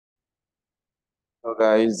Hello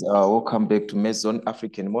guys, welcome back to Maison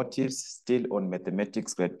African Motives, still on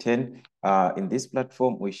Mathematics Grade 10. In this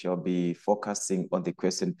platform, we shall be focusing on the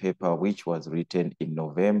question paper which was written in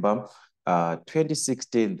November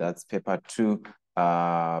 2016, that's paper 2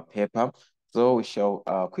 paper. So we shall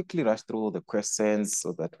quickly rush through the questions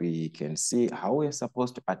so that we can see how we're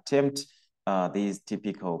supposed to attempt these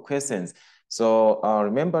typical questions. So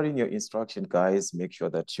remembering your instruction, guys, make sure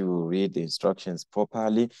that you read the instructions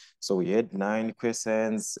properly. So we had 9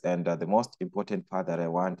 questions, and the most important part that I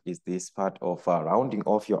want is this part of rounding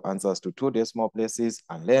off your answers to 2 decimal places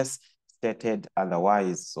unless stated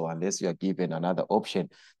otherwise. So unless you are given another option,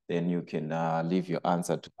 then you can leave your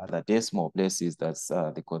answer to other decimal places. That's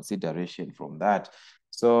the consideration from that.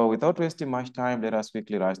 So without wasting much time, let us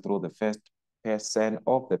quickly rush through the first question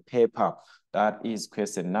of the paper. That is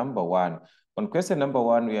question number 1. On question number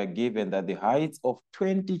 1, we are given that the heights of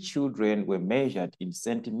 20 children were measured in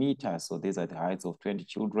centimeters. So these are the heights of 20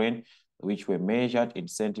 children, which were measured in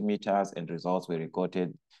centimeters, and results were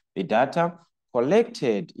recorded. The data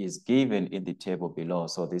collected is given in the table below.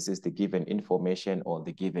 So this is the given information or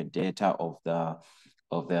the given data of the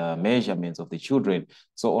measurements of the children.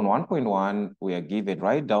 So on 1.1, we are given,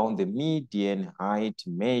 write down the median height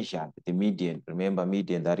measured. The median, remember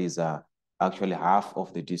median, that is actually half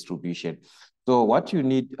of the distribution. So what you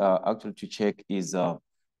need actually to check is the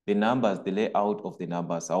numbers, the layout of the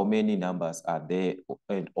numbers, how many numbers are there,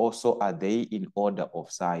 and also are they in order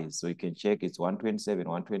of size. So you can check it's 127,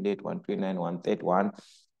 128, 129, 131,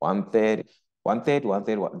 130, 130,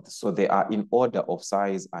 131. So they are in order of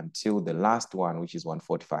size until the last one, which is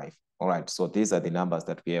 145. All right, so these are the numbers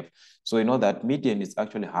that we have. So you know that median is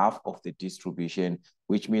actually half of the distribution,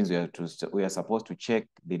 which means we are supposed to check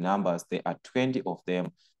the numbers. There are 20 of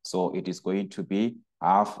them. So it is going to be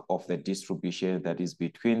half of the distribution that is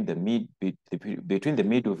between the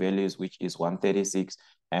middle values, which is 136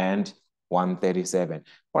 and 137.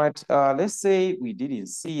 All right, let's say we didn't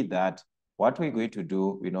see that. What we're going to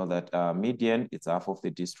do, we know that median is half of the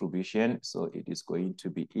distribution. So it is going to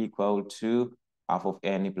be equal to half of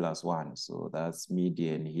n plus 1. So that's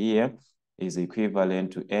median here is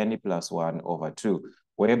equivalent to n plus 1 over 2,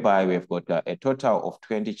 whereby we've got a total of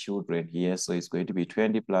 20 children here. So it's going to be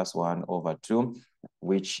 20 plus 1 over 2,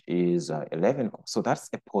 which is 11. So that's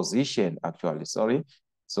a position, actually, sorry.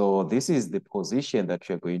 So this is the position that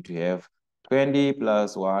you're going to have. 20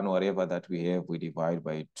 plus 1, whatever that we have, we divide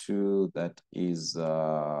by 2, that is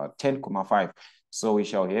 10,5. So we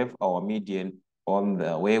shall have our median on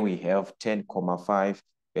the where we have 10,5,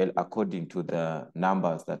 well, according to the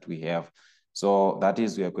numbers that we have. So that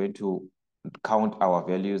is, we are going to count our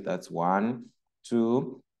values. That's 1,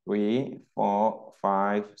 2, 3, 4,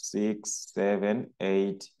 5, 6, 7,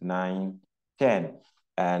 8, 9, 10.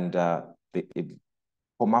 And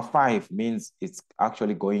comma 5 means it's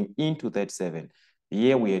actually going into that 7.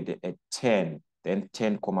 Here we had a 10, then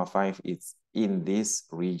 10,5 is in this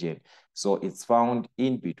region. So it's found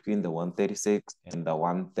in between the 136 and the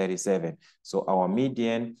 137. So our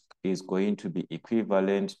median is going to be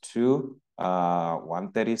equivalent to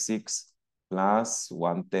 136 plus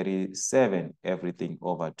 137, everything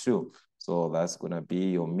over 2. So that's going to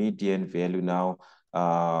be your median value now,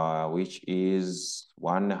 which is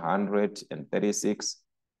 136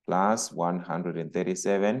 plus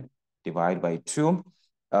 137 divided by 2.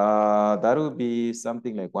 That will be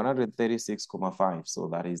something like 136,5. So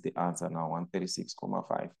that is the answer now,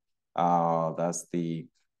 136,5. That's the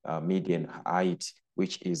median height,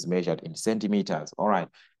 which is measured in centimeters. All right.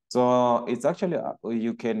 So it's actually,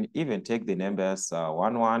 you can even take the numbers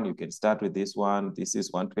 1, you can start with this one. This is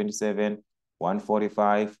 127,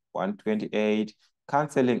 145, 128,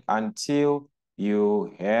 canceling until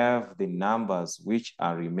you have the numbers which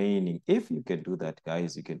are remaining. If you can do that,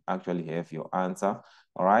 guys, you can actually have your answer.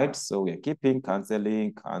 All right, so we are keeping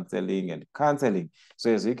canceling, canceling, and canceling.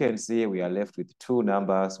 So as you can see, we are left with 2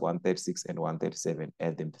 numbers, 136 and 137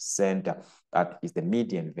 at the center. That is the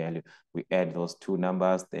median value. We add those 2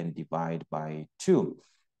 numbers, then divide by 2.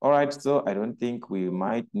 All right, so I don't think we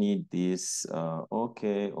might need this,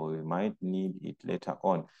 okay, or we might need it later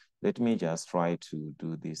on. Let me just try to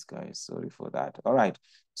do this, guys. Sorry for that. All right,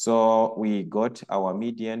 so we got our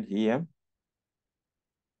median here.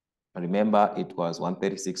 Remember, it was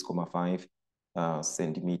 136,5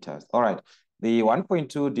 centimeters. All right, the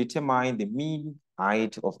 1.2, determine the mean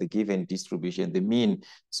height of the given distribution, the mean.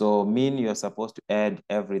 So mean, you're supposed to add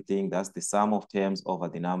everything. That's the sum of terms over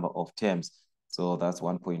the number of terms. So that's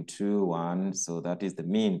 1.21. So that is the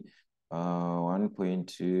mean.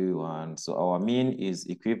 1.21. So our mean is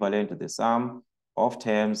equivalent to the sum of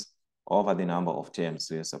terms over the number of terms.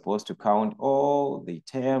 So you're supposed to count all the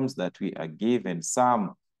terms that we are given,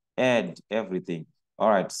 sum, add everything. All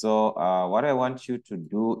right, so what I want you to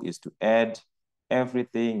do is to add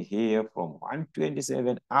everything here from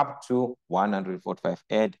 127 up to 145,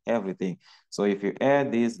 add everything. So if you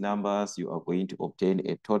add these numbers, you are going to obtain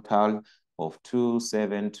a total of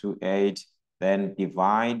 2728, then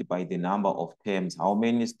divide by the number of terms. How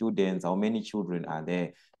many students, how many children are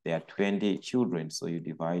there? There are 20 children, so you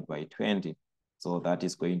divide by 20. So that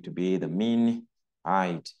is going to be the mean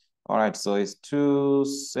height. All right, so it's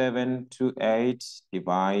 2728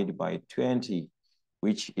 divided by 20,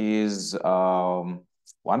 which is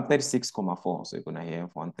 136.4. So you're going to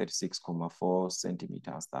have 136.4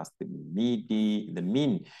 centimeters. That's the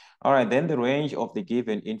mean. All right, then the range of the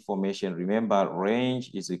given information. Remember,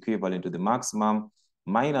 range is equivalent to the maximum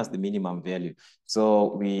minus the minimum value.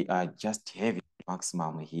 So we are just having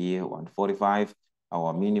maximum here, 145,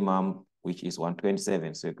 our minimum, which is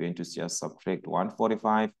 127. So you're going to just subtract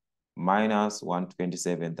 145 minus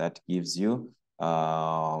 127. That gives you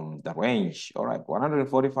the range. All right,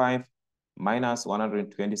 145 minus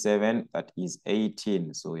 127, that is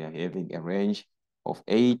 18. So we are having a range of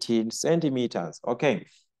 18 centimeters. Okay,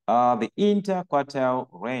 the interquartile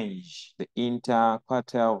range,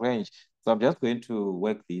 So I'm just going to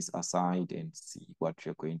work this aside and see what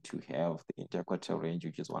you're going to have. The interquartile range,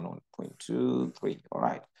 which is 1.23. All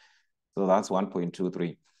right, so that's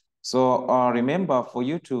 1.23. So remember, for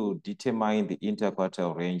you to determine the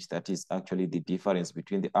interquartile range, that is actually the difference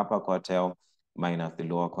between the upper quartile minus the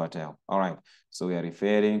lower quartile. All right, so we are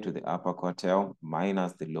referring to the upper quartile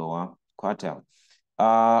minus the lower quartile.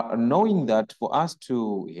 Knowing that for us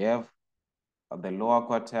to have the lower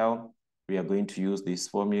quartile, we are going to use this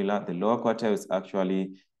formula. The lower quartile is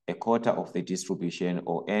actually a quarter of the distribution,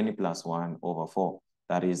 or n plus 1 over 4.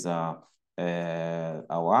 That is our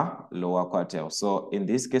lower quartile. So in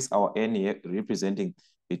this case, our n here representing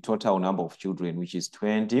the total number of children, which is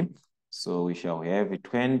 20. So we shall have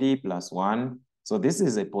 20 plus 1. So this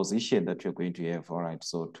is a position that you're going to have. All right,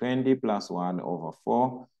 so 20 plus 1 over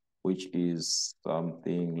 4, which is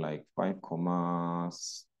something like 5,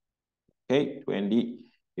 okay, 21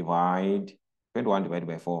 divided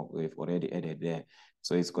by 4. We've already added there.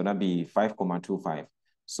 So it's going to be 5,25.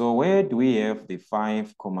 So where do we have the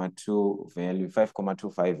 5,2 value,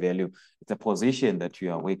 5,25 value? It's a position that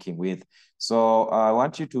you are working with. So I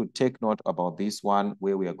want you to take note about this one,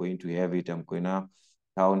 where we are going to have it. I'm going to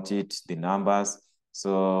count it, the numbers.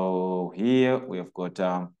 So here we have got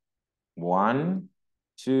 1,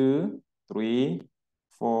 2, 3,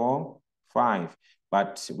 4, 5.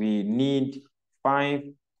 But we need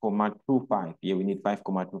 5,25. Here we need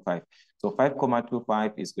 5,25. So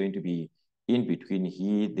 5,25 is going to be in between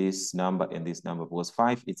here, this number and this number, because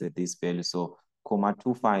 5 is at this value. So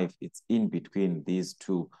 0.25, it's in between these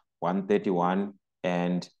two, 131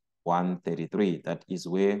 and 133. That is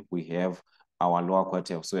where we have our lower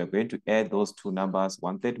quartile. So we're going to add those two numbers,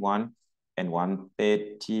 131 and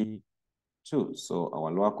 132. So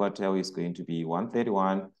our lower quartile is going to be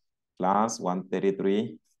 131 plus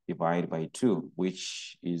 133 divided by 2,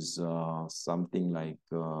 which is something like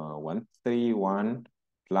 131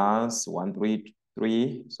 plus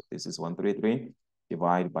 133. So this is 133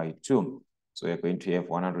 divided by 2. So we're going to have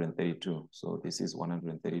 132. So this is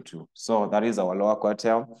 132. So that is our lower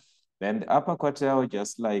quartile. Then the upper quartile,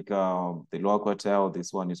 just like the lower quartile,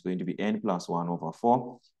 this one is going to be n plus 1 over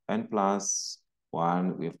 4. N plus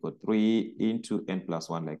 1, we've got 3 into n plus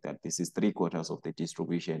 1 like that. This is 3/4 of the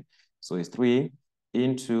distribution. So it's 3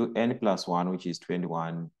 into n plus 1, which is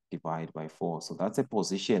 21 divided by 4. So that's a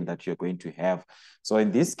position that you're going to have. So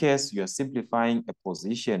in this case, you're simplifying a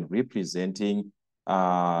position representing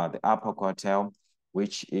the upper quartile,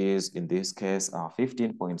 which is in this case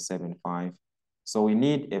 15.75. So we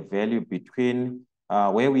need a value between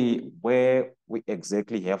where we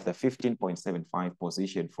exactly have the 15.75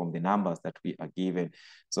 position from the numbers that we are given.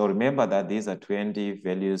 So remember that these are 20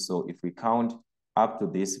 values. So if we count up to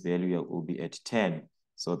this value, it will be at 10.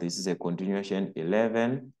 So this is a continuation.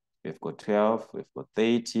 11, we've got 12, we've got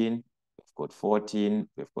 13, we've got 14,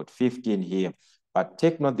 we've got 15 here. But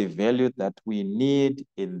take note, the value that we need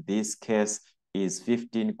in this case is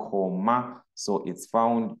 15, so it's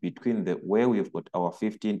found between where we've got our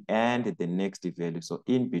 15 and the next value. So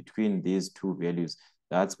in between these two values,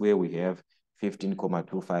 that's where we have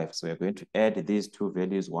 15.25. So we're going to add these two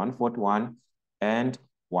values, 141 and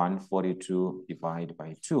 142 divided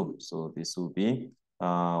by 2. So this will be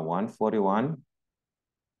 141.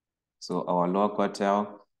 So our lower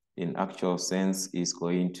quartile in actual sense is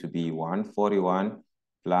going to be 141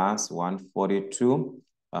 plus 142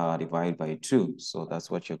 divided by 2. So that's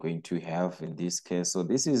what you're going to have in this case. So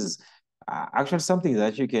this is actually something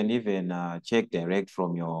that you can even check direct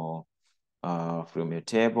from your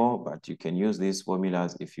table, but you can use these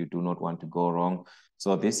formulas if you do not want to go wrong.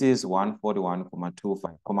 So this is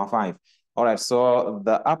 141,25,5. All right, so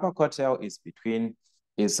the upper quartile is between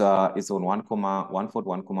is on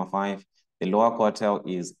 141,5. The lower quartile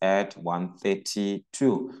is at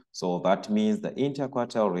 132. So that means the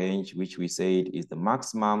interquartile range, which we said is the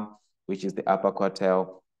maximum, which is the upper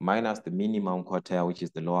quartile, minus the minimum quartile, which is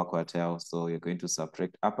the lower quartile. So you're going to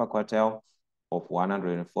subtract upper quartile of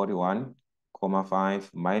 141,5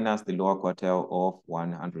 minus the lower quartile of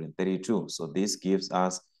 132. So this gives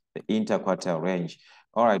us the interquartile range.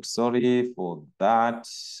 All right, sorry for that.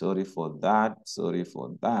 So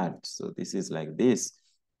this is like this.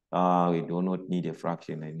 We do not need a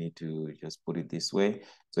fraction. I need to just put it this way.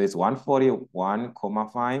 So it's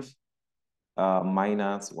 141,5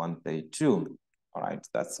 minus 132. All right,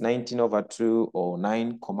 that's 19/2 or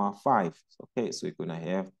 9,5. Okay, so we're gonna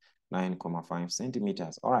have 9,5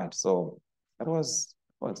 centimeters. All right, so that was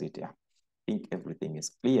it. Yeah, I think everything is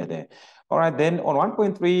clear there. All right, then on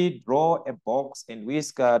 1.3, draw a box and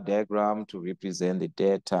whisker diagram to represent the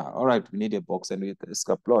data. All right, we need a box and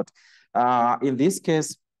whisker plot. In this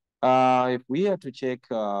case, if we are to check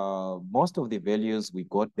most of the values, we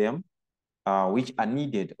got them, which are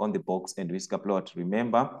needed on the box and whisker plot.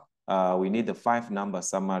 Remember, we need the 5-number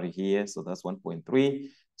summary here. So that's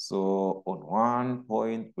 1.3. So on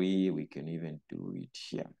 1.3, we can even do it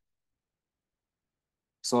here.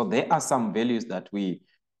 So there are some values that we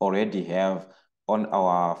already have on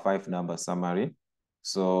our 5-number summary.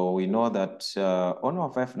 So we know that on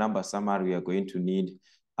our 5-number summary, we are going to need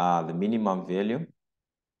the minimum value.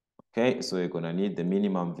 Okay, so you're gonna need the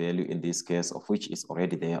minimum value in this case, of which is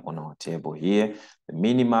already there on our table here. The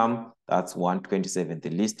minimum, that's 127. The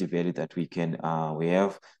least value that we can we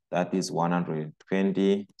have, that is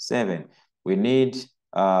 127. We need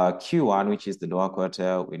Q1, which is the lower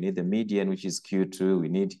quartile. We need the median, which is Q2. We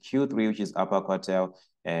need Q3, which is upper quartile,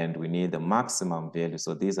 and we need the maximum value.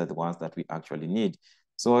 So these are the ones that we actually need.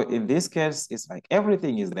 So in this case, it's like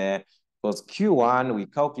everything is there. Because Q1, we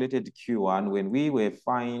calculated Q1 when we were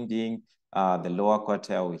finding the lower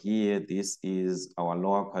quartile here. This is our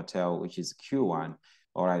lower quartile, which is Q1.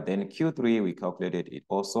 All right, then Q3, we calculated it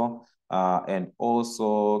also. And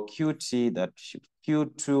also Q2,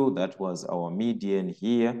 that was our median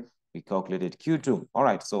here. We calculated Q2. All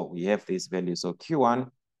right, so we have this value. So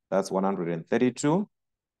Q1, that's 132.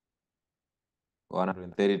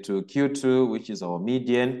 132. Q2, which is our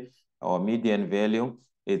median value,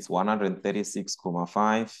 it's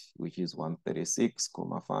 136,5, which is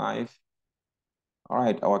 136,5. All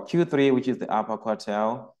right, our Q3, which is the upper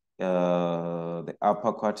quartile,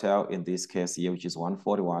 in this case here, which is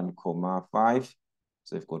 141,5.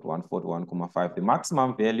 So we've got 141,5. The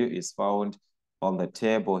maximum value is found on the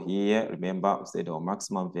table here. Remember, we said our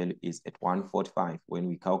maximum value is at 145 when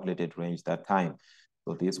we calculated range that time.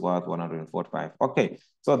 So this was 145. Okay,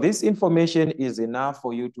 so this information is enough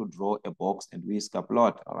for you to draw a box and whisker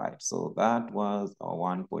plot. All right, so that was our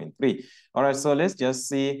 1.3. All right, so let's just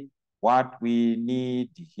see what we need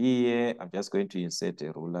here. I'm just going to insert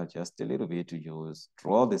a ruler just a little bit to just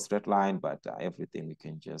draw the straight line, but everything we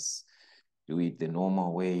can just do it the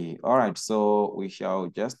normal way. All right, so we shall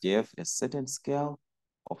just have a certain scale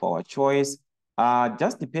of our choice.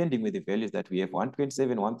 Just depending with the values that we have,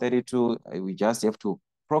 127, 132, we just have to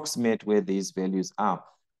approximate where these values are.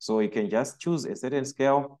 So you can just choose a certain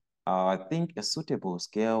scale. I think a suitable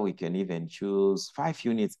scale, we can even choose 5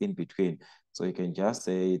 units in between. So you can just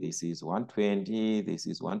say this is 120, this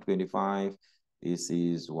is 125, this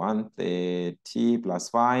is 130 plus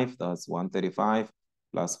 5, that's 135,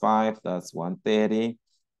 plus 5, that's 130,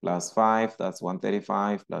 plus 5, that's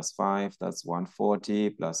 135, plus 5, that's 140,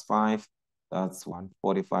 plus 5, that's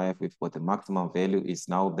 145. We've got the maximum value is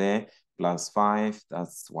now there, plus 5,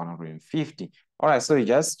 that's 150. All right, so you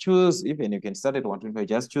just choose, even you can start at 125,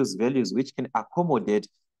 just choose values which can accommodate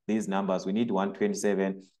these numbers. We need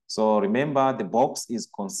 127. So remember, the box is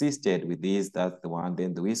consistent with these, that's the one.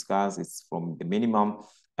 Then the whiskers is from the minimum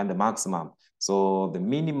and the maximum. So the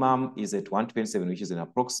minimum is at 127, which is an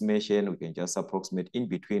approximation. We can just approximate in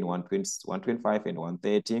between 125 and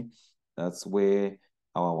 130. That's where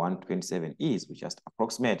our 127 is. We just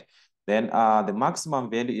approximate. Then the maximum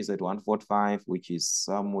value is at 145, which is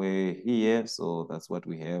somewhere here. So that's what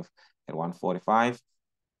we have at 145.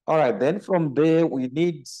 All right, then from there, we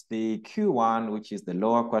need the Q1, which is the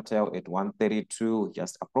lower quartile at 132,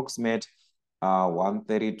 just approximate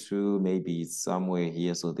 132, maybe it's somewhere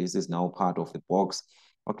here. So this is now part of the box.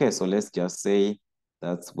 Okay, so let's just say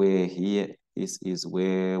That's where here, this is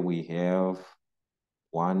where we have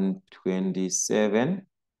 127.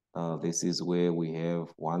 This is where we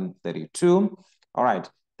have 132. All right,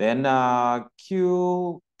 then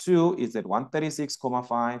Q2 is at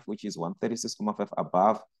 136,5, which is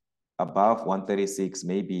 136,5 above 136,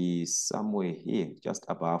 maybe somewhere here, just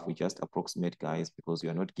above. We just approximate, guys, because we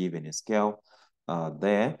are not given a scale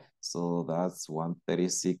there. So that's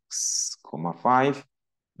 136,5.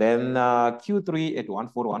 Then Q3 at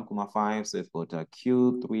 141,5. So we've got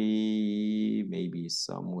Q3 maybe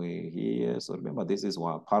somewhere here. So remember, this is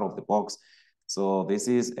part of the box. So this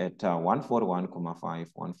is at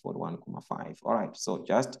 141,5, 141,5. All right, so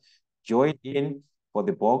just join in for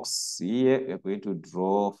the box here. We're going to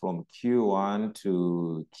draw from Q1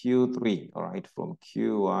 to Q3. All right, from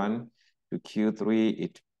Q1 to Q3,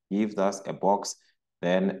 it gives us a box.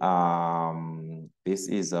 Then this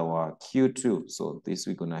is our Q2. So this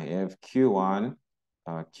we're gonna have Q1,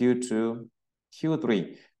 Q2,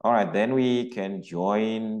 Q3. All right, then we can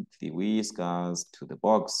join the whiskers to the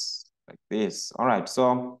box like this. All right,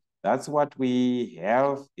 so that's what we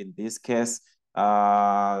have in this case.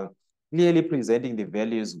 Clearly presenting the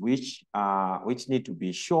values which need to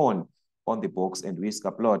be shown on the box and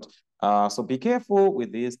whisker plot. So be careful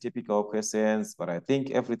with these typical questions, but I think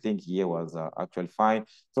everything here was actually fine.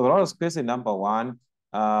 So that was question number 1,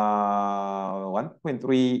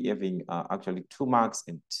 1.3 having actually 2 marks,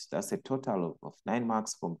 and that's a total of 9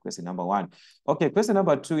 marks from question number 1. Okay, question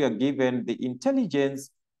number 2, you are given the intelligence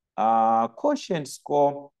quotient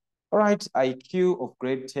score. All right, IQ of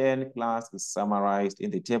grade 10 class is summarized in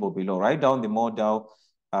the table below. Write down the model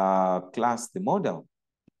class, the model.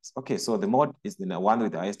 Okay, so the mod is the one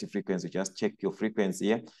with the highest frequency. Just check your frequency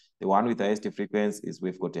here. The one with the highest frequency is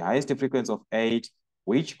we've got the highest frequency of 8,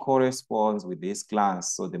 which corresponds with this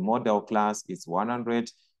class. So the model class is 100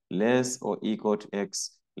 less or equal to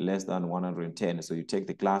x less than 110. So you take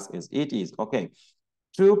the class as it is. Okay.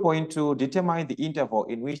 2.2, determine the interval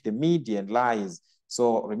in which the median lies.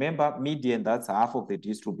 So remember, median, that's half of the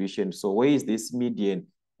distribution. So where is this median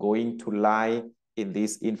going to lie in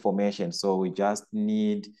this information? So we just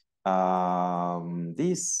need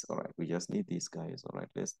this. All right, we just need these guys. All right,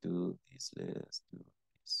 let's do this. Let's do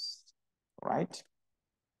this. All right.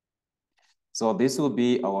 So this will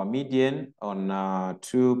be our median on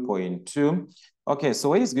 2.2. Okay, so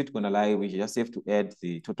where is it going to lie? We just have to add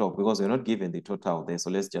the total because we're not given the total there. So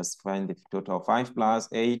let's just find the total. 5 plus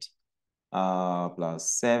 8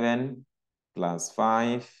 plus 7 plus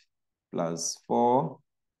 5 plus 4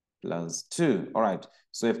 plus 2. All right,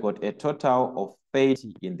 so we've got a total of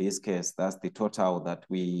 30 in this case. That's the total that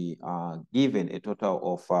we are given, a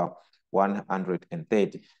total of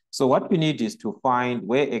 130. So what we need is to find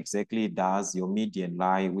where exactly does your median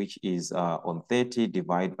lie, which is on 30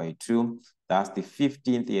 divided by 2. That's the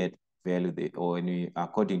 15th value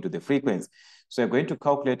according to the frequency. So we're going to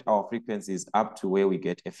calculate our frequencies up to where we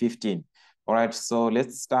get a 15. All right, so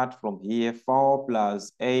let's start from here. 4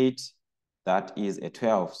 plus 8, that is a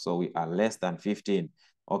 12. So we are less than 15.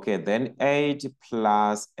 Okay, then 8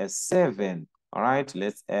 plus a 7. All right,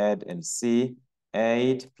 let's add and see.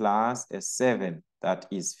 8 plus a 7, that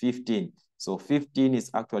is 15. So 15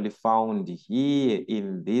 is actually found here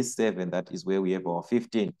in this 7. That is where we have our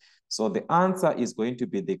 15. So the answer is going to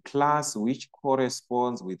be the class which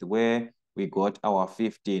corresponds with where we got our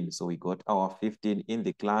 15. So we got our 15 in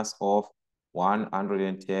the class of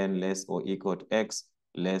 110 less or equal to x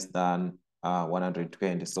less than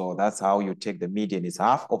 120. So that's how you take the median. It's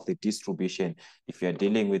half of the distribution. If you're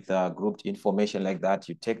dealing with grouped information like that,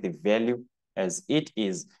 you take the value as it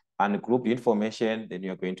is and group information, then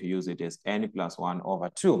you're going to use it as n plus 1 over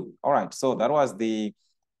 2. All right, so that was the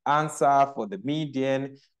answer for the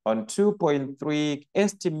median. On 2.3,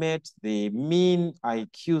 estimate the mean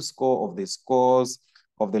IQ score of the scores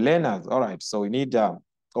of the learners. All right, so we need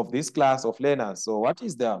of this class of learners. So what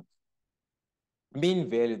is the mean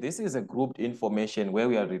value? This is a grouped information where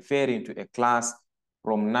we are referring to a class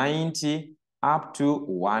from 90 up to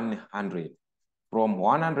 100. From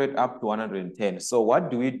 100 up to 110. So what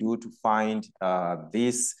do we do to find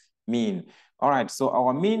this mean? All right, so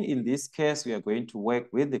our mean in this case, we are going to work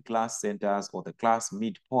with the class centers or the class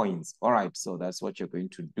midpoints. All right, so that's what you're going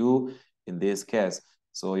to do in this case.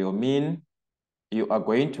 So your mean, you are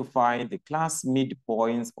going to find the class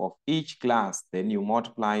midpoints of each class, then you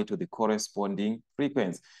multiply to the corresponding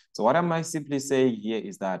frequency. So what am I simply saying here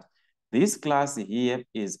is that this class here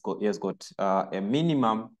has got a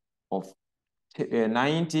minimum of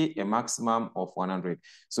 90, a maximum of 100.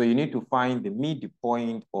 So you need to find the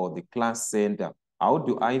midpoint or the class center. How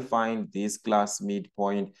do I find this class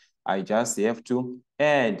midpoint? I just have to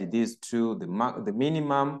add these two, the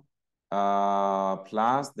minimum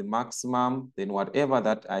plus the maximum, then whatever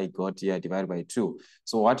that I got here divided by 2.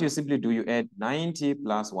 So what you simply do, you add 90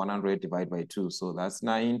 plus 100 divided by 2. So that's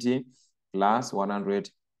 90 plus 100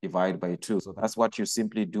 divided by 2. So that's what you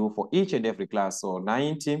simply do for each and every class. So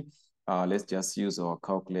 90, let's just use our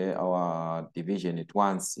calculator, our division at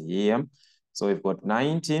once here. So we've got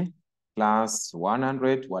 90 plus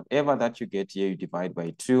 100, whatever that you get here, you divide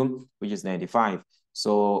by 2, which is 95.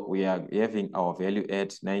 So we are having our value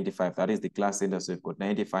at 95. That is the class center. So we've got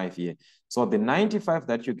 95 here. So the 95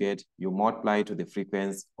 that you get, you multiply to the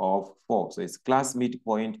frequency of 4. So it's class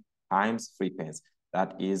midpoint times frequency.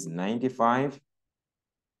 That is 95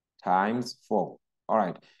 times 4. All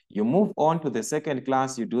right. You move on to the second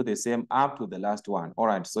class. You do the same up to the last one. All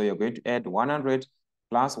right. So you're going to add 100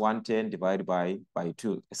 plus 110 divided by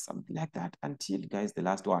 2. Something like that until, guys, the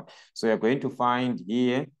last one. So you're going to find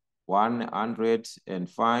here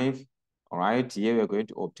 105. All right. Here we're going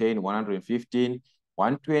to obtain 115.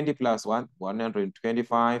 120 plus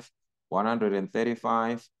 125.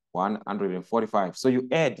 135. 145. So you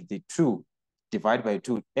add the 2. Divide by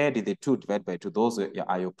 2, add the 2, divide by 2. Those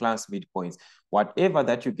are your class midpoints. Whatever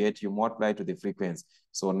that you get, you multiply to the frequency.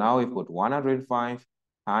 So now we've got 105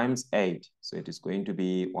 times 8. So it is going to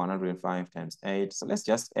be 105 times 8. So let's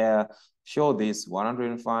just show this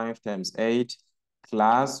 105 times 8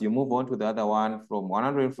 plus, you move on to the other one from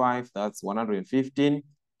 105, that's 115.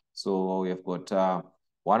 So we have got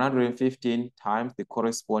 115 times the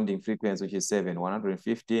corresponding frequency, which is 7.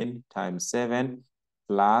 115 times 7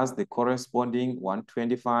 plus the corresponding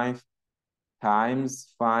 125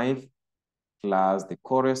 times 5 plus the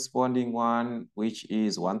corresponding one, which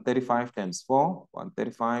is 135 times 4,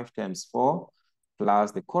 135 times 4,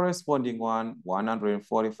 plus the corresponding one,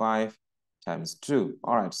 145 times 2.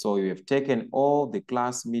 All right, so you have taken all the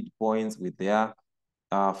class midpoints with their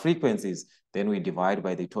frequencies. Then we divide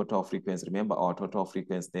by the total frequency. Remember, our total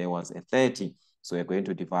frequency there was a 30. So we're going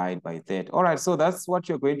to divide by 30. All right, so that's what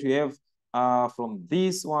you're going to have. From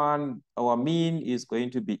this one, our mean is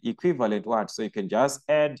going to be equivalent what? So you can just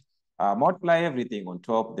add, multiply everything on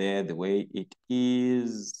top there the way it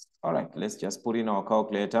is. All right, let's just put in our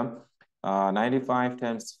calculator. 95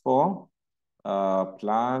 times 4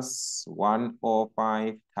 plus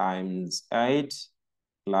 105 times 8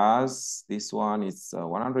 plus this one is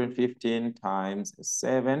 115 times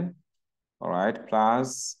 7. All right,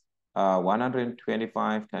 plus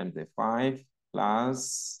 125 times the 5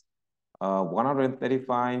 plus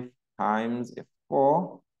 135 times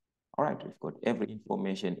 4. All right, we've got every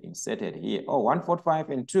information inserted here. Oh, 145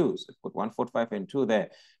 and 2. So we've got 145 and 2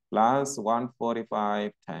 there. Plus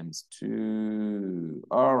 145 times 2.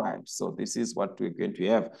 All right, so this is what we're going to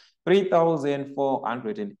have.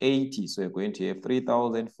 3,480. So we're going to have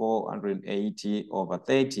 3,480 over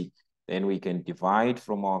 30. Then we can divide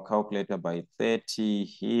from our calculator by 30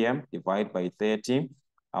 here. Divide by 30.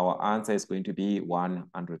 Our answer is going to be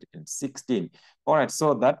 116. All right,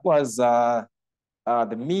 so that was the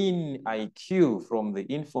mean IQ from the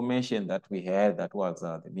information that we had. That was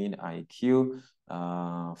the mean IQ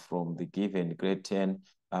from the given grade 10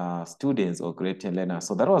 students or grade 10 learners.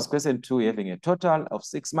 So that was question 2, having a total of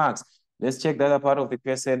 6 marks. Let's check the other part of the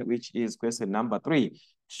question, which is question number 3.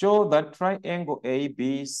 Show that triangle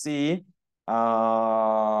ABC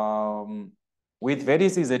with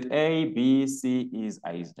vertices at A, B, C is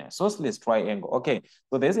an isosceles triangle. Okay,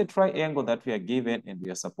 so there's a triangle that we are given and we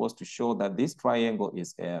are supposed to show that this triangle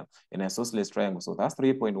is an isosceles triangle. So that's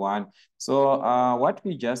 3.1. So what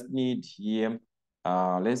we just need here,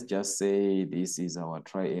 let's just say this is our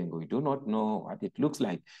triangle. We do not know what it looks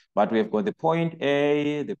like, but we've got the point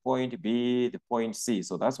A, the point B, the point C.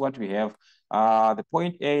 So that's what we have. The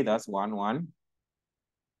point A, that's 1, 1.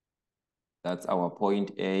 That's our point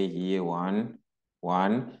A here, 1,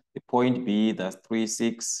 1. The point B, that's 3,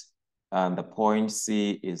 6. And the point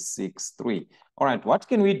C is 6, 3. All right, what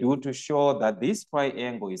can we do to show that this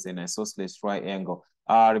triangle is an isosceles triangle?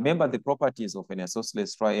 Remember the properties of an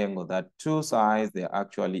isosceles triangle, that two sides, they're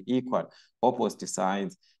actually equal. Opposite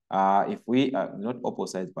sides, if we are not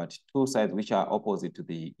opposites, but two sides which are opposite to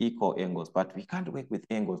the equal angles, but we can't work with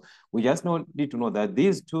angles. We just need to know that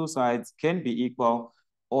these two sides can be equal,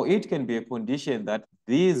 or it can be a condition that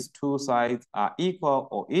these two sides are equal,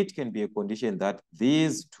 or it can be a condition that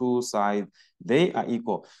these two sides, they are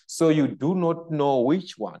equal. So you do not know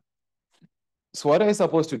which one. So what are you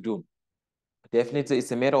supposed to do? Definitely,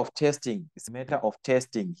 it's a matter of testing. It's a matter of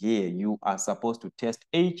testing here. You are supposed to test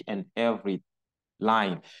each and every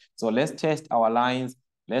line. So let's test our lines.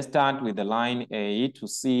 Let's start with the line A to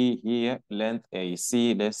C here, length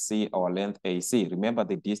AC. Let's see our length AC. Remember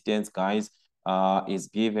the distance, guys, is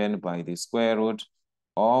given by the square root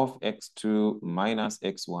of x2 minus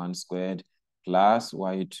x1 squared plus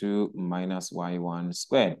y2 minus y1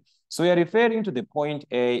 squared. So we are referring to the point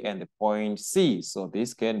A and the point C. So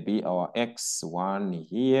this can be our x1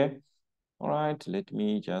 here. All right, let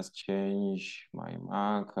me just change my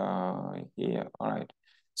marker here. All right.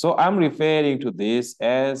 So I'm referring to this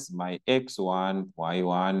as my x1,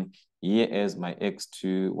 y1, here as my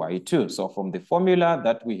x2, y2. So from the formula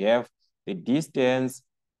that we have, the distance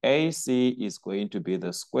AC is going to be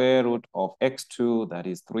the square root of x2, that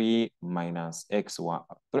is 3 minus x1,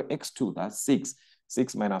 x2, that's 6,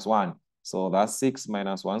 6 minus 1. So that's 6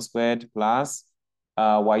 minus 1 squared plus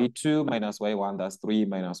y2 minus y1, that's 3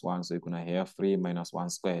 minus 1. So you're going to have 3 minus 1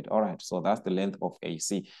 squared. All right, so that's the length of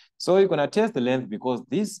AC. So you're going to test the length because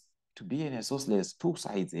this, to be an isosceles, two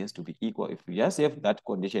sides has to be equal. If you just have that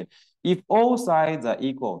condition, if all sides are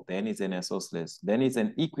equal, then it's an isosceles. Then it's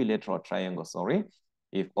an equilateral triangle, sorry.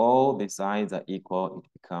 If all the sides are equal, it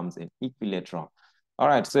becomes an equilateral. All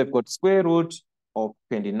right, so we've got square root of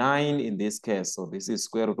 29 in this case. So this is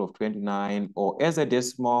square root of 29, or as a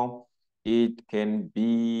decimal, it can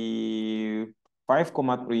be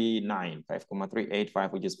 5,39,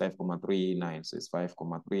 5,385, which is 5,39. So it's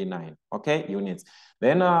 5,39, okay, units.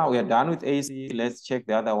 Then we are done with AC. Let's check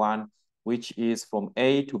the other one, which is from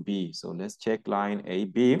A to B. So let's check line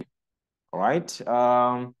AB, all right.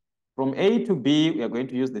 From A to B, we are going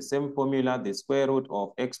to use the same formula, the square root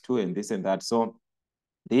of x2 and this and that. So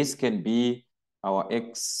this can be our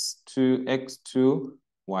x2,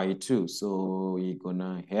 y2. So we're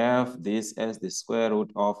gonna have this as the square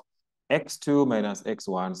root of x2 minus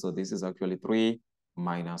x1. So this is actually 3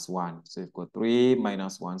 minus 1. So we've got 3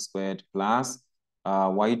 minus 1 squared plus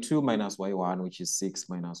y2 minus y1, which is 6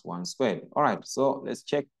 minus 1 squared. All right, so let's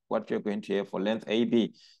check what you're going to have for length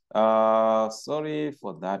AB. Sorry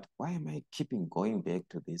for that. Why am I keeping going back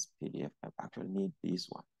to this PDF? I actually need this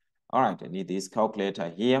one. All right, I need this calculator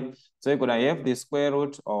here. So you're going to have the square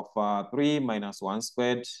root of 3 minus 1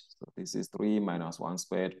 squared. So this is 3 minus 1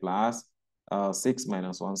 squared plus 6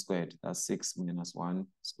 minus 1 squared. That's 6 minus 1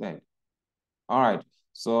 squared. All right,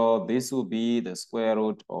 so this will be the square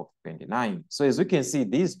root of 29. So as you can see,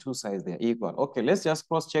 these two sides, they're equal. Okay, let's just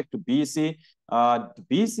cross-check to BC.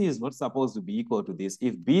 BC is not supposed to be equal to this.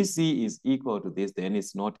 If BC is equal to this, then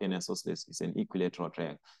it's not an isosceles, it's an equilateral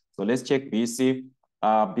triangle. So let's check BC.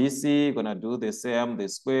 BC, gonna do the same, the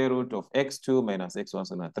square root of x2 minus x1,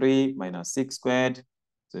 so 3 minus 6 squared.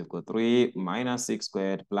 So we've got 3 minus 6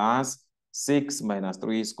 squared plus 6 minus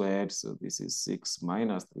 3 squared. So this is 6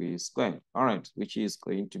 minus 3 squared. All right, which is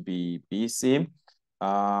going to be BC.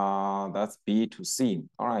 That's B to C.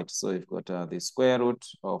 All right, so we've got the square root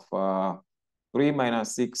of 3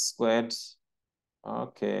 minus 6 squared.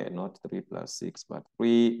 Okay, not 3 plus 6, but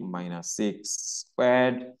 3 minus 6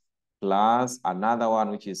 squared plus another one,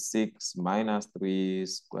 which is 6 minus 3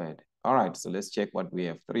 squared. All right, so let's check what we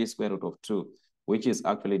have. 3 square root of 2, which is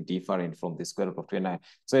actually different from the square root of 29.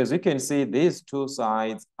 So as you can see, these two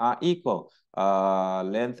sides are equal.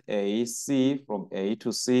 Length AC from A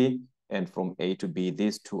to C and from A to B,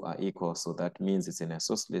 these two are equal. So that means it's an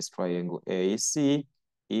isosceles triangle. AC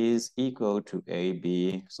is equal to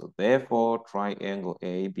AB. So therefore, triangle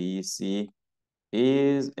ABC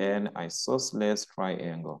is an isosceles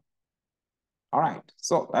triangle. All right,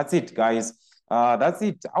 so that's it, guys. That's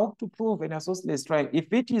it. How to prove an isosceles triangle?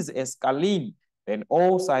 If it is a scalene, then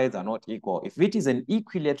all sides are not equal. If it is an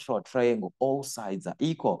equilateral triangle, all sides are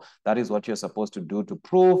equal. That is what you're supposed to do to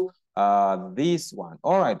prove this one.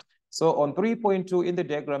 All right, so on 3.2 in the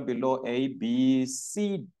diagram below,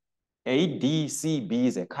 ADCB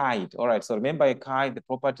is a kite. All right, so remember a kite, the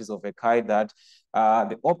properties of a kite, that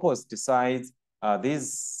the opposite sides,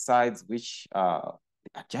 these sides which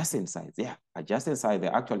adjacent sides, adjacent sides,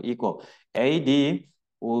 they're actually equal. AD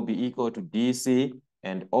will be equal to DC,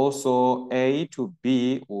 and also A to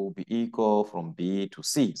B will be equal from B to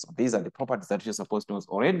C. So these are the properties that you're supposed to know.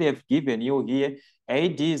 Already they've given you here,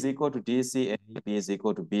 AD is equal to DC, and B is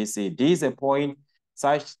equal to BC. D is a point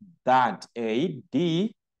such that AD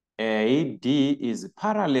is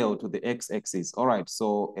parallel to the x-axis. All right,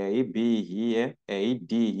 so AB here,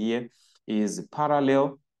 AD here is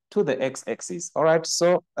parallel to the x-axis. All right,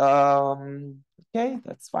 so okay,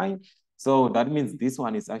 that's fine. So that means this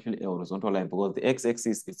one is actually a horizontal line because the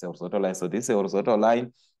x-axis is a horizontal line. So this is a horizontal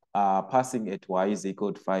line passing at y is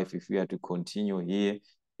equal to 5. If we are to continue here,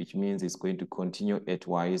 which means it's going to continue at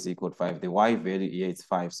y is equal to 5. The y value here is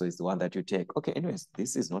 5, so it's the one that you take. Okay, anyways,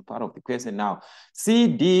 this is not part of the question now.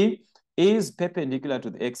 CD is perpendicular to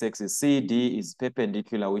the x-axis. CD is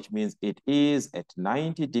perpendicular, which means it is at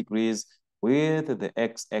 90 degrees with the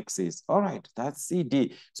x-axis. All right, that's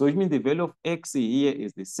CD. So it means the value of x here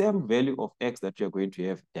is the same value of x that you're going to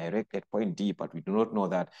have direct at point D, but we do not know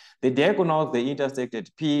that. The diagonals, they intersect at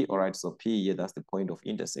P. All right, so P here, that's the point of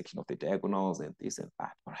intersection of the diagonals and this and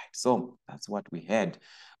that. All right, so that's what we had.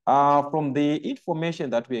 From the information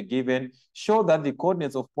that we are given, show that the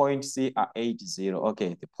coordinates of point C are 8, 0.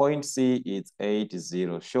 Okay, the point C is 8,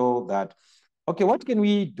 0. Show that. Okay, what can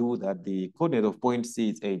we do that the coordinate of point C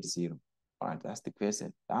is 8, 0? All right, that's the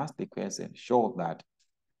question. That's the question. Show that.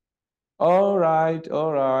 All right,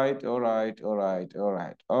 all right, all right, all right, all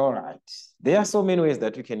right, all right. There are so many ways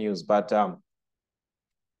that we can use, but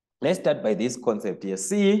let's start by this concept here.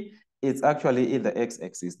 C is actually in the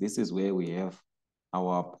x-axis. This is where we have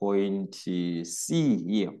our point C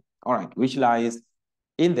here. All right, which lies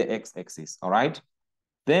in the x-axis. All right.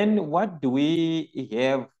 Then what do we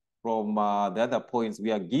have from the other points?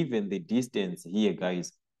 We are given the distance here,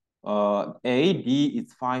 guys. AD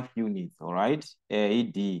is 5 units. All right.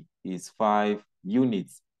 AD is 5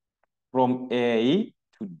 units. From A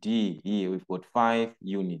to D here, we've got 5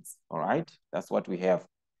 units. All right. That's what we have.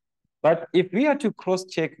 But if we are to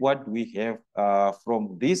cross-check what we have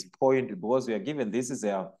from this point, because we are given this is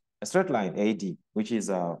a straight line AD, which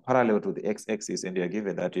is parallel to the x-axis, and we are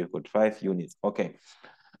given that we've got 5 units. Okay.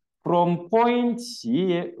 From point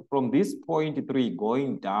here, from this point 3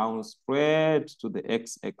 going down straight to the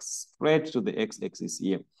x-axis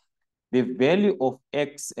here, the value of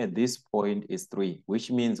x at this point is 3,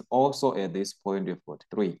 which means also at this point we've got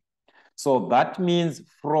 3. So that means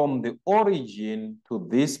from the origin to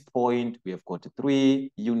this point, we have got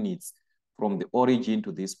 3 units. From the origin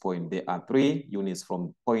to this point, there are 3 units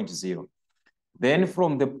from point 0. Then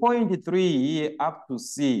from the point 3 here up to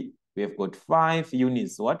C, we have got 5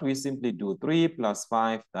 units. So what we simply do, 3 plus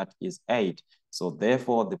 5, that is 8. So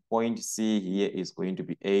therefore, the point C here is going to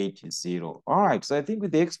be 8, 0. All right, so I think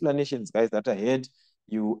with the explanations, guys, that I had,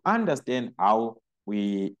 you understand how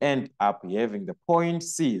we end up having the point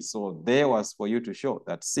C. So there was for you to show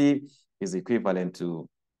that C is equivalent to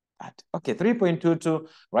that. Okay, 3.22,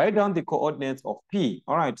 write down the coordinates of P.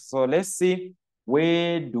 All right, so let's see,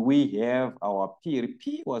 where do we have our P?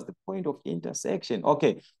 P was the point of intersection.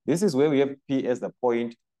 Okay, this is where we have P as the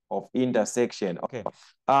point of intersection. Okay,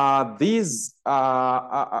 actually,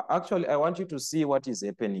 I want you to see what is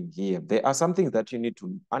happening here. There are some things that you need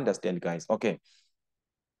to understand, guys. Okay.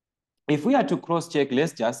 If we are to cross-check,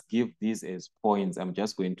 let's just give these as points. I'm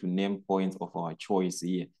just going to name points of our choice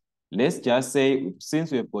here. Let's just say,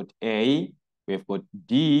 since we've got A, we've got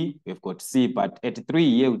D, we've got C, but at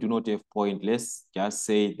 3 here, we do not have point. Let's just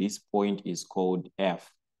say this point is called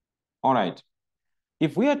F. All right.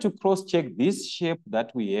 If we are to cross-check this shape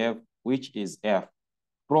that we have, which is F,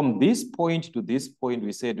 from this point to this point,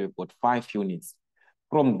 we said we've got 5 units.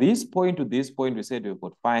 From this point to this point, we said we've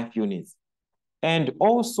got 5 units. And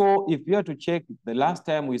also, if you are to check, the last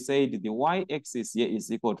time we said the y-axis here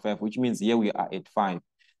is equal to 5, which means here we are at 5.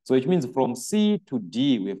 So it means from C to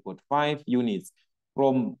D, we've got 5 units.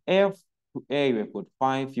 From F to A, we've got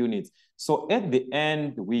 5 units. So at the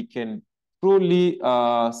end, we can truly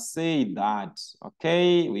say that,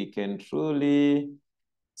 okay? We can truly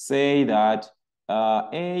say that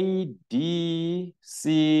A, D,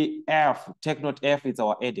 C, F, take note F is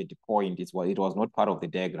our added point. It was not part of the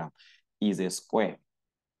diagram, is a square.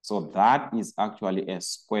 So that is actually a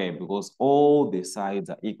square because all the sides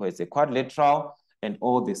are equal. It's a quadrilateral and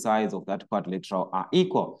all the sides of that quadrilateral are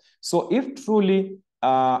equal. So if truly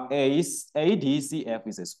ADCF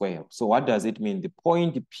is a square, so what does it mean? The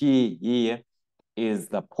point P here is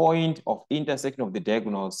the point of intersection of the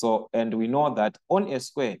diagonals. So, and we know that on a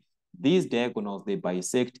square, these diagonals, they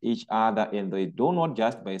bisect each other, and they do not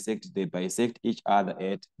just bisect, they bisect each other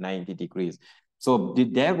at 90 degrees. So the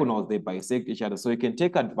diagonals, they bisect each other. So you can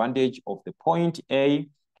take advantage of the point A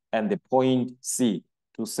and the point C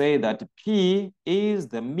to say that P is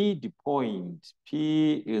the midpoint.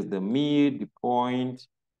 P is the midpoint,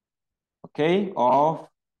 okay, of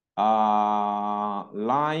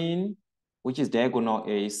line, which is diagonal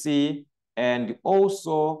AC, and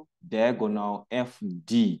also diagonal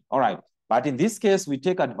FD. All right. But in this case, we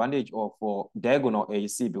take advantage of diagonal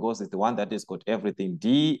AC because it's the one that has got everything.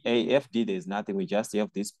 D, A, F, D, there's nothing. We just have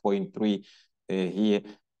this 0.3 here.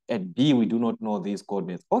 At D, we do not know these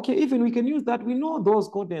coordinates. Okay, even we can use that. We know those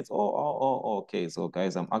coordinates. Okay. So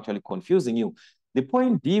guys, I'm actually confusing you. The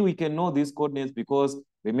point D, we can know these coordinates because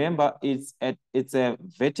remember, it's a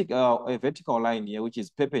vertical line here, which is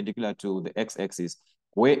perpendicular to the x-axis,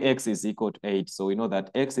 where x is equal to 8. So we know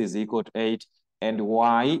that x is equal to 8. and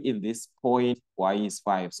y in this point, y is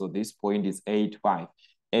 5. So this point is 8, 5.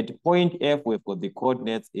 At point F, we've got the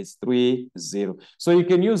coordinates is 3, 0. So you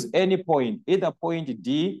can use any point, either point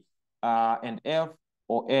D and F,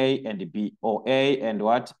 or A and B, or A and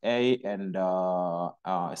what? A and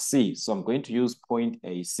C. So I'm going to use point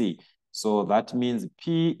AC. So that means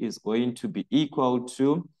P is going to be equal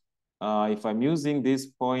to, if I'm using these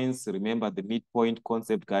points, remember the midpoint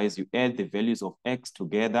concept, guys, you add the values of X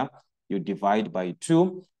together, you divide by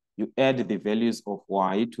 2. You add the values of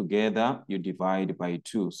Y together, you divide by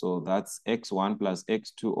 2. So that's X1 plus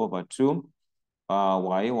X2 over 2.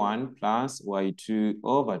 Y1 plus Y2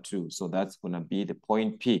 over 2. So that's going to be the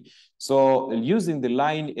point P. So using the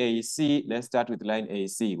line AC, let's start with line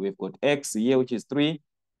AC. We've got X here, which is 3,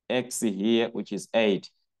 X here, which is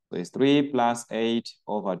 8. So it's 3 plus 8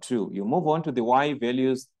 over 2. You move on to the Y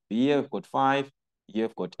values. Here we've got 5, here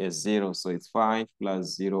we've got a 0. So it's 5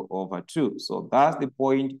 plus 0 over 2. So that's the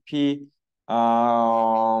point P.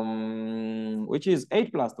 Which is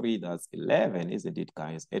 8 plus 3, that's 11, isn't it,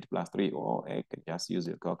 guys? 8 plus 3, or I can just use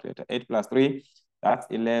your calculator. 8 plus 3, that's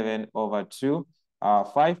 11 over 2.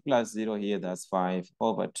 5 plus 0 here, that's 5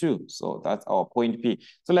 over 2. So that's our point P.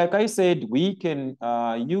 So like I said, we can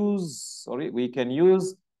use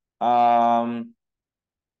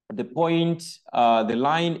the point, the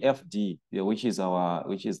line FD, which is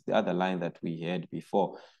the other line that we had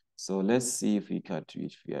before. So let's see if we are to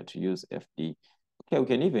use FD. Okay, we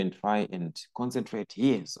can even try and concentrate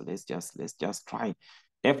here. So let's just try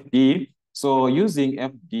FD. So using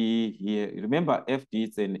FD here, remember FD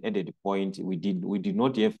is an added point. We did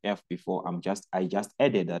not have F before. I just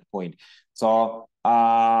added that point. So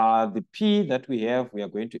the P that we have, we are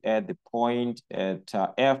going to add the point at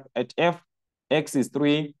F. At F, X is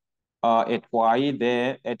 3. At Y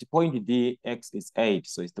there, at point D, X is 8.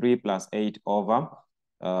 So it's 3 plus 8 over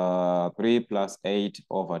 3 plus 8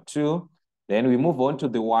 over 2. Then we move on to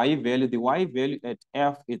the Y value. The Y value at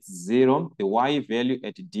F, it's 0. The Y value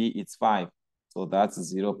at D, it's 5. So that's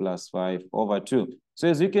 0 plus 5 over 2. So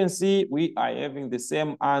as you can see, we are having the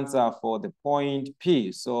same answer for the point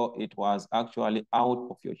P. So it was actually out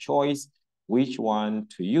of your choice which one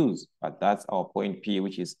to use. But that's our point P,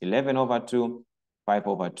 which is 11 over 2. 5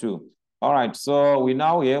 over 2. All right, so we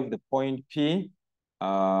now have the point P,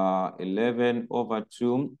 11 over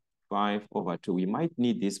 2, 5 over 2. We might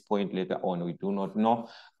need this point later on. We do not know.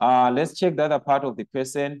 Let's check the other part of the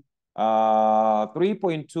question.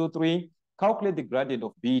 3.23, calculate the gradient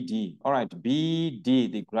of BD. All right,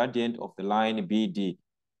 BD, the gradient of the line BD.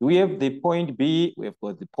 We have the point B. We have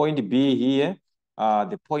got the point B here.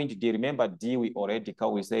 The point D, remember D, we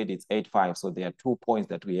said it's 8, 5. So there are 2 points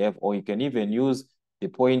that we have, or you can even use the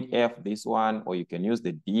point F, this one, or you can use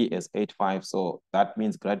the D as 8, 5. So that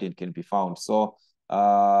means gradient can be found. So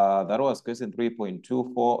that was question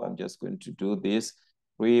 3.24. I'm just going to do this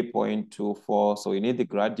 3.24. So we need the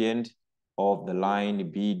gradient of the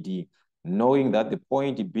line BD. Knowing that the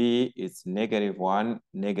point B is -1,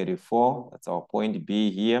 -4. That's our point B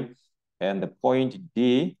here. And the point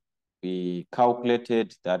D, we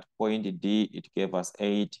calculated that point D, it gave us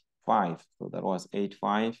 8, 5. So that was 8,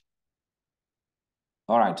 5.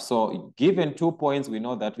 All right, so given 2 points, we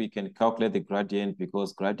know that we can calculate the gradient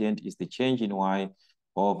because gradient is the change in Y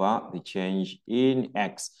over the change in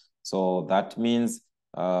X. So that means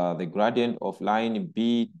the gradient of line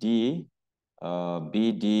BD,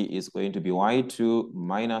 BD is going to be Y2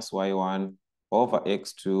 minus Y1 over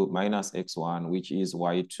X2 minus X1, which is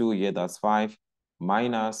Y2 here, that's 5,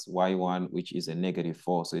 minus Y1, which is a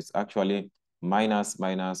 -4. So it's actually minus,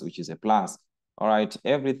 which is a plus. All right,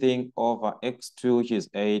 everything over X2, which is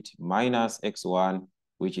 8, minus X1,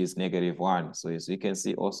 which is -1. So as you can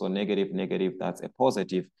see, also negative, that's a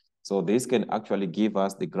positive. So this can actually give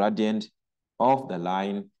us the gradient of the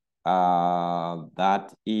line.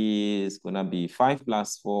 That is gonna be 5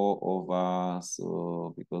 plus 4 over,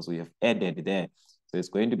 so because we have added there. So it's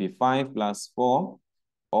going to be 5 plus 4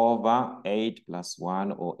 over 8 plus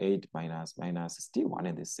 1, or 8 minus, still one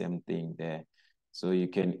and the same thing there. So you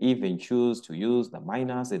can even choose to use the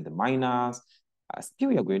minus and the minus.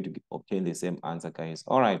 Still, you're going to obtain the same answer, guys.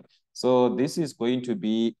 All right. So this is going to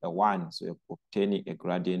be a 1. So you're obtaining a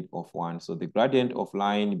gradient of 1. So the gradient of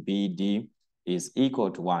line BD is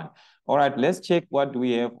equal to 1. All right. Let's check what do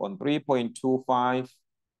we have on 3.25.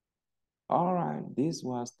 All right. This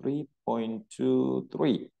was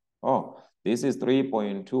 3.23. Oh, this is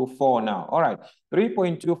 3.24 now. All right.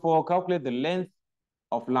 3.24, calculate the length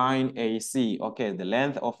of line AC. Okay, the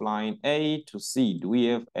length of line A to C. Do we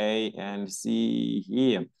have A and C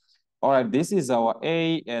here? All right, this is our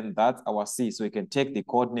A and that's our C. So we can take the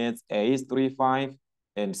coordinates. A is 3, 5.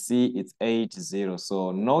 and C it's 8, 0.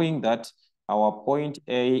 So knowing that our point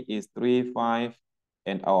A is 3, 5,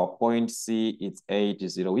 and our point C is 8,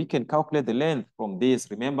 0, we can calculate the length from this.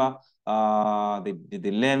 Remember,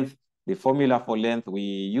 the length, the formula for length, we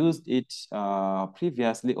used it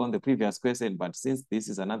previously on the previous question, but since this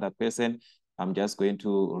is another question, I'm just going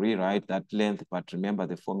to rewrite that length. But remember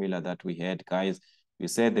the formula that we had, guys. We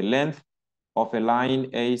said the length of a line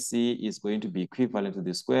AC is going to be equivalent to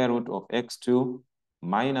the square root of x2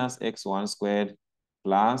 minus x1 squared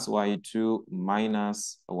plus y2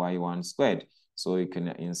 minus y1 squared. So you can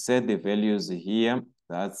insert the values here.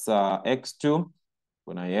 That's x2.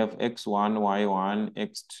 When I have x1, y1,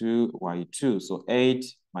 x2, y2. So 8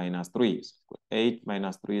 minus 3. So 8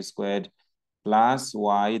 minus 3 squared plus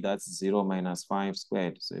y, that's 0 minus 5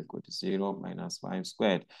 squared. So you've got 0 minus 5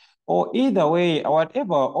 squared. Or either way,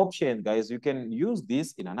 whatever option, guys, you can use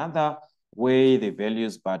this in another way, the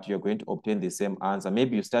values, but you're going to obtain the same answer.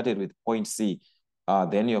 Maybe you started with point C.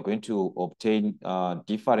 Then you're going to obtain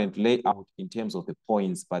different layout in terms of the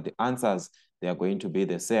points, but the answers, they are going to be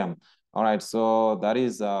the same. All right, so that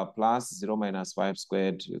is plus 0 minus 5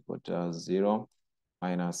 squared. We've got 0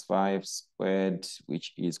 minus 5 squared,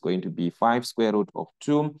 which is going to be 5 square root of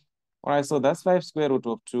 2. All right, so that's 5 square root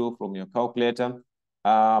of 2 from your calculator.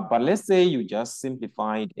 But let's say you just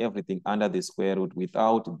simplified everything under the square root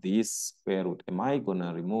without this square root. Am I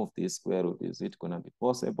gonna remove this square root? Is it gonna be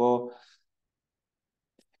possible?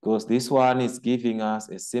 Because this one is giving us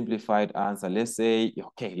a simplified answer. Let's say,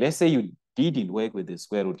 okay, let's say you didn't work with the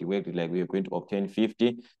square root, you worked with, like, we are going to obtain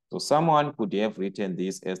 50. So someone could have written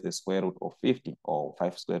this as the square root of 50 or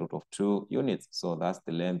 5 square root of 2 units. So that's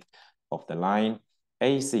the length of the line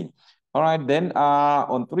AC. All right, then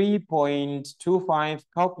on 3.25,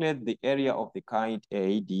 calculate the area of the kite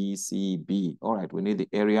ADCB. All right, we need the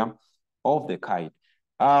area of the kite.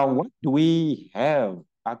 What do we have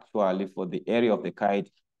actually for the area of the kite?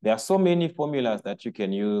 There are so many formulas that you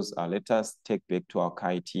can use. Let us take back to our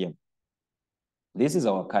kite here. This is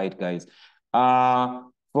our kite, guys.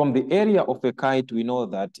 From the area of a kite, we know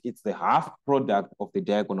that it's the half product of the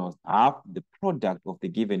diagonals, half the product of the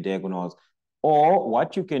given diagonals. Or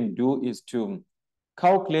what you can do is to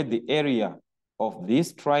calculate the area of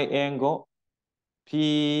this triangle,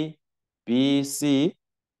 PBC,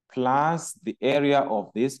 plus the area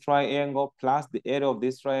of this triangle, plus the area of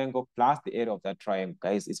this triangle, plus the area of that triangle.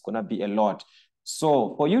 Guys, it's going to be a lot.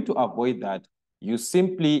 So for you to avoid that, you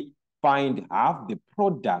simply find half the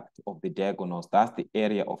product of the diagonals. That's the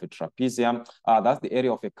area of a trapezium. That's the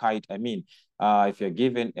area of a kite. I mean, if you're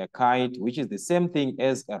given a kite, which is the same thing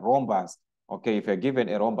as a rhombus, okay, if you're given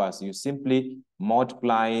a rhombus, you simply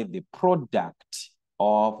multiply the product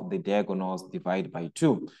of the diagonals divided by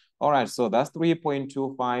 2. All right, so that's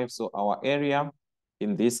 3.25. So our area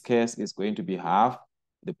in this case is going to be half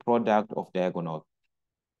the product of diagonals.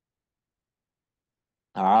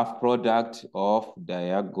 Half product of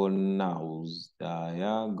diagonals.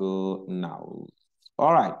 Diagonals.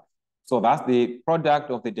 All right, so that's the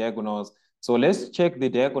product of the diagonals. So let's check the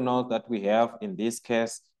diagonals that we have in this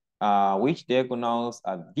case. Which diagonals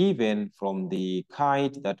are given from the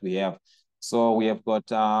kite that we have. So we have got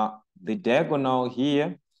the diagonal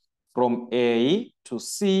here from A to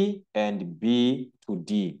C and B to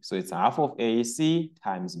D. So it's half of AC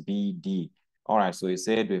times BD. All right, so we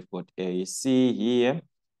said we've got AC here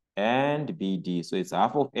and BD. So it's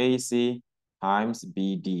half of AC times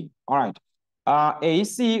BD. All right.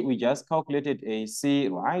 AC, we just calculated AC.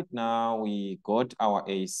 Right now, we got our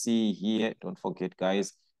AC here. Don't forget,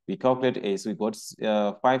 guys, we calculated AC. We got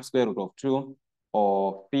 5 square root of 2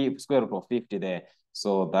 or square root of 50 there.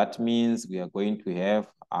 So that means we are going to have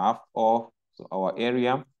half of, so our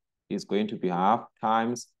area is going to be half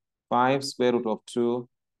times 5 square root of 2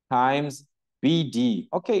 times BD.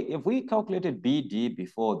 Okay, if we calculated BD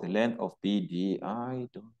before, the length of BD, I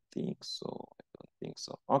don't think so. I don't think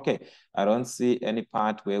so. Okay, I don't see any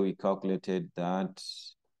part where we calculated that.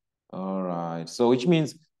 All right, so which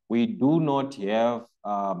means we do not have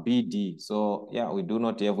BD. So yeah, we do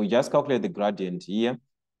not have, we just calculate the gradient here.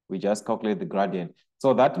 We just calculate the gradient.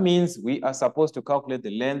 So that means we are supposed to calculate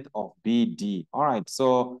the length of BD. All right,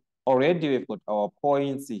 so already we've got our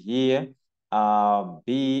points here.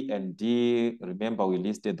 B and D, remember we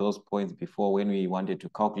listed those points before when we wanted to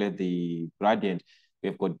calculate the gradient.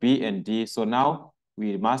 We've got B and D. So now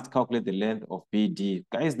we must calculate the length of BD.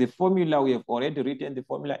 Guys, the formula, we have already written the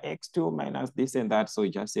formula x2 minus this and that. So we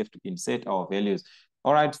just have to insert our values.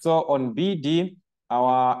 All right, so on BD,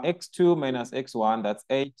 our x2 minus x1, that's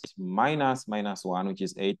 8 minus 1, which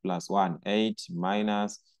is 8 plus 1. 8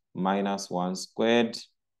 minus 1 squared,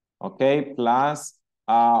 okay, plus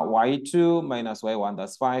y2 minus y1,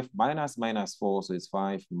 that's 5, minus 4, so it's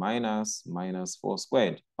 5 minus 4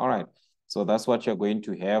 squared. All right, so that's what you're going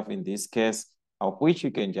to have in this case, of which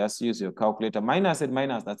you can just use your calculator. Minus and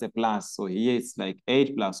minus, that's a plus. So here it's like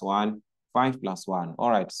 8 plus 1, 5 plus 1. All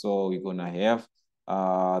right, so we're going to have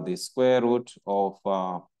the square root of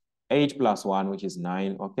 8 plus 1, which is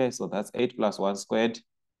 9. Okay, so that's 8 plus 1 squared,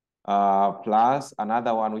 plus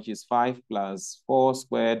another one, which is 5 plus 4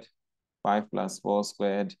 squared, 5 plus 4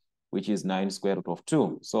 squared, which is 9 square root of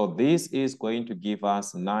 2. So this is going to give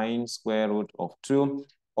us 9 square root of 2.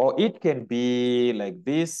 Or it can be like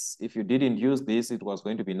this. If you didn't use this, it was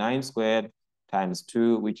going to be 9 squared times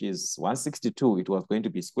 2, which is 162. It was going to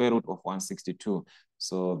be square root of 162.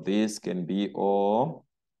 So this can be or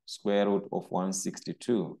square root of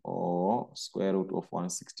 162 or square root of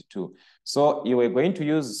 162. So you are going to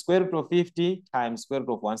use square root of 50 times square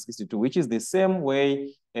root of 162, which is the same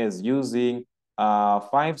way as using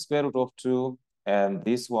 5 square root of 2, and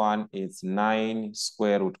this one is 9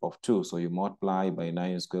 square root of 2. So you multiply by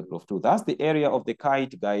 9 square root of 2. That's the area of the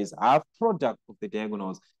kite, guys. Half product of the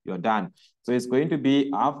diagonals, you're done. So it's going to be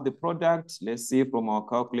half the product. Let's see from our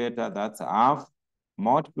calculator, that's half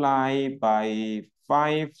multiply by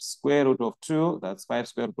 5 square root of 2. That's 5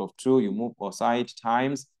 square root of 2. You move aside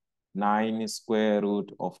times 9 square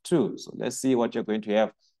root of 2. So let's see what you're going to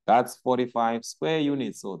have. That's 45 square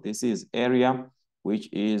units. So this is area which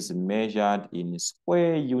is measured in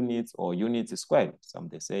square units or units squared. Some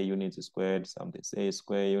they say units squared, some they say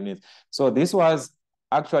square units. So this was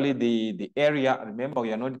actually the area. Remember,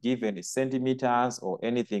 we are not given centimeters or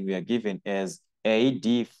anything. We are given as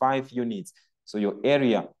AD 5 units. So your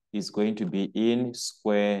area is going to be in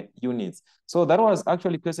square units. So that was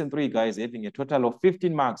actually question 3, guys, having a total of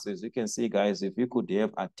 15 marks. As you can see, guys, if you could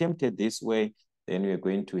have attempted this way, then we're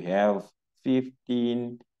going to have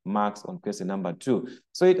 15 marks on question number 2.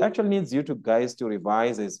 So it actually needs you guys to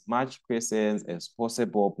revise as much questions as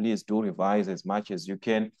possible. Please do revise as much as you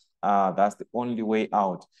can. That's the only way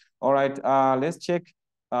out. All right, let's check.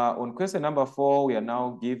 On question number 4, we are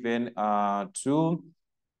now given to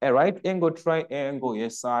a right angle triangle,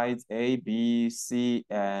 yes, sides A, B, C,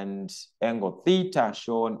 and angle theta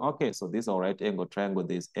shown. Okay, so this is a right angle triangle.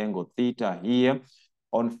 There's angle theta here.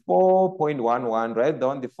 On 4.11, write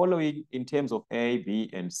down the following in terms of A, B,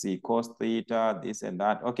 and C, cos theta, this and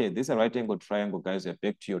that. Okay, this is a right angle triangle, guys. You're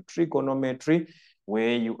back to your trigonometry,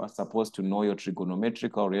 where you are supposed to know your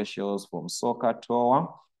trigonometrical ratios from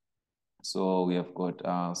SOHCAHTOA. So we have got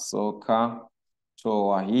SOHCAHTOA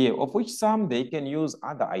here, of which some they can use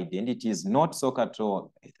other identities, not SOHCAHTOA.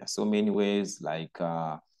 There are so many ways, like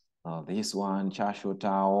this one,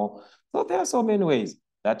 CHASHO-TAO. So there are so many ways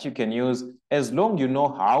that you can use, as long you know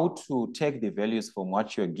how to take the values from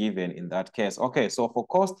what you're given in that case. Okay, so for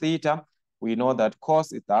cos theta, we know that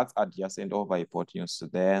cos, that's adjacent over hypotenuse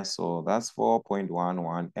there. So that's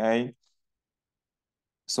 4.11a.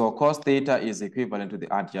 So cos theta is equivalent to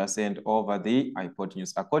the adjacent over the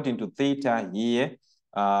hypotenuse. According to theta here,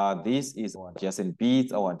 this is our adjacent. B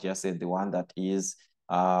is our adjacent, the one that is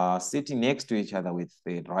sitting next to each other with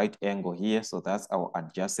the right angle here. So that's our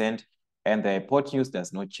adjacent. And the hypotenuse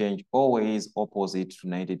does not change, always opposite to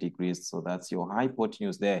 90 degrees. So that's your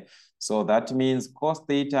hypotenuse there. So that means cos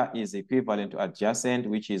theta is equivalent to adjacent,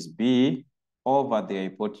 which is B, over the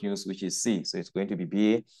hypotenuse, which is C. So it's going to be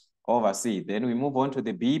B over C. Then we move on to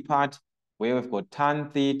the B part, where we've got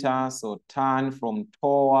tan theta. So tan from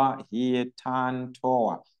TOA here, tan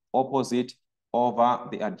TOA, opposite over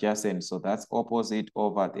the adjacent. So that's opposite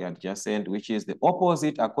over the adjacent, which is the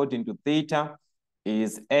opposite according to theta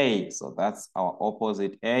is A. So that's our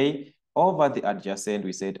opposite A. Over the adjacent,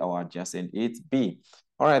 we said our adjacent is B.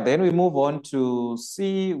 All right, then we move on to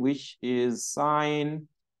C, which is sine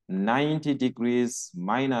 90 degrees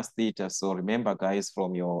minus theta. So remember, guys,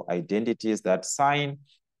 from your identities that sine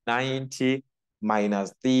 90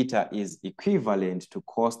 minus theta is equivalent to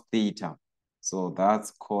cos theta. So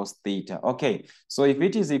that's cos theta. Okay, so if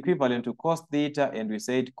it is equivalent to cos theta, and we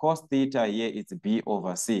said cos theta here, it's B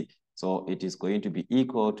over C. So it is going to be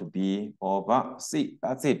equal to B over C.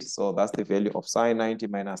 That's it. So that's the value of sine 90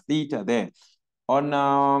 minus theta there. On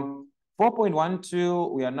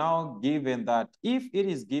 4.12, we are now given that if it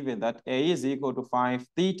is given that A is equal to 5,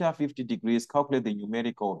 theta 50 degrees, calculate the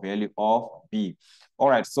numerical value of B. All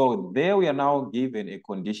right, so there we are now given a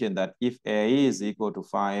condition that if A is equal to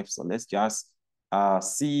 5, so let's just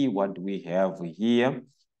see what we have here.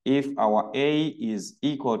 If our A is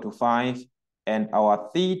equal to 5, And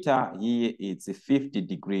our theta here is 50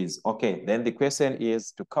 degrees. Okay, then the question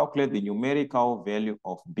is to calculate the numerical value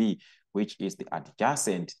of B, which is the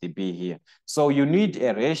adjacent, the B here. So you need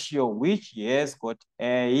a ratio which has got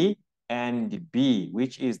A and B,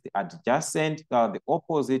 which is the adjacent, the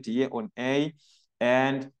opposite here on A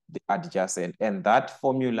and the adjacent. And that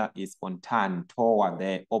formula is on tan toward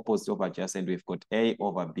the opposite of adjacent. We've got A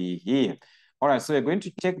over B here. All right, so we're going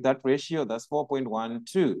to take that ratio, that's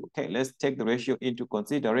 4.12. Okay, let's take the ratio into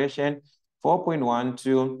consideration.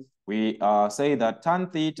 4.12, we say that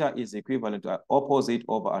tan theta is equivalent to opposite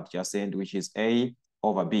over adjacent, which is A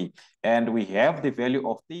over B. And we have the value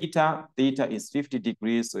of theta. Theta is 50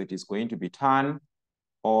 degrees, so it is going to be tan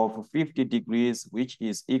of 50 degrees, which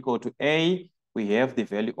is equal to A. We have the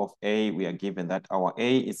value of A. We are given that our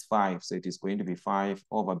A is 5, so it is going to be 5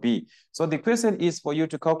 over B. So the question is for you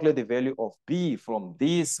to calculate the value of B from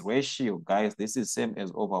this ratio. Guys, this is same as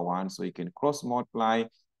over 1, so you can cross multiply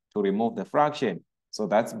to remove the fraction. So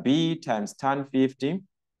that's B times tan 50,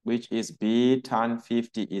 which is B tan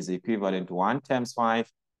 50 is equivalent to 1 times 5,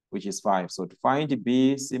 which is 5. So to find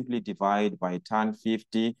B, simply divide by tan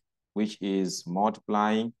 50, which is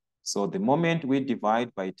multiplying. So the moment we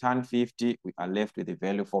divide by tan 50, we are left with the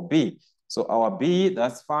value for B. So our B,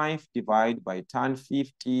 that's 5 divided by tan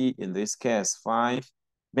 50, in this case, 5.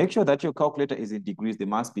 Make sure that your calculator is in degrees. There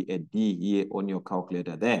must be a D here on your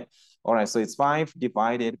calculator there. All right, so it's 5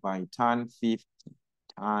 divided by tan 50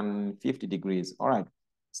 degrees. All right,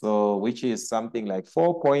 so which is something like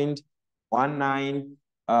 4.19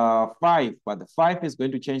 5, but the 5 is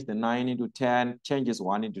going to change the 9 into 10, changes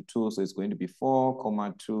 1 into 2, so it's going to be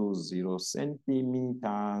 4.20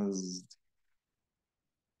 centimeters.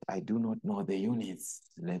 I do not know the units.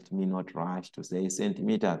 Let me not rush to say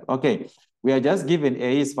centimeters. Okay, we are just given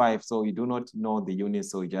A is 5, so we do not know the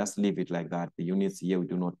units, so we just leave it like that. The units here we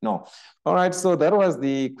do not know. All right, so that was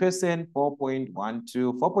the question 4.12.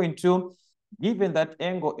 4.2, given that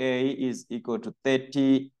angle A is equal to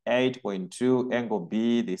 38.2, angle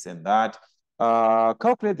B, this and that,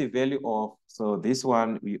 calculate the value of, so this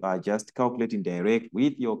one, we are just calculating direct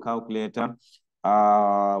with your calculator.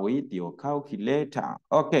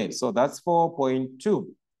 Okay, so that's 4.2.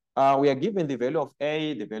 We are given the value of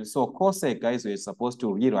A, the value. So cosec, guys, we're supposed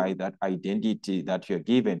to rewrite that identity that you're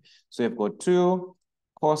given. So we've got 2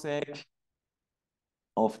 cosec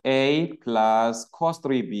of A plus cos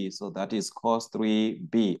 3B. So that is cos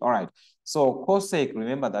 3B. All right. So cosec,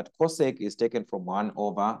 remember that cosec is taken from 1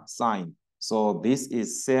 over sine. So this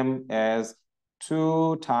is same as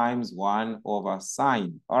 2 times 1 over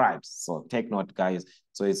sine. All right, so take note, guys.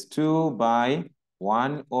 So it's 2 by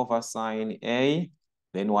 1 over sine A.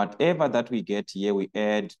 Then whatever that we get here, we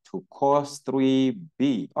add to cos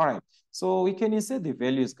 3B. All right, so we can insert the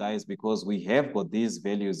values, guys, because we have got these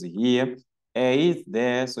values here. A is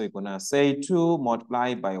there, so you're gonna say 2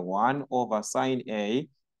 multiplied by 1 over sine A,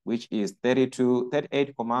 which is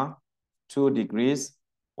 38.2 degrees.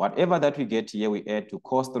 Whatever that we get here, we add to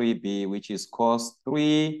cos 3B, which is cos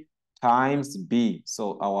 3 times B.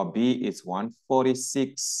 So our B is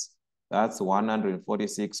 146. That's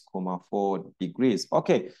 146.4 degrees.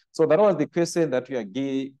 Okay, so that was the question that we are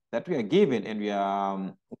given, and we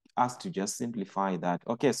are asked to just simplify that.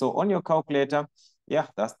 Okay, so on your calculator, yeah,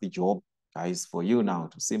 that's the job, guys, for you now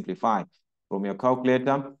to simplify. From your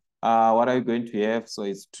calculator, what are you going to have? So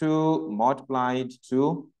it's 2 multiplied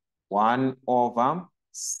to 1 over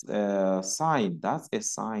sine. That's a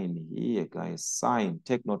sine here, guys. Sine.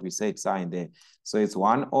 Take note, we said sine there. So it's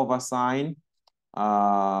 1 over sine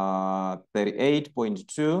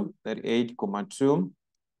 38.2, 38.2. All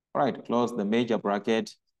right, close the major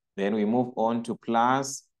bracket. Then we move on to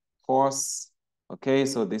plus cos. Okay,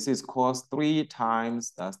 so this is cos 3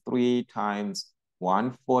 times, that's 3 times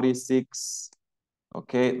 146.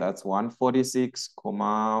 Okay, that's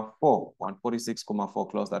 146.4. 146.4,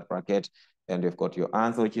 close that bracket. And we've got your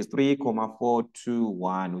answer, which is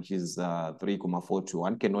 3.421, which is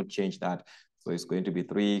 3.421. Cannot change that. So it's going to be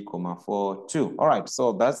 3.42. All right,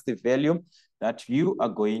 so that's the value that you are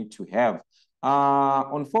going to have.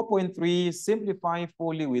 On 4.3, simplify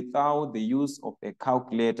fully without the use of a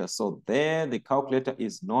calculator. So there, the calculator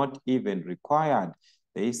is not even required.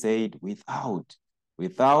 They said without.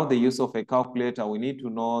 Without the use of a calculator, we need to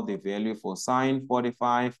know the value for sine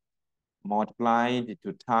 45 multiplied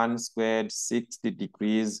to tan squared 60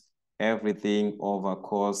 degrees, everything over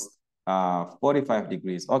cos 45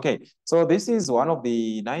 degrees. Okay, so this is one of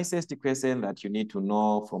the nicest questions that you need to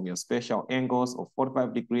know from your special angles of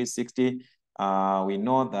 45 degrees, 60. We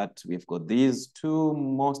know that we've got these 2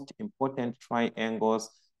 most important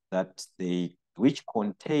triangles which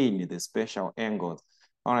contain the special angles.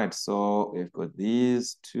 All right, so we've got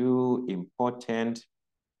these two important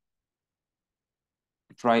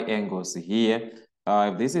triangles here.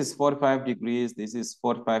 If this is 45 degrees, this is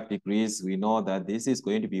 45 degrees, we know that this is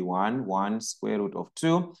going to be 1 square root of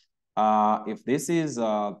 2. If this is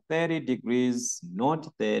 30 degrees, not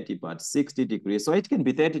 30, but 60 degrees. So it can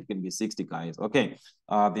be 30, it can be 60, guys. Okay.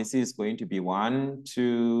 This is going to be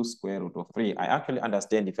 2 square root of 3. I actually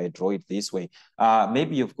understand if I draw it this way.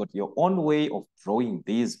 Maybe you've got your own way of drawing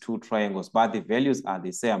these two triangles, but the values are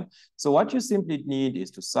the same. So what you simply need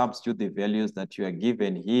is to substitute the values that you are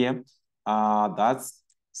given here. That's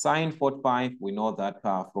sine 45. We know that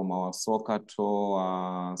from our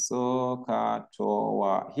SOHCAHTOA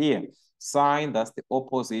here. Sine, that's the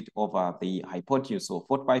opposite over the hypotenuse. So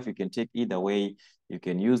 45, you can take either way. You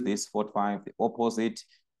can use this 45, the opposite.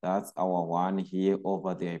 That's our 1 here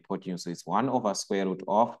over the hypotenuse. So it's 1 over square root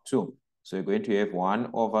of 2. So you're going to have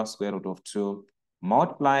 1 over square root of 2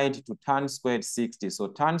 multiplied to tan squared 60. So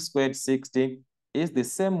tan squared 60 is the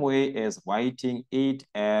same way as writing it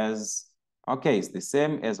as, okay, it's the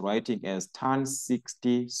same as writing as tan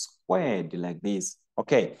 60 squared like this.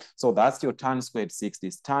 Okay, so that's your tan squared 60,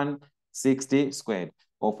 is tan 60 squared,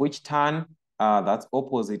 of which tan, that's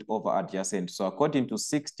opposite over adjacent. So according to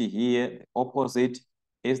 60 here, the opposite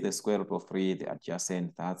is the square root of 3, the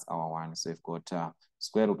adjacent, that's our 1. So we've got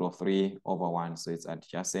square root of 3 over 1, so it's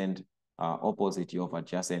adjacent, opposite of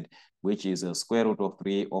adjacent, which is a square root of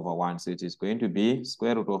 3 over 1. So it is going to be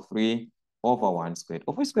square root of 3 over 1 squared.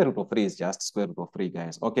 Of which square root of 3 is just square root of 3,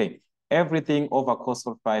 guys. Okay, everything over cos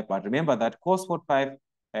 45. But remember that cos 45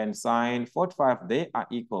 and sine 45, they are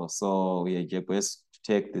equal. So we are just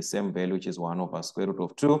take the same value, which is 1 over square root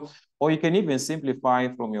of 2. Or you can even simplify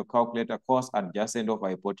from your calculator cos adjacent over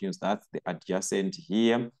hypotenuse. That's the adjacent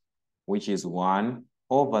here, which is 1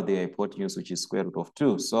 over the hypotenuse, which is square root of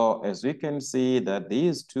 2. So as we can see that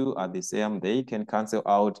these two are the same, they can cancel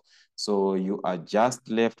out. So you are just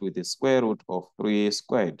left with the square root of 3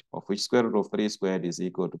 squared, of which square root of 3 squared is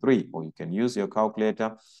equal to 3. Or you can use your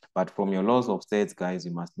calculator. But from your laws of states, guys,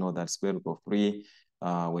 you must know that square root of 3,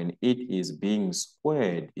 when it is being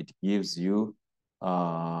squared, it gives you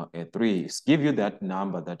a 3. It's give you that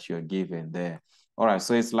number that you're given there. All right,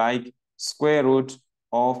 so it's like square root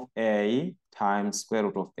of A times square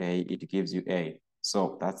root of A, it gives you A.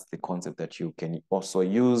 So that's the concept that you can also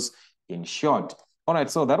use in short. All right,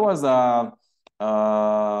 so that was the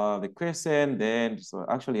question then. So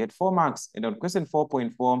actually had 4 marks. And on question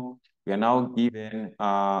 4.4, we are now given,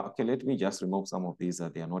 okay, let me just remove some of these.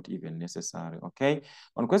 They are not even necessary, okay?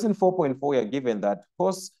 On question 4.4, we are given that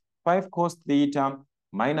 5 cos theta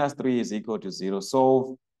minus 3 is equal to 0.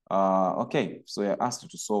 Solve. Okay, so you're asked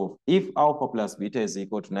to solve if alpha plus beta is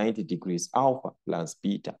equal to 90 degrees, alpha plus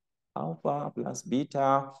beta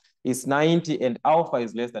is 90 and alpha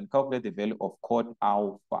is less than, calculate the value of cot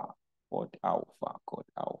alpha.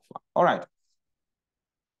 All right.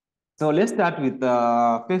 So let's start with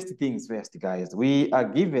the first things first, guys. We are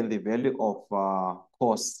given the value of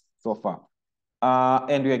cos so far.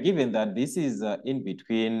 And we are given that this is in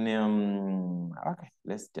between, okay,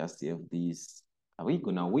 let's just see if this, are we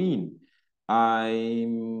gonna win?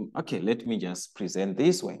 Okay, let me just present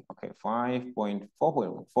this way. Okay,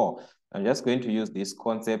 5.4.4. I'm just going to use this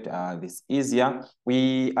concept, this easier.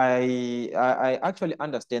 I actually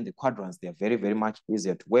understand the quadrants. They're very, very much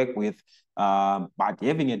easier to work with. But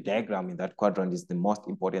having a diagram in that quadrant is the most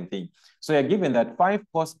important thing. So you're given that 5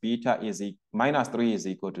 cos beta is minus 3 is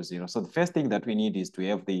equal to 0. So the first thing that we need is to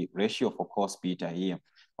have the ratio for cos beta here.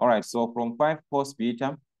 All right, so from 5 cos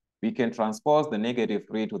beta, we can transpose the negative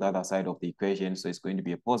 3 to the other side of the equation. So it's going to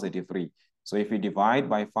be a positive 3. So if we divide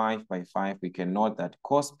by 5, we can note that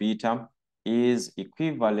cos beta is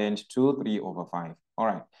equivalent to 3 over 5. All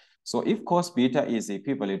right. So if cos beta is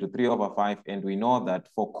equivalent to 3 over 5, and we know that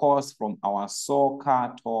for cos from our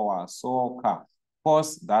SOHCAHTOA,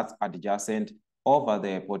 cos, that's adjacent over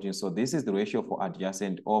the hypotenuse. So this is the ratio for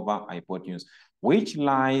adjacent over hypotenuse, which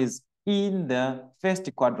lies in the first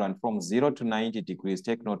quadrant from 0 to 90 degrees.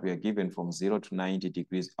 Take note, we are given from 0 to 90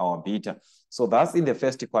 degrees, our beta. So that's in the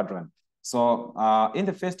first quadrant. So in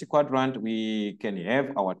the first quadrant, we can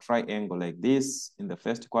have our triangle like this in the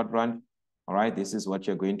first quadrant. All right, this is what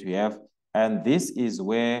you're going to have. And this is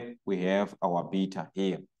where we have our beta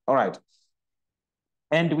here. All right.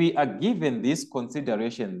 And we are given this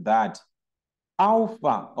consideration that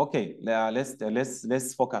alpha, okay,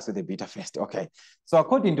 let's focus with the beta first. Okay, so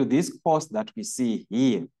according to this cos that we see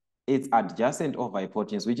here, it's adjacent over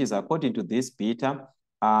hypotenuse, which is according to this beta,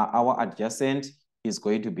 our adjacent is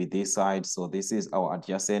going to be this side. So this is our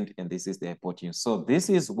adjacent and this is the hypotenuse. So this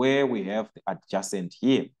is where we have the adjacent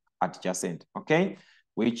here, adjacent, okay?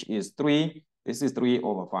 which is 3. This is 3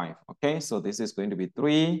 over 5. Okay, so this is going to be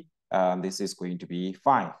 3. This is going to be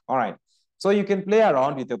 5. All right. So you can play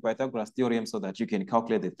around with the Pythagoras theorem so that you can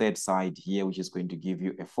calculate the third side here, which is going to give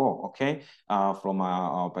you a 4, okay? From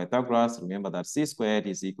our Pythagoras, remember that c squared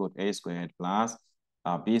is equal to a squared plus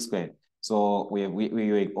b squared. So we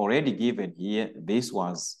were already given here, this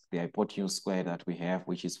was the hypotenuse square that we have,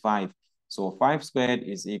 which is 5. So 5 squared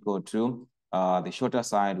is equal to the shorter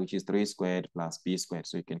side, which is 3 squared plus b squared.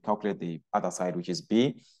 So you can calculate the other side, which is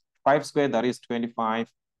b. 5 squared, that is 25.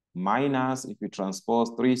 Minus, if you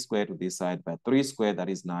transpose 3 squared to this side by 3 squared, that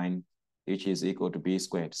is 9, which is equal to b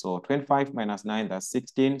squared. So 25 minus 9, that's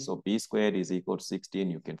 16. So b squared is equal to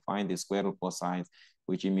 16. You can find the square root of both sides,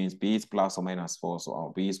 which means b is plus or minus 4. So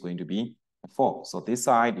our b is going to be 4. So this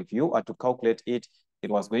side, if you are to calculate it,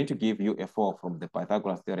 it was going to give you a 4 from the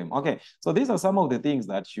Pythagoras theorem. Okay, so these are some of the things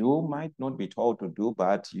that you might not be told to do,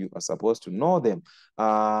 but you are supposed to know them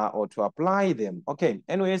or to apply them. Okay,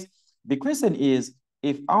 anyways, the question is,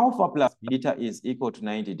 if alpha plus beta is equal to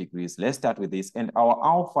 90 degrees, let's start with this, and our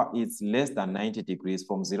alpha is less than 90 degrees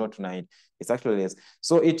from 0 to 9, it's actually less.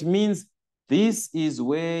 So it means this is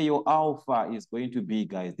where your alpha is going to be,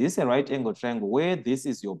 guys. This is a right angle triangle where this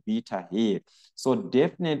is your beta here. So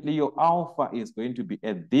definitely your alpha is going to be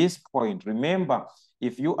at this point. Remember,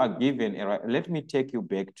 if you are given a right, let me take you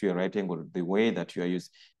back to a right angle, the way that you are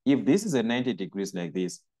used. If this is a 90 degrees like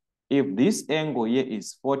this, if this angle here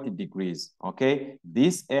is 40 degrees, okay,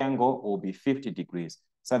 this angle will be 50 degrees.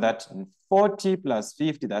 So that 40 plus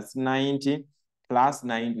 50, that's 90, plus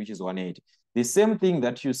 9, which is 180. The same thing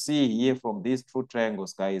that you see here from these two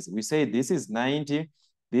triangles, guys. We say this is 90,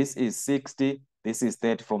 this is 60, this is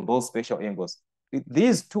 30 from those special angles.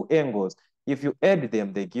 These two angles, if you add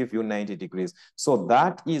them, they give you 90 degrees. So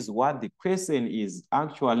that is what the question is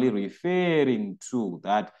actually referring to,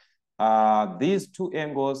 that these two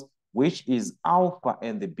angles, which is alpha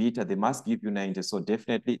and the beta, they must give you 90. So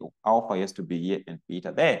definitely alpha has to be here and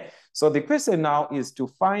beta there. So the question now is to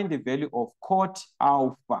find the value of cot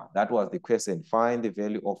alpha. That was the question, find the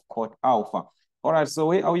value of cot alpha. All right, so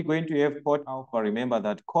where are we going to have cot alpha? Remember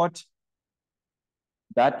that cot,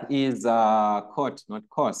 that is cot, not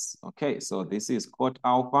cos. Okay, so this is cot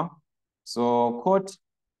alpha. So cot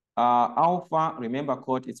alpha, remember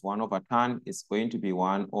cot is 1 over tan, it's going to be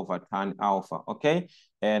 1 over tan alpha, okay?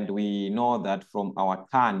 And we know that from our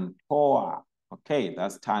tan TOA, okay,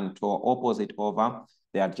 that's tan TOA, opposite over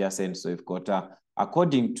the adjacent. So we've got,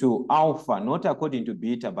 according to alpha, not according to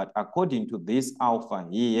beta, but according to this alpha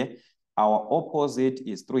here, our opposite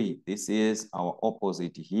is 3. This is our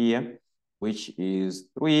opposite here, which is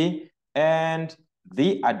 3. And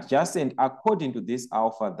the adjacent, according to this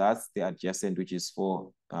alpha, that's the adjacent, which is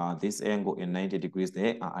 4. This angle in 90 degrees,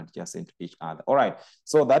 they are adjacent to each other. All right,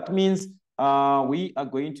 so that means we are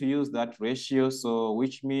going to use that ratio, so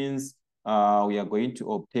which means we are going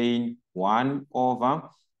to obtain 1 over,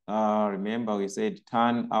 remember we said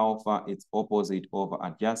tan alpha, it's opposite over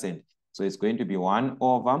adjacent. So it's going to be 1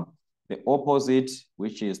 over the opposite,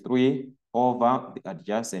 which is 3, over the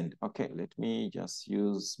adjacent. Okay, let me just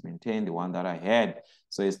maintain the one that I had.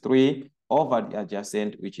 So it's 3 over the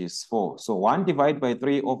adjacent, which is 4. So 1 divided by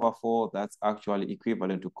 3 over 4, that's actually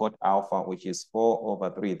equivalent to cot alpha, which is 4 over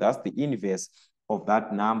 3. That's the inverse of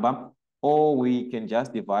that number. Or we can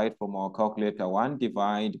just divide from our calculator, 1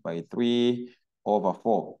 divided by 3 over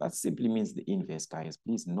 4. That simply means the inverse, guys.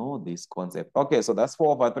 Please know this concept. Okay, so that's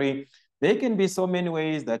 4 over 3. There can be so many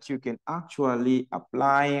ways that you can actually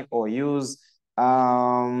apply or use. Yeah,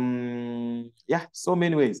 so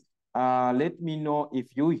many ways. Let me know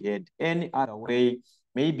if you had any other way,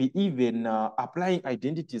 maybe even applying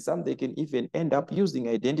identities. Some they can even end up using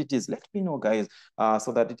identities. Let me know, guys,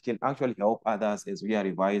 so that it can actually help others as we are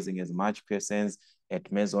revising as much questions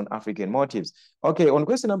at Maison African Motives. Okay, on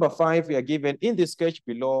question number 5, we are given in the sketch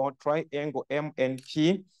below triangle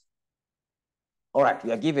MNP. All right,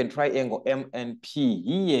 we are given triangle MNP.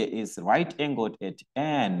 Here is right angled at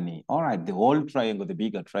N. All right, the whole triangle, the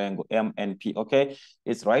bigger triangle MNP. Okay,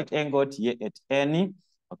 it's right angled here at N.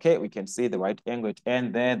 Okay, we can see the right angle at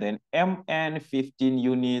N there. Then MN 15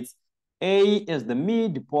 units. A is the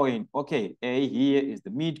midpoint. Okay, A here is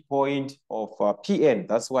the midpoint of PN.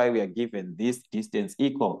 That's why we are given this distance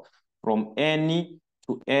equal from N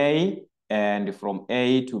to A and from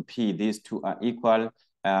A to P. These two are equal.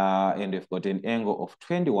 And we've got an angle of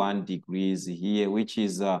 21 degrees here, which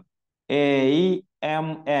is AMN,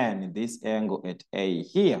 this angle at A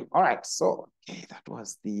here. All right, so okay, that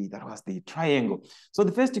was the triangle. So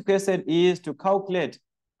the first question is to calculate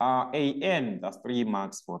AN. That's 3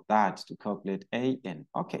 marks for that, to calculate AN.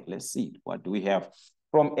 Okay, let's see. What do we have?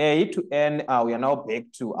 From A to N, we are now back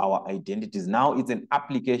to our identities. Now it's an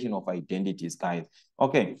application of identities, guys.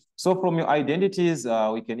 Okay, so from your identities,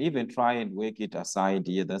 we can even try and work it aside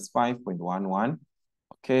here. That's 5.11.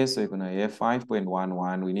 Okay, so you're gonna have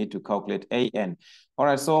 5.11. We need to calculate AN. All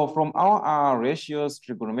right, so from our ratios,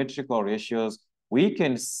 trigonometrical ratios, we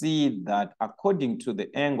can see that according to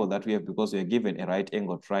the angle that we have, because we are given a right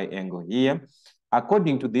angle triangle here,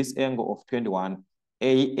 according to this angle of 21,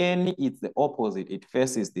 AN is the opposite. It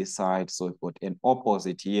faces this side, so we've got an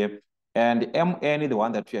opposite here. And MN, the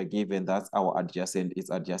one that we are given, that's our adjacent, it's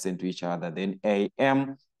adjacent to each other. Then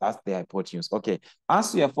AM, that's the hypotenuse. Okay,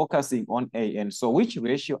 as we are focusing on AN, so which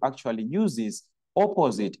ratio actually uses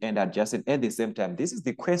opposite and adjacent at the same time? This is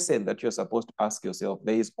the question that you're supposed to ask yourself.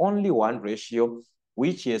 There is only one ratio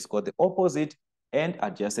which has got the opposite and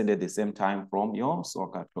adjacent at the same time from your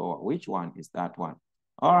SOHCAHTOA. Which one is that one?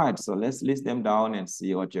 All right, so let's list them down and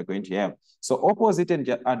see what you're going to have. So opposite and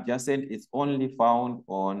adjacent is only found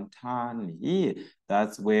on tan here.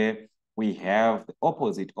 That's where we have the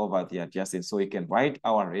opposite over the adjacent. So we can write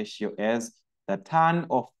our ratio as the tan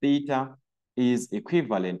of theta is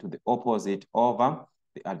equivalent to the opposite over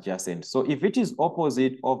the adjacent. So if it is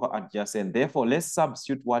opposite over adjacent, therefore let's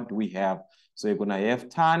substitute what we have. So you're gonna have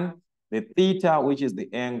tan, the theta, which is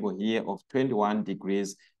the angle here of 21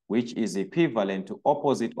 degrees, which is equivalent to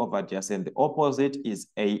opposite over adjacent. The opposite is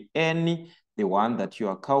AN, the one that you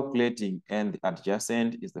are calculating, and the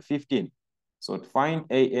adjacent is the 15. So to find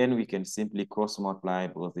AN, we can simply cross multiply,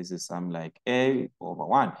 because this is some like A over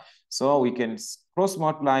 1. So we can cross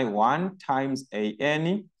multiply 1 times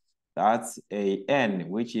AN, that's AN,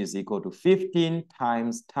 which is equal to 15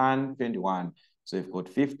 times tan 21. So we've got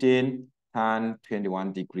 15 tan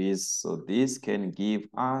 21 degrees. So this can give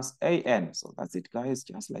us AN. So that's it, guys,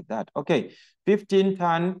 just like that. Okay, 15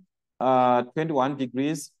 tan 21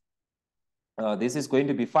 degrees. This is going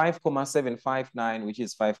to be 5,759, which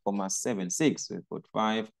is 5,76. So we've got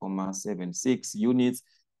 5,76 units.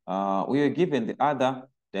 We are given the other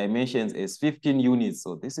dimensions as 15 units.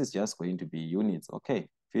 So this is just going to be units. Okay,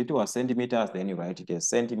 if it was centimeters, then you write it as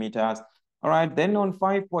centimeters. All right, then on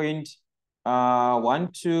 5.12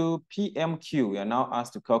 PMQ, we are now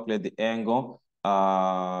asked to calculate the angle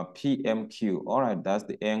PMQ. All right, that's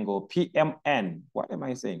the angle PMN. What am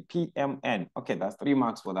I saying? PMN. Okay, that's 3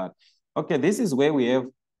 marks for that. Okay, this is where we have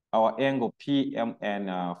our angle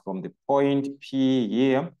PMN from the point P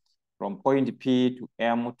here, from point P to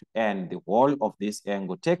M to N, the whole of this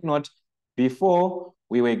angle. Take note, before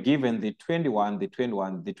we were given the 21, the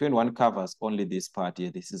 21 covers only this part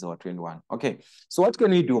here. This is our 21. Okay, so what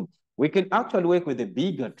can we do? We can actually work with a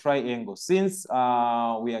bigger triangle, since we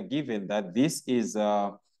are given that this is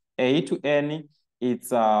A to N, it's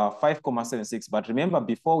 5,76. But remember,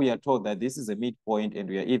 before we are told that this is a midpoint, and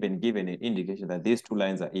we are even given an indication that these two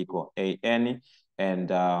lines are equal, AN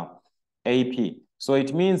and AP. So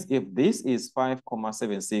it means if this is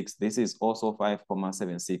 5,76, this is also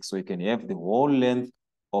 5,76. So you can have the whole length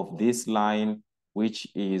of this line, which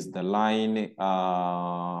is the line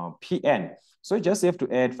PN. So you just have to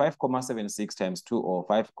add 5,76 times 2, or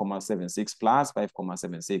 5,76 plus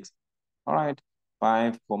 5,76. All right,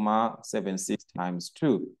 5,76 times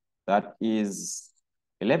 2. That is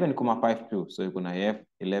 11,52. So you're going to have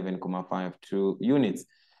 11,52 units.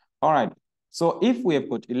 All right. So if we have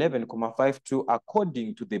got 11,52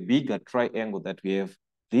 according to the bigger triangle that we have,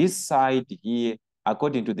 this side here,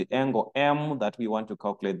 according to the angle M that we want to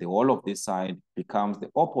calculate, the whole of this side becomes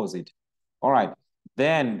the opposite. All right.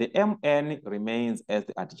 Then the MN remains as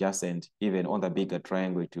the adjacent. Even on the bigger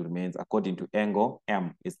triangle, it remains according to angle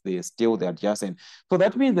M. It's still the adjacent. So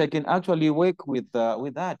that means I can actually work with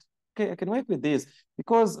that. Okay, I can work with this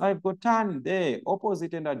because I've got tan there,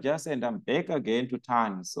 opposite and adjacent. I'm back again to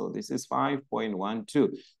tan. So this is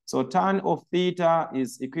 5.12. So tan of theta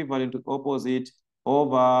is equivalent to opposite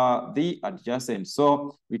over the adjacent.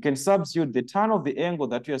 So we can substitute the tan of the angle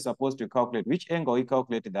that we are supposed to calculate. Which angle we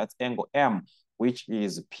calculated? That's angle M, which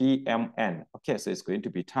is PMN. Okay, so it's going to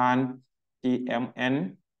be tan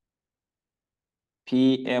PMN.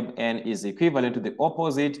 PMN is equivalent to the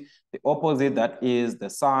opposite that is the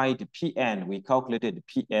side PN. We calculated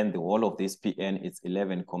PN, the whole of this PN is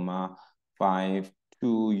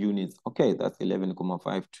 11,52 units. Okay, that's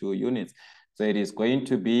 11,52 units. So it is going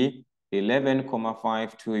to be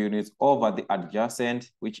 11,52 units over the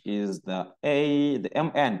adjacent, which is the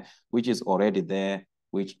MN, which is already there,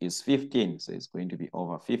 which is 15. So it's going to be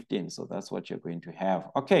over 15. So that's what you're going to have.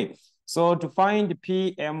 Okay, so to find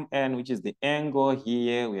PMN, which is the angle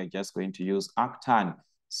here, we are just going to use arctan.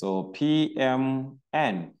 So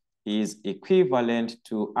PMN is equivalent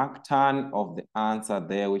to arctan of the answer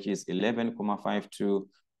there, which is 11,52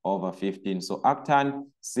 over 15. So arctan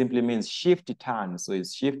simply means shift tan. So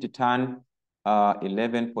it's shift tan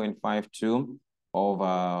 11.52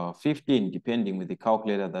 over 15, depending with the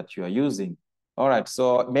calculator that you are using. All right,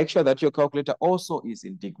 so make sure that your calculator also is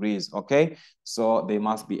in degrees, okay? So there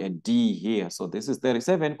must be a D here. So this is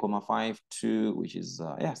 37,52, which is,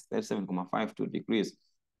 yes, 37,52 degrees.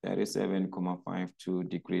 37,52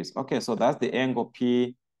 degrees. Okay, so that's the angle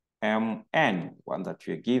PMN, one that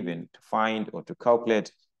you're given to find or to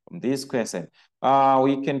calculate from this question.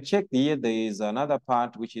 We can check here. There is another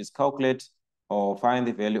part which is calculate or find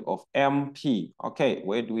the value of MP. Okay,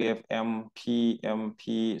 where do we have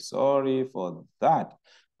MP? Sorry for that.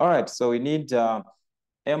 All right, so we need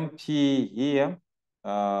MP here.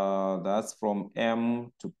 That's from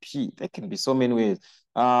M to P. There can be so many ways.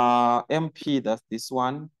 MP, that's this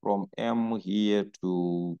one, from M here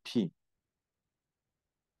to P.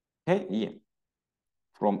 Okay, yeah.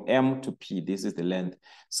 From M to P, this is the length.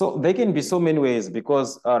 So there can be so many ways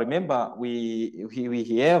because remember, we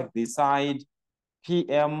have the side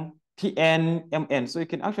PM, PN, MN. So you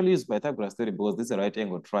can actually use Pythagoras theorem because this is a right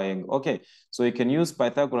angle triangle. Okay, so you can use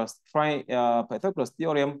Pythagoras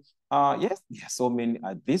theorem. Yes, there are so many.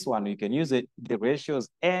 This one, you can use it. The ratios,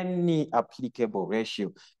 any applicable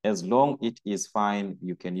ratio, as long it is fine,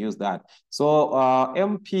 you can use that. So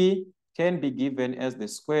MP can be given as the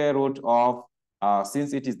square root of,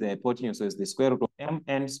 since it is the hypotenuse, so it's the square root of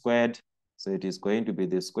MN squared. So it is going to be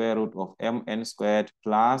the square root of MN squared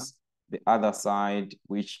plus the other side,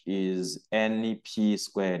 which is NP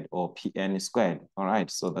squared or PN squared. All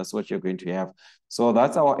right, so that's what you're going to have. So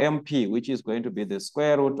that's our MP, which is going to be the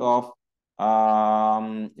square root of,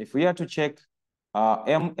 if we are to check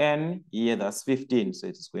MN, here that's 15. So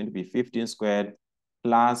it's going to be 15 squared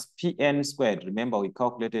plus PN squared. Remember, we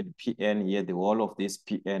calculated PN here, the whole of this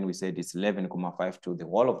PN, we said it's 11,52, the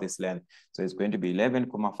whole of this length. So it's going to be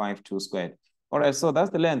 11,52 squared. All right, so that's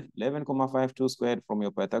the length, 11,52 squared from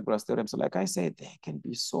your Pythagoras theorem. So like I said, there can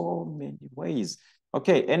be so many ways.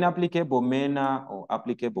 Okay, an applicable manner or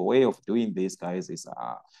applicable way of doing this, guys, is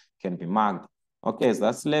can be marked. Okay, so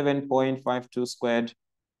that's 11.52 squared,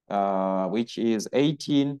 which is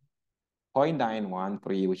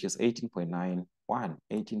 18.913, which is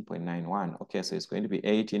 18.91. Okay, so it's going to be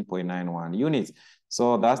 18.91 units.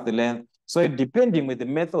 So that's the length. So depending with the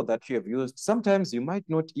method that you have used, sometimes you might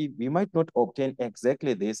not obtain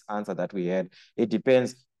exactly this answer that we had. It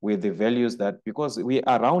depends with the values that, because we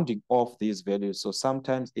are rounding off these values. So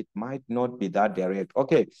sometimes it might not be that direct.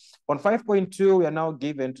 Okay, on 5.2, we are now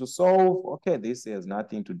given to solve. Okay, this has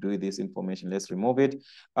nothing to do with this information. Let's remove it.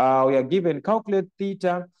 We are given calculate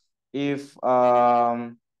theta if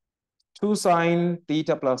 2 sine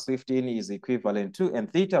theta plus 15 is equivalent to,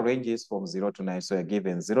 and theta ranges from 0 to 9. So you're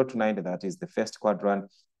given 0 to 9, that is the first quadrant.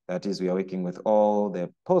 That is, we are working with all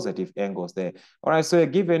the positive angles there. All right, so you're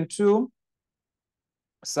given 2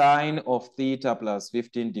 sine of theta plus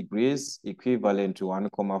 15 degrees equivalent to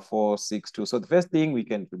 1,462. So the first thing, we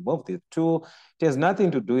can remove the 2. It has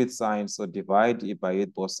nothing to do with sine, so divide it by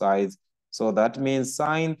it both sides. So that means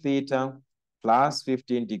sine theta plus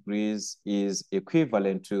 15 degrees is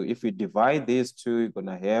equivalent to, if we divide these two, you're going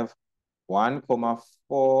to have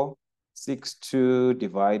 1,462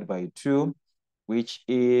 divided by 2, which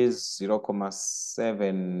is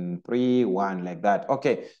 0,731, like that.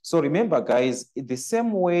 Okay, so remember, guys, the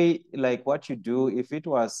same way like what you do, if it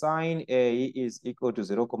was sine A is equal to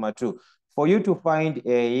 0,2, for you to find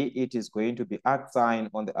A, it is going to be arc sine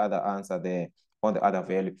on the other answer there, on the other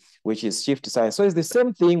value, which is shift sine. So it's the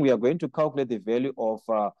same thing. We are going to calculate the value of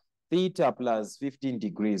theta plus 15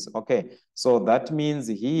 degrees. Okay, so that means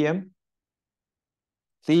here,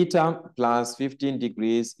 theta plus 15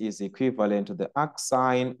 degrees is equivalent to the arc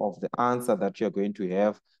sine of the answer that you're going to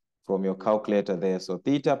have from your calculator there. So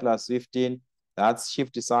theta plus 15, that's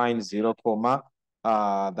shift sine 0,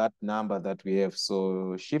 that number that we have.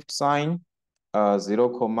 So shift sine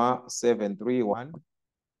 0,731.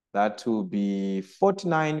 That will be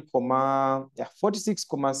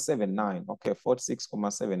 46,79. Okay,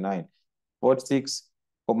 46,79.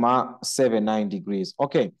 46,79 degrees.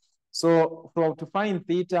 Okay, so to find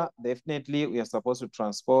theta, definitely we are supposed to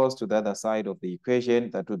transpose to the other side of the equation.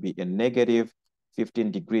 That would be a negative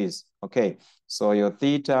 15 degrees. Okay, so your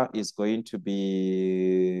theta is going to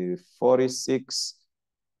be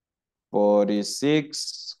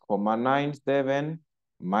 46,97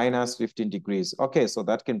 minus 15 degrees. Okay, so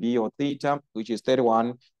that can be your theta, which is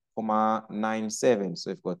 31,97.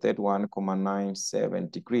 So you've got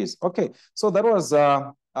 31,97 degrees. Okay, so that was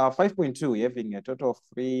 5.2, having a total of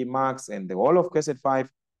 3 marks, and the whole of question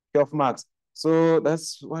 5 12 marks. So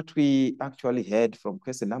that's what we actually had from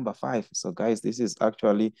question number 5. So guys, this is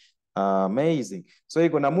actually amazing. So you're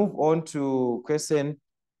gonna move on to question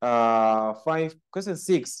 5, question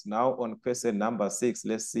 6. Now on question number 6,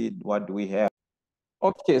 let's see what do we have.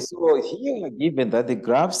 Okay, so here we are given that the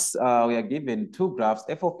graphs, we are given 2 graphs,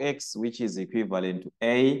 f of x, which is equivalent to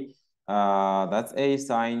a, that's a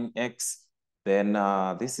sine x. Then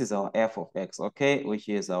this is our f of x, okay, which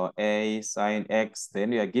is our a sine x. Then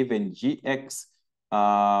we are given gx,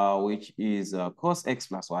 which is cos x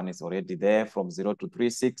plus 1 is already there from 0 to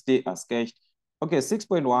 360 as sketched. Okay,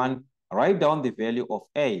 6.1, write down the value of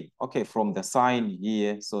a, okay, from the sine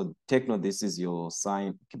here. So take note, this is your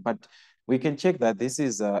sine, but we can check that this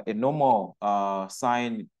is a normal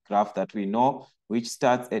sine graph that we know, which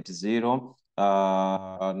starts at 0,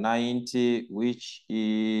 90, which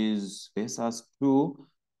is versus 2.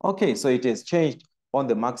 Okay, so it has changed on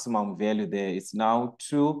the maximum value there. It's now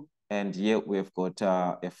 2, and here we've got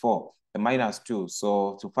a 4, a minus 2.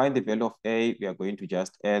 So to find the value of a, we are going to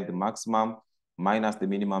just add the maximum minus the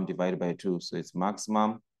minimum divided by 2. So it's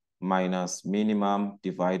maximum minus minimum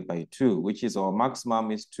divided by 2, which is our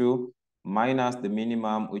maximum is 2, minus the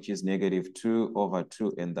minimum, which is negative 2 over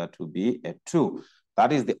 2, and that will be at 2.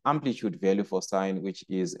 That is the amplitude value for sine, which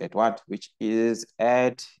is at what? Which is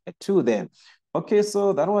at 2 then. Okay,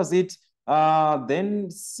 so that was it. Then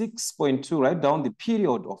 6.2, write down the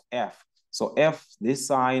period of f. So f, this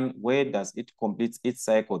sine, where does it complete its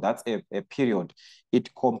cycle? That's a period.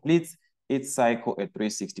 It completes its cycle at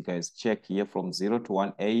 360, guys. Check here from 0 to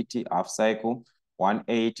 180, half cycle.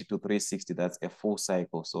 180 to 360, that's a full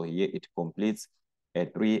cycle. So here it completes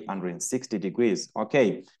at 360 degrees.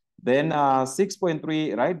 Okay, then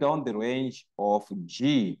 6.3, write down the range of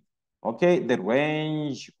G. Okay, the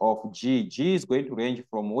range of G. G is going to range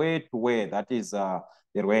from where to where? That is the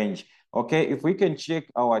range. Okay, if we can check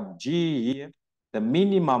our G here, the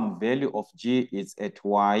minimum value of G is at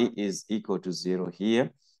Y is equal to 0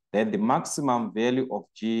 here. Then the maximum value of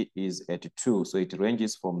G is at 2. So it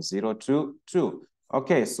ranges from 0 to 2.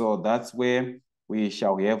 Okay, so that's where we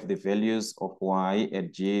shall have the values of Y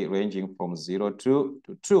and G ranging from 0 to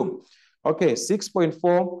 2. Okay, 6.4,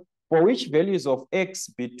 for which values of X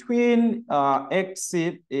between X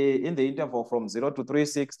in the interval from 0 to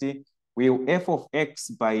 360, will f of X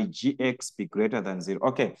by Gx be greater than 0?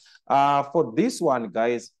 Okay, for this one,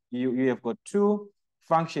 guys, you have got 2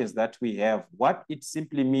 functions that we have. What it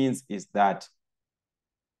simply means is that,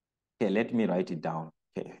 okay, let me write it down.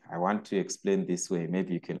 Okay, I want to explain this way.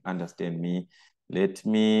 Maybe you can understand me. Let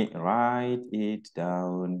me write it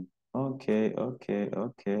down. Okay, all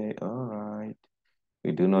right.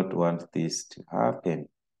 We do not want this to happen.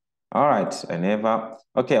 All right,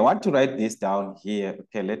 okay, I want to write this down here.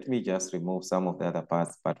 Okay, let me just remove some of the other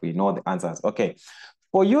parts, but we know the answers. Okay,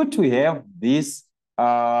 for you to have this,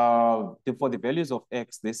 for the values of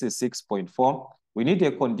X, this is 6.4. We need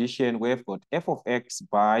a condition where we've got f of X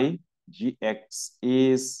by Gx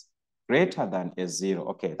is greater than a 0.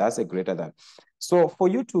 Okay, that's a greater than. So for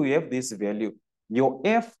you to have this value, your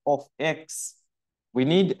f of X, we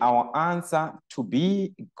need our answer to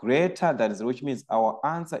be greater than 0, which means our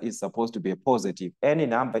answer is supposed to be a positive. Any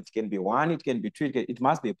number, it can be 1, it can be 2, it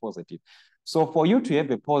must be a positive. So for you to have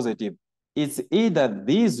a positive, it's either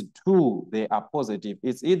these 2, they are positive.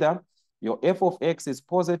 It's either your f of X is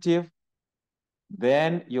positive,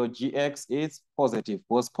 then your Gx is positive,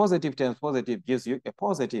 because positive times positive gives you a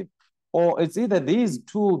positive. Or it's either these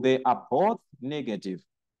 2, they are both negative.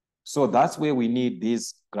 So that's where we need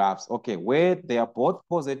these graphs, okay, where they are both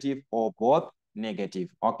positive or both negative.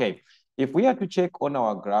 Okay, if we are to check on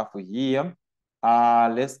our graph here,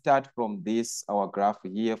 let's start from this, our graph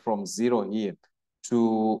here, from 0 here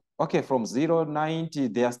to, okay, from 0, 90,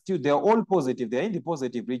 they're all positive. They're in the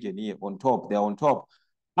positive region here on top. They're on top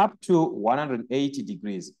up to 180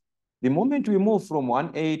 degrees. The moment we move from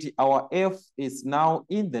 180, our F is now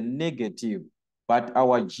in the negative, but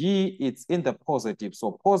our G, it's in the positive.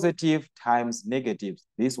 So positive times negative,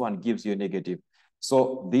 this one gives you negative.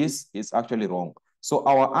 So this is actually wrong. So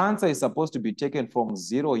our answer is supposed to be taken from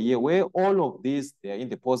 0 here, where all of these, they're in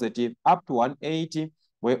the positive, up to 180,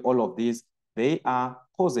 where all of these, they are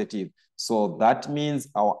positive. So that means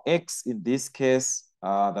our X in this case,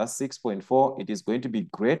 that's 6.4, it is going to be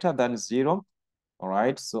greater than 0. All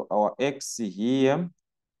right, so our X here,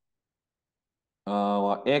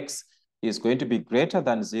 our X is going to be greater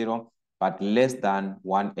than 0, but less than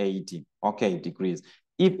 180, okay, degrees.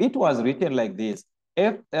 If it was written like this,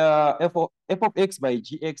 f of X by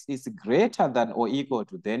Gx is greater than or equal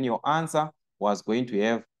to, then your answer was going to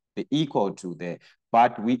have the equal to there.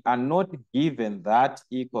 But we are not given that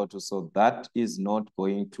equal to, so that is not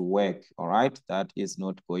going to work, all right? That is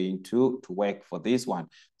not going to work for this one.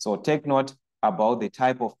 So take note about the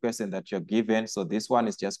type of question that you're given. So this one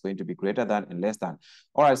is just going to be greater than and less than.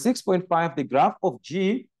 All right, 6.5, the graph of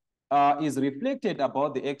G is reflected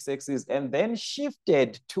about the x-axis and then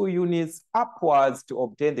shifted 2 units upwards to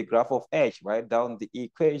obtain the graph of H. Write down the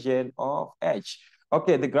equation of H.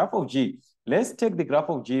 Okay, the graph of G. Let's take the graph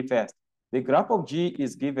of G first. The graph of G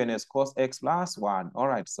is given as cos x plus 1. All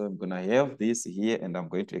right, so I'm going to have this here and I'm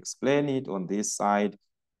going to explain it on this side.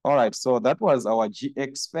 All right, so that was our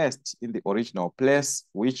gx first in the original place,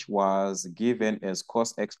 which was given as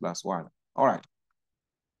cos x plus 1. All right.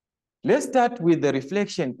 Let's start with the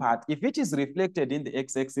reflection part. If it is reflected in the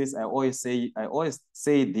x-axis, I always say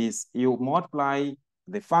this, you multiply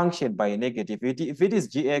the function by a negative. If it is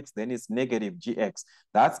gx, then it's negative gx.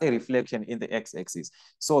 That's a reflection in the x-axis.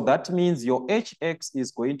 So that means your hx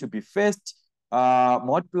is going to be first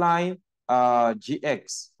multiplying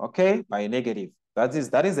gx, okay, by a negative.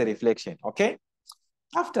 That is a reflection, okay?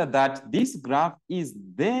 After that, this graph is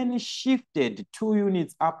then shifted 2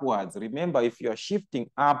 units upwards. Remember, if you are shifting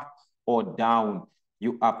up or down,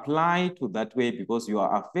 you apply to that way because you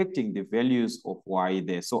are affecting the values of y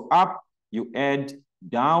there. So up, you add,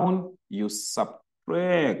 down, you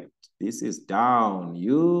subtract. This is down,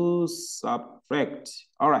 you subtract.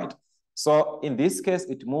 All right. So in this case,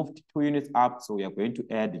 it moved 2 units up. So we are going to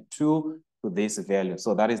add 2 to this value.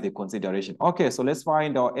 So that is the consideration. Okay, so let's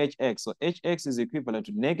find our hx. So hx is equivalent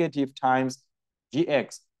to negative times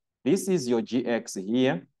gx. This is your gx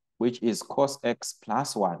here, which is cos x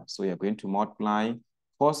plus 1. So you're going to multiply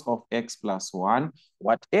cos of x plus 1.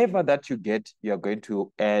 Whatever that you get, you're going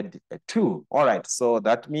to add a 2. All right, so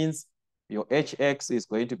that means your hx is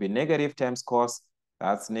going to be negative times cos.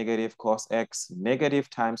 That's negative cos x, negative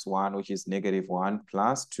times 1, which is negative 1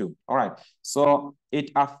 plus 2. All right, so it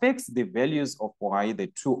affects the values of y, the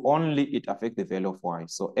 2 only, it affects the value of y.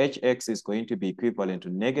 So hx is going to be equivalent to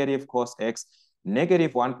negative cos x,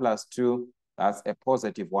 negative 1 plus 2, that's a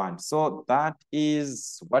positive 1. So that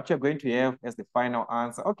is what you're going to have as the final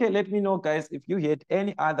answer. Okay, let me know, guys, if you had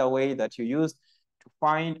any other way that you used to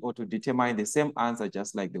find or to determine the same answer,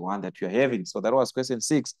 just like the one that you're having. So that was question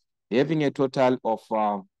 6. Having a total of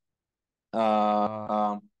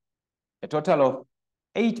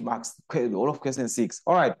 8 marks, all of question 6.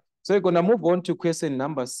 All right, so we're gonna move on to question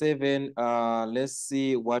number 7. Let's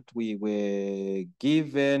see what we were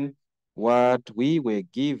given. Okay.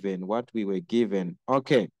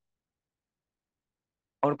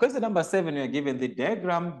 On question number 7, we are given the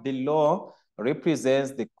diagram below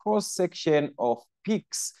represents the cross-section of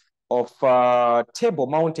peaks of Table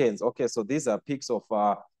Mountains. Okay, so these are peaks of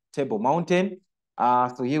Table Mountain.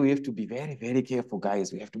 So here we have to be very, very careful,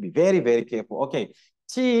 guys. We have to be very, very careful. Okay,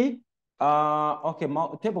 Table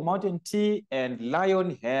Mountain T and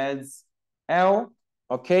Lion Heads L,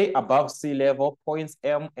 okay, above sea level. Points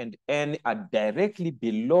M and N are directly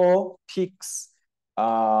below peaks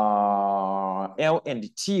L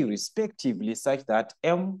and T respectively, such that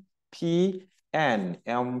MPN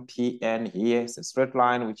here is a straight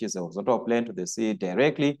line, which is a horizontal plane to the sea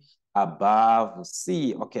directly above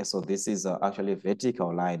C. Okay, so this is actually a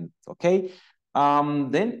vertical line, okay?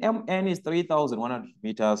 Then MN is 3,100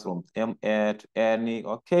 meters from MA to N,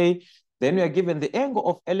 okay? Then we are given the angle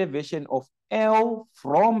of elevation of L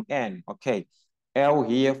from N, okay? L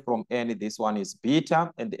here from N, this one is beta,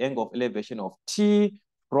 and the angle of elevation of T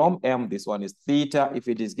from M, this one is theta. If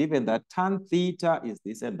it is given that tan theta is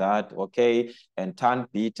this and that, okay, and tan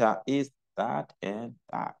beta is that and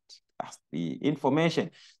that. That's the information.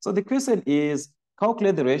 So the question is,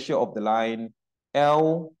 calculate the ratio of the line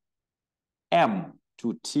LM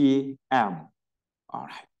to TM. All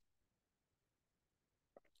right.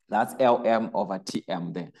 That's LM over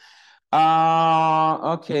TM there.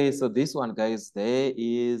 Okay, so this one, guys, there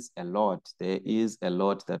is a lot. There is a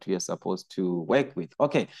lot that we are supposed to work with.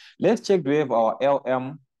 Okay, let's check. Do we have our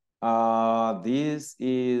LM? This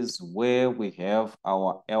is where we have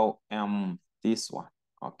our LM, this one,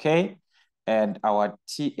 okay? And our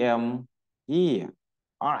TM here.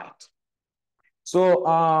 All right. So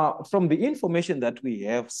from the information that we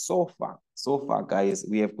have so far, guys,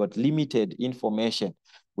 we have got limited information.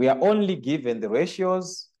 We are only given the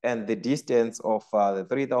ratios and the distance of the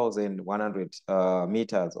 3,100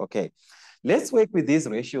 meters. Okay, let's work with these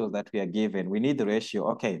ratios that we are given. We need the ratio.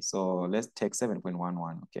 Okay, so let's take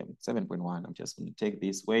 7.11. Okay, 7.1. I'm just going to take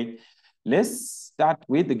this way. Let's start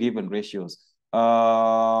with the given ratios. We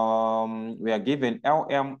are given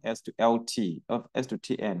LM as to LT, as to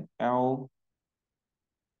TN, LM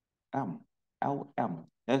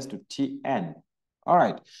S to Tn. All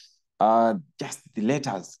right. Just the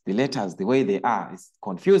letters, the way they are, is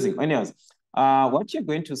confusing. Anyways, what you're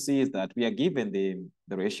going to see is that we are given the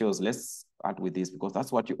ratios. Let's start with this because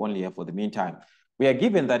that's what you only have for the meantime. We are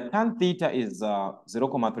given that tan theta is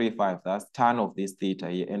 0.35. That's tan of this theta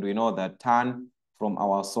here. And we know that tan from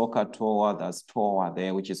our soccer tower, that's tower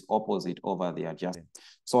there, which is opposite over the adjacent.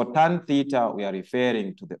 So tan theta, we are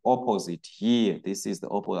referring to the opposite here. This is the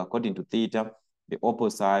opposite. According to theta, the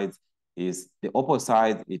opposite is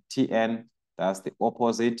Tn, that's the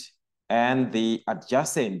opposite, and the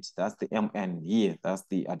adjacent, that's the Mn here, that's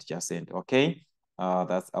the adjacent, okay?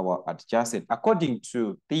 That's our adjacent according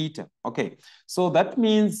to theta. Okay, so that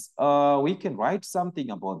means we can write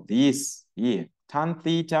something about this here. Tan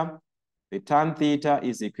theta, the tan theta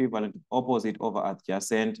is equivalent to opposite over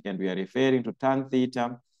adjacent, and we are referring to tan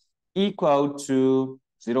theta equal to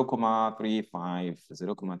 0.35,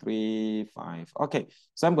 0.35. Okay,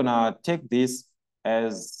 so I'm gonna take this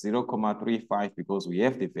as 0.35 because we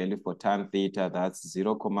have the value for tan theta, that's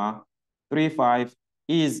 0.35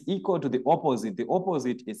 is equal to the opposite. The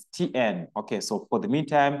opposite is Tn. Okay, so for the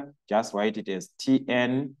meantime, just write it as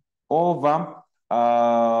Tn over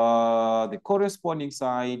the corresponding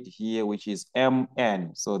side here, which is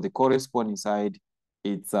Mn. So the corresponding side,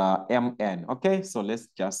 it's Mn. Okay, so let's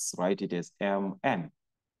just write it as Mn.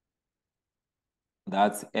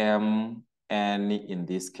 That's Mn in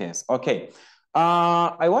this case. Okay.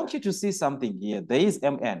 I want you to see something here. There is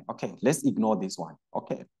Mn. Okay, let's ignore this one.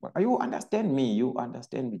 Okay, but you understand me? You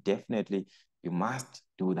understand me definitely. You must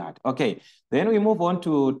do that. Okay, then we move on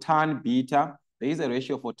to tan beta. There is a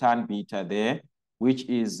ratio for tan beta there, which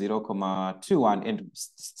is 0.21, and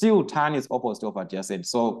still tan is opposite of adjacent.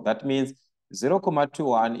 So that means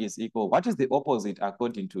 0.21 is equal. What is the opposite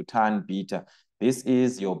according to tan beta? This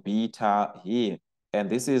is your beta here, and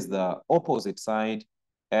this is the opposite side.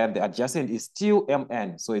 And the adjacent is still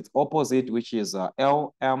Mn. So it's opposite, which is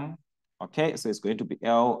Lm. Okay, so it's going to be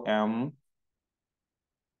Lm.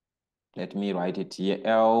 Let me write it here.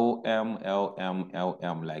 Lm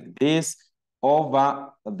like this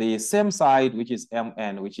over the same side, which is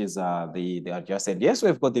Mn, which is the adjacent. Yes,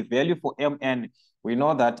 we've got the value for Mn. We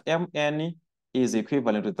know that Mn is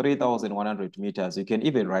equivalent to 3,100 meters. You can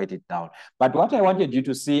even write it down. But what I wanted you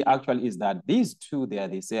to see actually is that these two, they are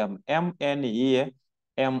the same. Mn here,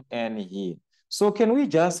 Mn here. So can we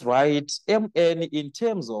just write Mn in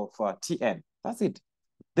terms of Tn? That's it.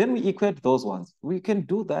 Then we equate those ones. We can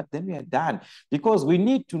do that, then we are done. Because we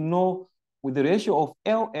need to know with the ratio of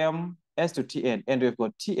Lm S to Tn, and we've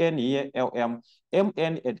got Tn here, Lm,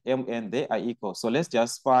 Mn and Mn, they are equal. So let's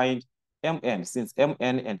just find Mn, since Mn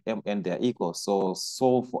and Mn, they are equal. So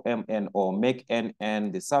solve for Mn or make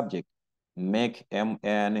Nn the subject. Make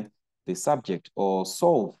Mn the subject or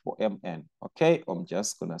solve for Mn. Okay, I'm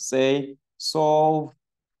just gonna say solve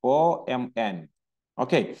for Mn.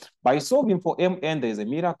 Okay, by solving for Mn, there's a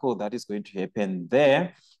miracle that is going to happen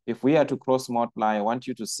there. If we are to cross multiply, I want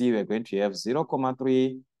you to see we're going to have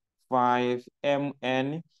 0.35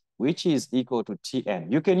 Mn, which is equal to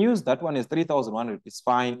Tn. You can use that one as 3,100, it's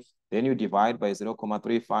fine. Then you divide by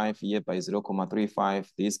 0.35 here by 0.35.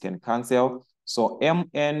 This can cancel. So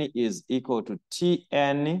Mn is equal to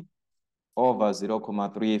Tn over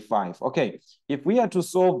 0.35. Okay, if we are to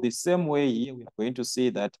solve the same way here, we are going to see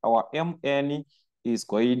that our Mn is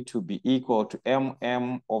going to be equal to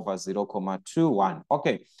mm over 0.21.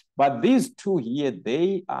 Okay, but these two here,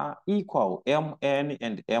 they are equal. Mn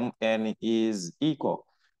and Mn is equal.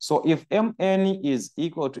 So if Mn is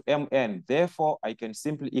equal to Mn, therefore I can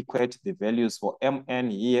simply equate the values for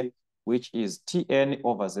Mn here, which is Tn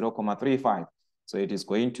over 0.35. So it is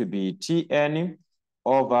going to be Tn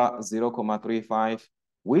over 0.35,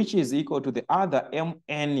 which is equal to the other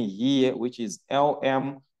Mn here, which is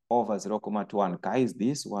Lm over 0.21. Guys,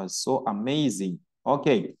 this was so amazing.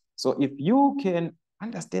 Okay, so if you can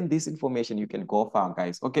understand this information, you can go far,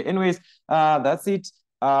 guys. Okay, anyways, that's it.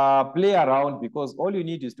 Play around because all you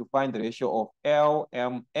need is to find the ratio of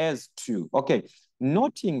LMS2. Okay,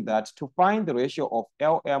 noting that to find the ratio of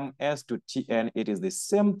LMS to Tn, it is the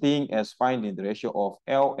same thing as finding the ratio of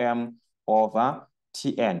Lm over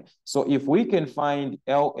Tn. So if we can find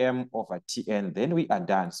Lm over Tn, then we are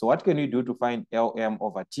done. So what can we do to find Lm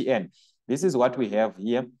over Tn? This is what we have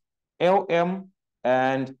here, Lm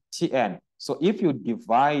and Tn. So if you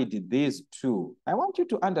divide these two, I want you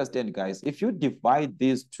to understand, guys, if you divide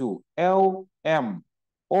these two, Lm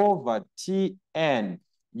over Tn,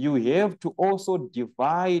 you have to also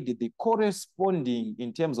divide the corresponding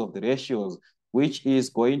in terms of the ratios, which is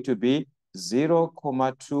going to be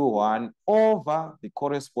 0.21 over the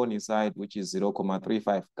corresponding side, which is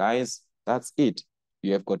 0.35. Guys, that's it.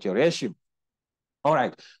 You have got your ratio. All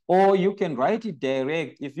right. Or you can write it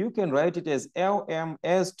direct. If you can write it as LM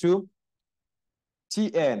as to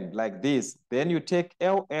Tn like this, then you take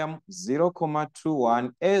LM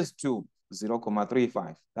 0,21 as to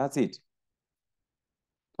 0,35. That's it.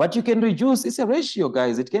 But you can reduce, it's a ratio,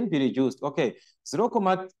 guys. It can be reduced. Okay,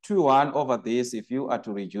 0,21 over this, if you are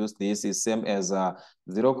to reduce this, is same as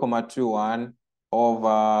 0,21 over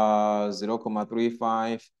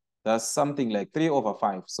 0,35. That's something like 3 over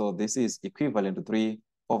 5. So this is equivalent to 3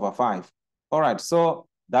 over 5. All right, so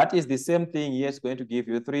that is the same thing here. It's going to give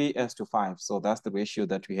you 3 as to 5. So that's the ratio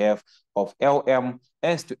that we have of LM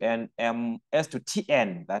as to NM as to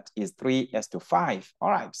TN. That is 3 as to 5. All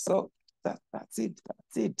right, so that's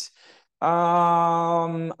it.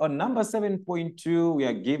 On number 7.2, we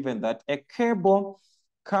are given that a cable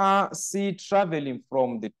car C traveling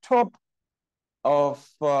from the top of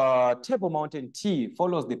Table Mountain T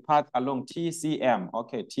follows the path along TCM.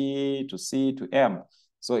 Okay, T to C to M.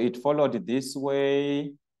 So it followed this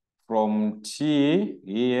way from T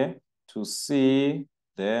here to C,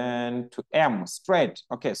 then to M straight.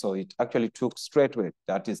 Okay, so it actually took straight way.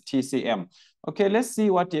 That is TCM. Okay, let's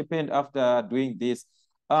see what happened after doing this.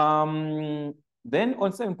 Then on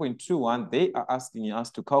 7.21, they are asking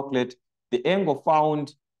us to calculate the angle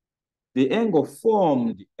formed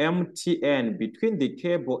MTN between the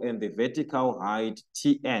cable and the vertical height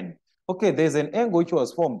TN. Okay, there's an angle which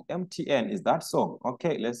was formed, MTN, is that so?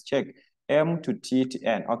 Okay, let's check. M to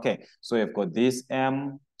TN. Okay, so you've got this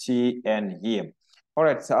MTN here. All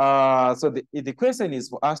right, so the question is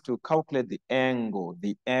for us to calculate this angle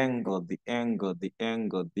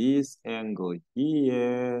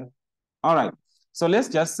here. All right, so let's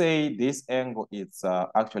just say this angle is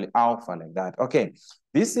actually alpha like that. Okay,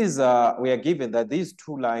 this is, we are given that these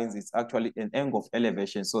two lines is actually an angle of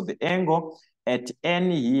elevation. So the angle at N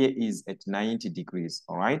here is at 90 degrees,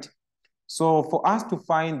 all right? So for us to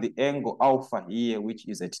find the angle alpha here, which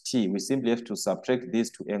is at T, we simply have to subtract these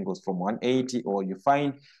two angles from 180, or you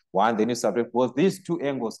find one, then you subtract both these two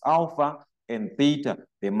angles, alpha and theta,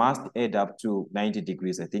 they must add up to 90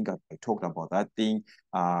 degrees. I think I talked about that thing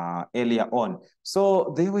earlier on.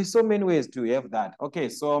 So there were so many ways to have that. Okay,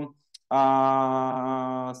 so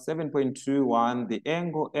 7.21, the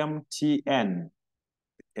angle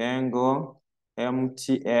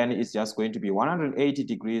MTN is just going to be 180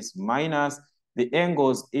 degrees minus the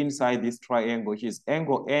angles inside this triangle, which is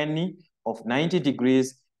angle N of 90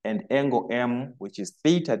 degrees and angle M, which is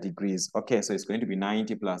theta degrees. Okay, so it's going to be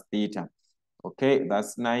 90 plus theta. Okay,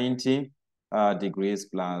 that's 90 degrees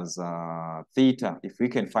plus theta, if we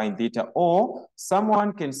can find theta. Or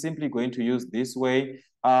someone can simply going to use this way.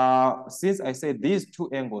 Since I said these two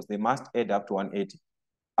angles, they must add up to 180.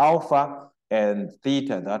 Alpha and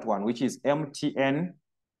theta, that one, which is MTN.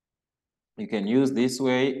 You can use this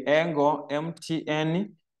way, angle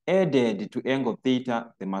MTN added to angle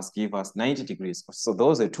theta, they must give us 90 degrees. So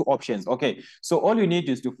those are two options. Okay, so all you need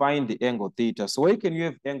is to find the angle theta. So where can you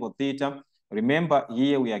have angle theta? Remember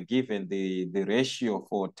here we are given the ratio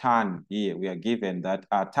for tan here. We are given that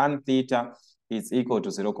tan theta is equal to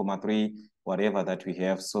 0,3, whatever that we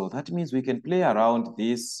have. So that means we can play around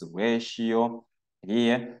this ratio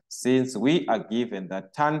here, since we are given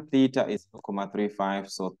that tan theta is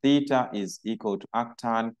 0,35, so theta is equal to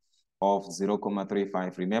arctan of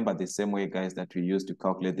 0,35. Remember the same way, guys, that we used to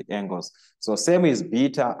calculate the angles. So same is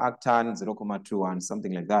beta arctan 0,21,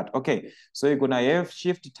 something like that. Okay, so you're gonna have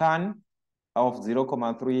shift tan of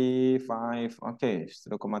 0,35, okay,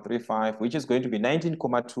 0,35, which is going to be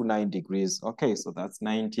 19,29 degrees. Okay, so that's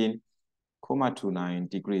 19,29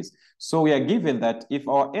 degrees. So we are given that if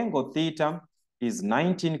our angle theta is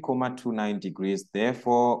 19,29 degrees.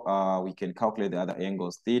 Therefore, we can calculate the other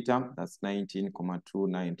angles. Theta, that's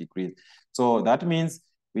 19,29 degrees. So that means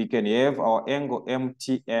we can have our angle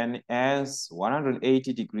MTN as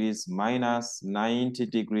 180 degrees minus 90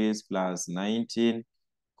 degrees plus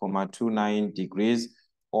 19,29 degrees.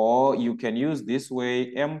 Or you can use this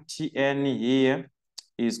way, MTN here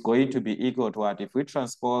is going to be equal to what? If we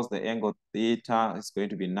transpose the angle theta, it's going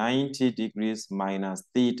to be 90 degrees minus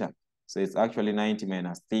theta. So it's actually 90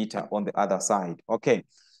 minus theta on the other side. Okay,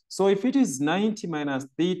 so if it is 90 minus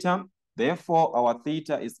theta, therefore our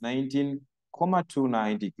theta is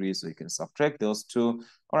 19,29 degrees. So you can subtract those two.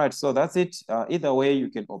 All right, so that's it. Either way, you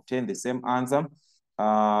can obtain the same answer.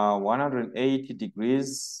 180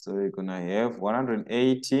 degrees. So you're gonna have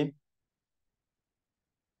 180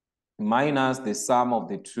 minus the sum of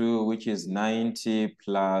the two, which is 90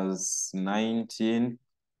 plus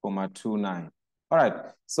 19,29. All right,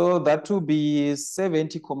 so that will be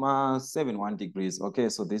 70,71 degrees. Okay,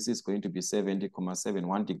 so this is going to be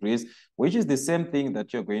 70,71 degrees, which is the same thing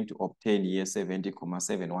that you're going to obtain here,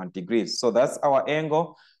 70,71 degrees. So that's our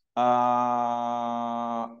angle,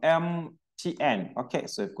 MTN. Okay,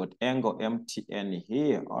 so we've got angle MTN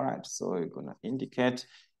here. All right, so we're gonna indicate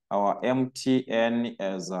our MTN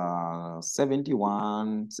as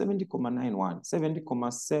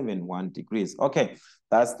 70,71 degrees. Okay,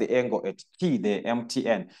 that's the angle at T, the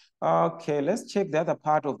MTN. Okay, let's check the other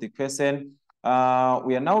part of the question. We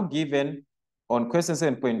are now given on question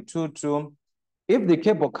 7.22, if the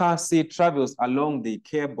cable car C travels along the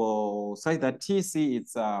cable such that TC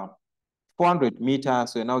it's 400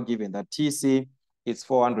 meters, we're now given that TC is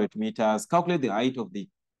 400 meters. Calculate the height of the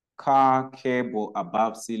car cable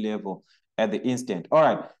above sea level at the instant. All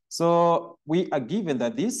right, so we are given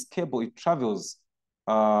that this cable, it travels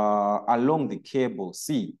along the cable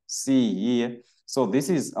C here. So this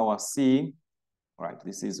is our C, right?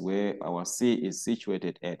 This is where our C is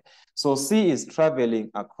situated at. So C is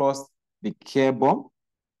traveling across the cable,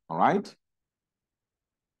 all right?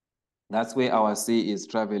 That's where our C is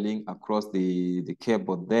traveling across the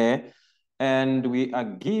cable there. And we are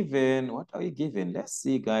given, what are we given? Let's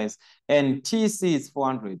see, guys. And TC is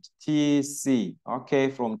 400, TC, okay?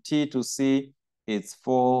 From T to C, it's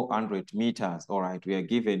 400 meters. All right, we are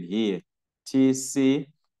given here, TC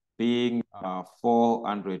being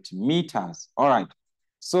 400 meters. All right,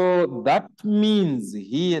 so that means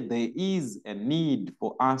here there is a need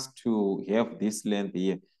for us to have this length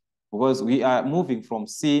here because we are moving from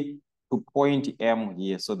C to point M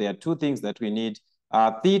here. So there are two things that we need.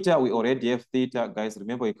 Theta, we already have theta. Guys,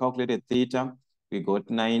 remember we calculated theta. We got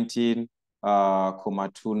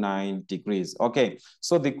 19,29 degrees. Okay,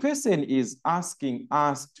 so the question is asking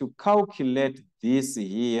us to calculate this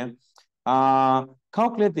here.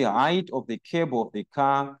 Calculate the height of the cable of the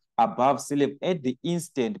car above sea level at the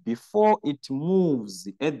instant before it moves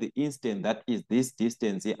at the instant, that is this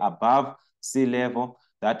distance here above sea level,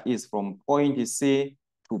 that is from point C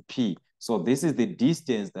to P. So this is the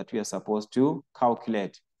distance that we are supposed to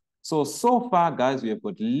calculate. So far, guys, we have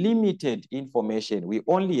got limited information. We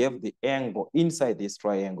only have the angle inside this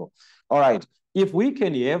triangle. All right, if we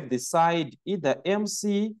can have the side either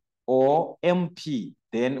MC or MP,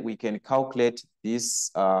 then we can calculate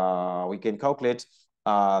this,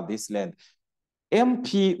 this length.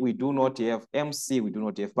 MP, we do not have, MC, we do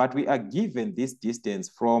not have, but we are given this distance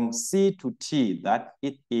from C to T, that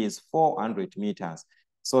it is 400 meters.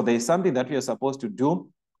 So there's something that we are supposed to do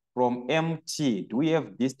from MT. Do we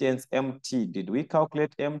have distance MT? Did we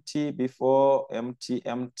calculate MT before? MT?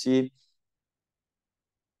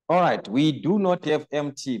 All right, we do not have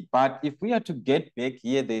MT, but if we are to get back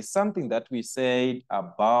here, there's something that we said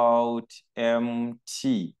about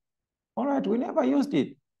MT. All right, we never used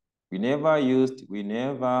it. We never used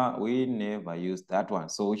that one.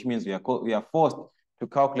 So which means we are forced to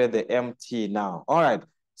calculate the MT now. All right,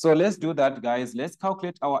 so let's do that, guys. Let's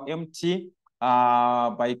calculate our MT.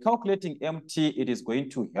 By calculating MT, it is going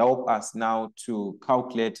to help us now to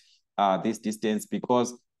calculate this distance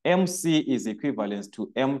because MC is equivalent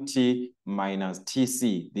to MT minus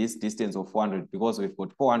TC, this distance of 400, because we've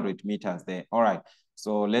got 400 meters there. All right,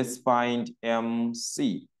 so let's find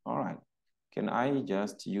MC. All right. Can I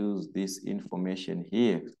just use this information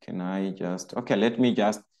here? Can I just, okay, let me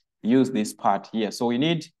just use this part here. So we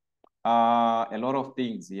need a lot of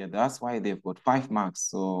things here. That's why they've got 5 marks.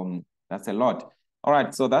 So that's a lot. All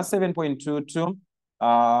right, so that's 7.22.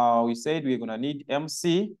 We said we're gonna need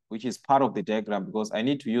MC, which is part of the diagram because I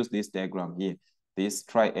need to use this diagram here, this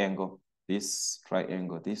triangle, this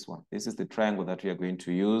one. This is the triangle that we are going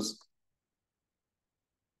to use.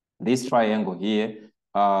 This triangle here.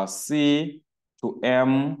 C to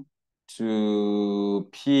M to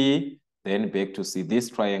P, then back to C, this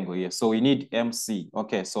triangle here. So we need MC.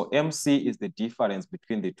 Okay, so MC is the difference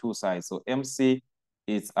between the two sides. So MC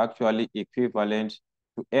is actually equivalent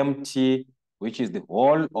to MT, which is the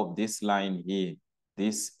whole of this line here.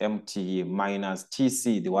 This MT here minus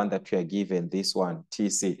TC, the one that we are given, this one,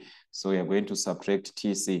 TC. So we are going to subtract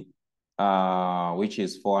TC, which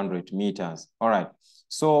is 400 meters. All right.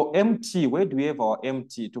 So MT, where do we have our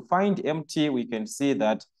MT? To find MT, we can see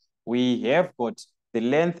that we have got the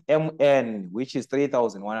length MN, which is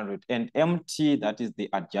 3,100, and MT, that is the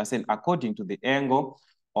adjacent, according to the angle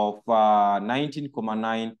of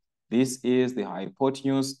 19,9. This is the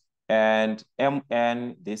hypotenuse, and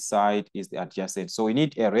MN, this side, is the adjacent. So we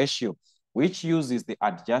need a ratio which uses the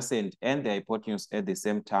adjacent and the hypotenuse at the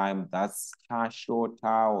same time. That's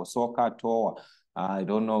Shota or Soka Toa. I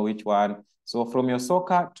don't know which one. So from your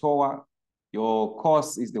soccer tower, your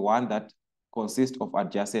course is the one that consists of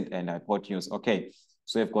adjacent and hypotenuse. Okay,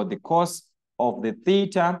 so we've got the cos of the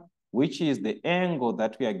theta, which is the angle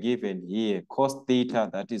that we are given here, cos theta,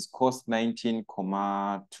 that is cos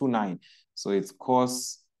 19,29. So it's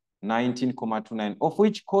cos 19,29, of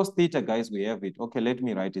which cos theta, guys, we have it. Okay, let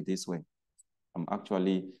me write it this way. I'm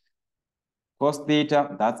actually cos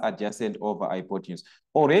theta, that's adjacent over hypotenuse.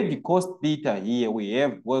 Already cos theta here we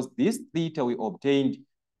have, was this theta we obtained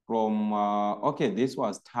from, okay, this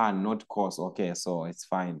was tan, not cos. Okay, so it's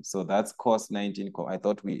fine. So that's cos 19, I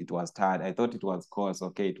thought it was tan. I thought it was cos.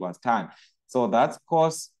 Okay, it was tan. So that's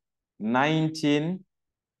cos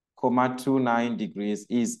 19,29 degrees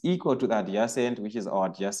is equal to the adjacent, which is our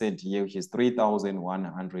adjacent here, which is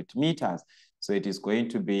 3,100 meters. So it is going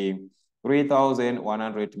to be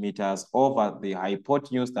 3,100 meters over the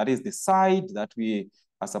hypotenuse. That is the side that we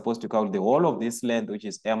are supposed to count the whole of this length, which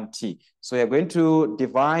is MT. So we are going to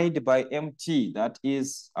divide by MT. That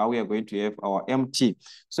is how we are going to have our MT.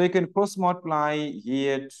 So you can cross multiply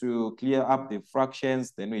here to clear up the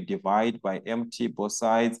fractions. Then we divide by MT both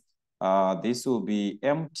sides. This will be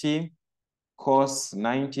MT cos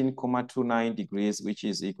 19,29 degrees, which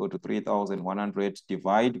is equal to 3,100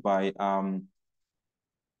 divided by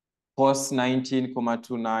cos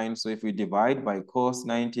 19,29. So if we divide by cos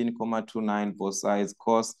 19,29 both sides,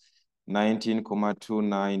 cos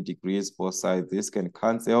 19,29 degrees both sides, this can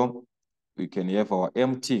cancel. We can have our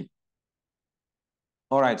MT.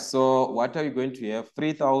 All right, so what are you going to have?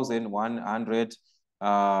 3,100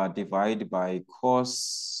 divided by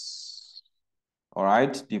cos, all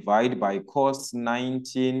right, divide by cos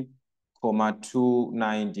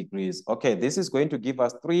 19,29 degrees. Okay, this is going to give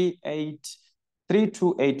us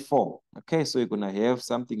 3284. Okay, so you're gonna have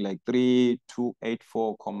something like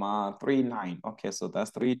 3284,39. Okay, so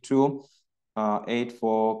that's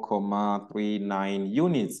 3284,39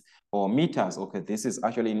 units or meters. Okay, this is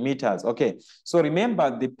actually in meters. Okay, so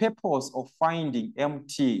remember the purpose of finding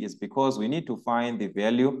MT is because we need to find the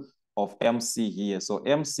value of MC here. So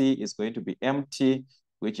MC is going to be MT,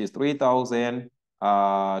 which is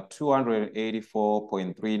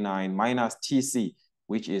 3,284.39 minus TC,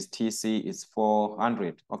 which is TC is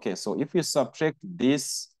 400. Okay, so if you subtract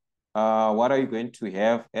this, what are you going to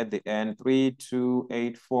have at the end?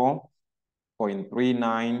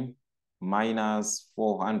 3284.39 minus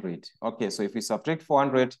 400. Okay, so if we subtract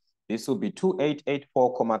 400, this will be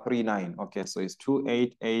 2884,39. Okay, so it's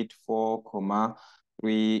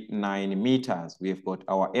 2884,39 meters. We've got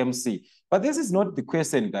our MC. But this is not the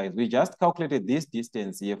question, guys. We just calculated this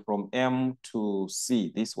distance here from M to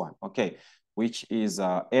C, this one, okay, which is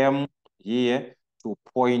M here to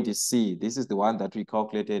point C. This is the one that we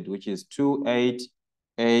calculated, which is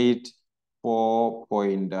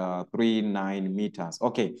 288.439 meters.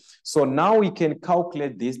 Okay, so now we can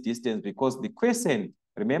calculate this distance because the question,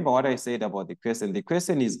 remember what I said about the question. The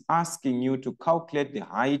question is asking you to calculate the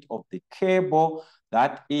height of the cable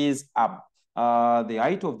that is the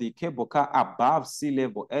height of the cable car above sea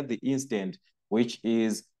level at the instant, which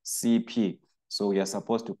is CP. So we are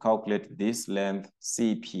supposed to calculate this length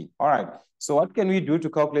CP. All right. So what can we do to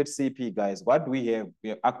calculate CP, guys? What do we have?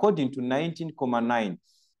 According to 19,9,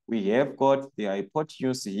 we have got the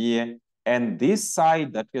hypotenuse here, and this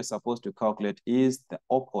side that we're supposed to calculate is the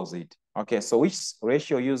opposite. Okay, so which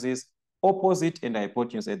ratio uses opposite and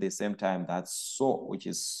hypotenuse at the same time? That's so, which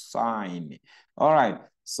is sine. All right,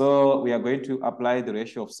 so we are going to apply the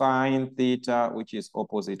ratio of sine theta, which is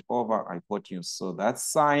opposite over hypotenuse. So that's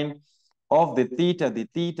sine of the theta,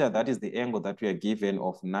 that is the angle that we are given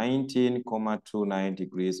of 19,29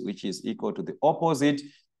 degrees, which is equal to the opposite,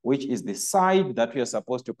 which is the side that we are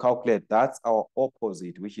supposed to calculate. That's our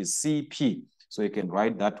opposite, which is CP. So you can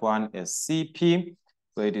write that one as CP.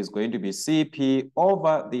 So it is going to be CP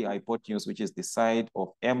over the hypotenuse, which is the side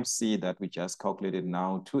of MC that we just calculated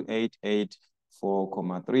now,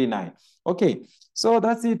 288.439. Okay, so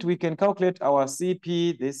that's it. We can calculate our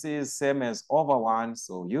CP. This is same as over 1.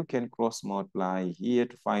 So you can cross multiply here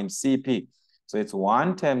to find CP. So it's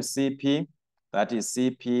 1 times CP. That is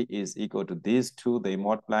CP is equal to these two. They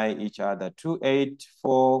multiply each other.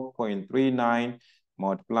 284.39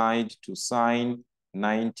 multiplied to sine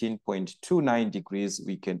 19.29 degrees.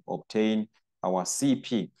 We can obtain our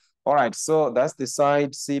CP. All right, so that's the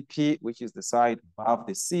side CP, which is the side above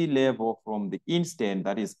the sea level from the instant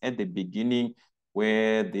that is at the beginning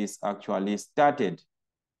where this actually started.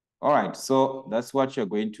 All right, so that's what you're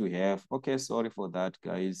going to have. Okay, sorry for that,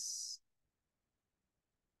 guys.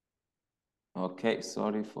 Okay,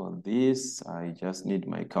 sorry for this. I just need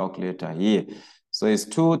my calculator here. So it's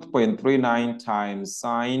 2.39 times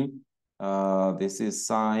sine This is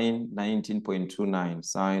sine 19.29,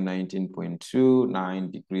 sine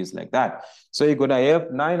 19.29 degrees like that. So you're gonna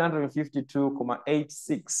have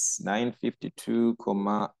 952.86,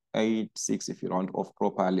 952.86 if you round off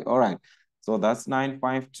properly. All right, so that's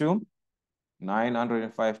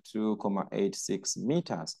 952.86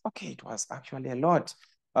 meters. Okay, it was actually a lot.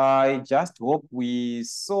 I just hope we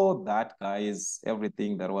saw that, guys,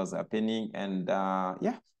 everything that was happening. And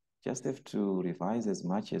yeah, just have to revise as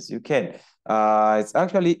much as you can. It's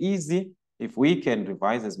actually easy. If we can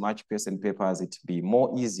revise as much question papers, it'd be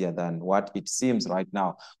more easier than what it seems right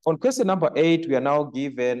now. On question number 8, we are now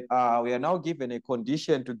given a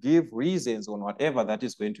condition to give reasons on whatever that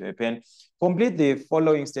is going to happen. Complete the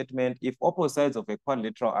following statement. If opposite sides of a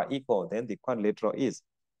quadrilateral are equal, then the quadrilateral is.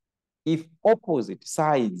 If opposite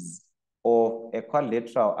sides of a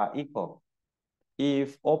quadrilateral are equal,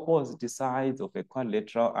 if opposite sides of a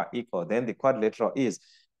quadrilateral are equal, then the quadrilateral is.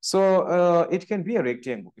 So it can be a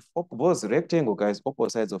rectangle. If both rectangle, guys,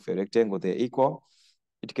 opposite sides of a rectangle, they're equal.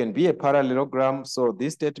 It can be a parallelogram. So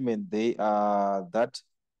this statement, they are that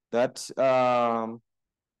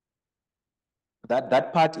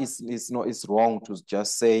part is wrong to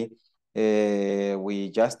just say we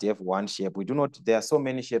just have one shape. We do not. There are so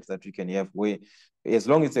many shapes that we can have. As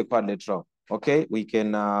long as it's a quadrilateral, okay, we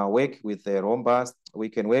can work with a rhombus. We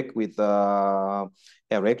can work with a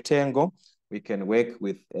rectangle. We can work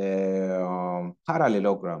with a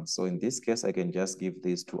parallelogram. So in this case, I can just give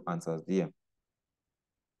these two answers here.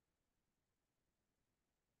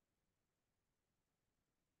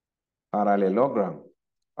 Parallelogram.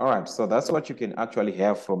 All right, so that's what you can actually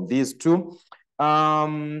have from these two.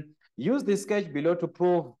 Use the sketch below to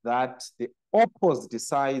prove that the opposite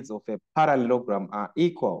sides of a parallelogram are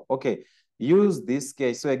equal. Okay, use this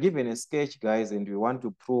sketch. So we're given a sketch, guys, and we want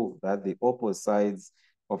to prove that the opposite sides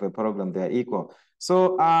of a parallelogram, they are equal.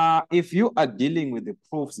 So if you are dealing with the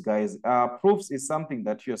proofs, guys, proofs is something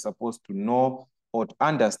that you're supposed to know or to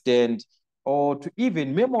understand or to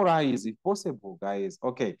even memorize if possible, guys.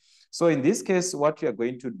 Okay, so in this case, what we are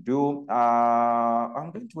going to do,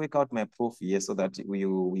 I'm going to work out my proof here so that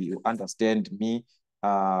we understand me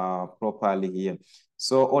properly here.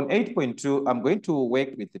 So on 8.2, I'm going to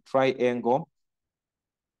work with the triangle.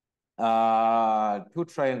 Two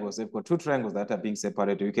triangles. They've got two triangles that are being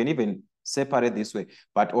separated. You can even separate this way,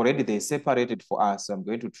 but already they separated for us. So I'm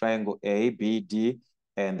going to triangle A, B, D,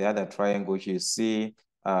 and the other triangle which is C,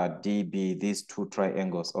 DB, these two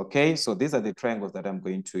triangles. Okay, so these are the triangles that I'm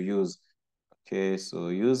going to use. Okay, so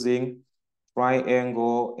using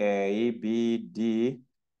triangle ABD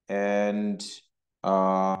and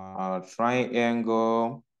triangle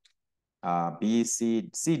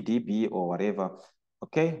CDB or whatever.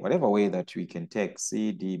 Okay, whatever way that we can take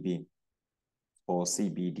CDB or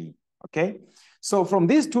CBD. Okay, so from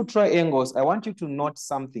these two triangles, I want you to note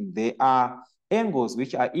something. They are angles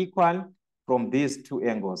which are equal from these two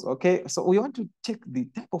angles. Okay, so we want to take the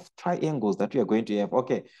type of triangles that we are going to have.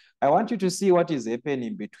 Okay, I want you to see what is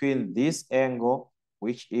happening between this angle,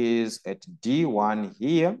 which is at D1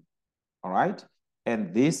 here, all right,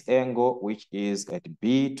 and this angle, which is at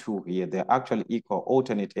B2 here. They're actually equal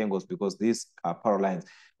alternate angles because these are parallel lines.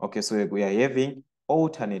 Okay, so we are having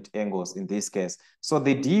alternate angles in this case. So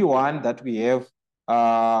the D1 that we have,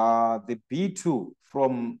 the B2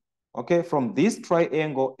 from, okay, from this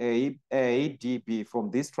triangle ADB,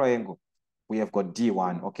 from this triangle, we have got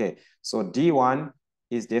D1. Okay, so D1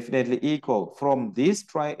 is definitely equal. From this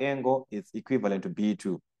triangle, it's equivalent to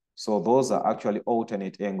B2. So those are actually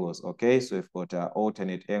alternate angles. Okay, so we've got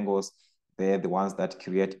alternate angles. They're the ones that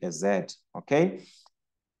create a Z. Okay.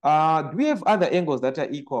 Do we have other angles that are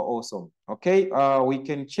equal also? Okay, we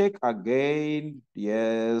can check again.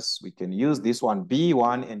 Yes, we can use this one,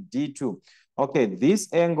 B1 and D2. Okay,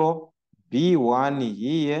 this angle, B1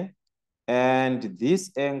 here, and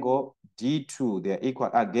this angle, D2, they're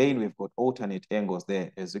equal. Again, we've got alternate angles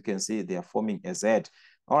there. As you can see, they are forming a Z.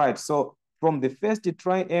 All right, so from the first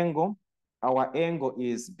triangle, our angle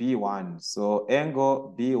is B1. So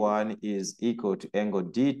angle B1 is equal to angle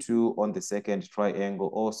D2 on the second triangle.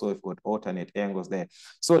 Also, we've got alternate angles there.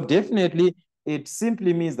 So definitely, it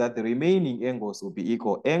simply means that the remaining angles will be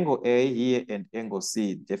equal. Angle A here and angle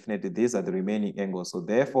C, definitely these are the remaining angles. So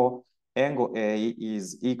therefore, angle A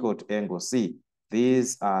is equal to angle C.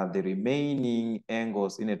 These are the remaining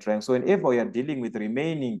angles in a triangle. So whenever we are dealing with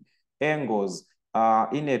remaining angles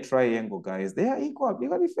in a triangle, guys, they are equal.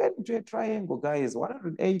 We're referring to a triangle, guys,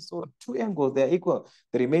 108. So two angles, they are equal.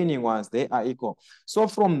 The remaining ones, they are equal. So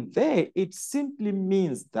from there, it simply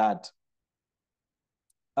means that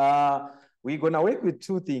we're going to work with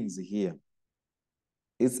two things here.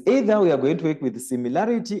 It's either we are going to work with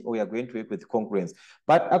similarity or we are going to work with congruence.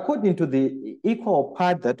 But according to the equal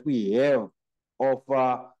part that we have of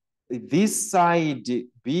this side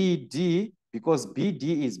BD, because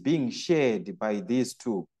BD is being shared by these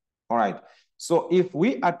two. All right. So if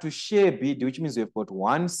we are to share BD, which means we've got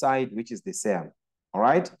one side which is the same. All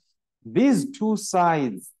right. These two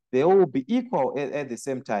sides, they will be equal at the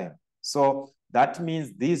same time. So that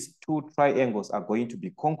means these two triangles are going to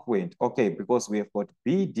be congruent. Okay, because we have got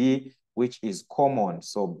BD, which is common.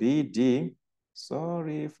 So BD,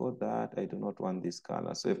 sorry for that. I do not want this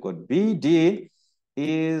color. So we've got BD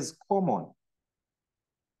is common.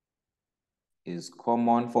 Is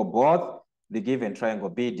common for both the given triangle.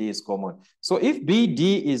 BD is common. So if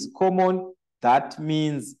BD is common, that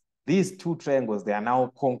means these two triangles, they are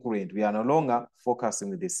now congruent. We are no longer focusing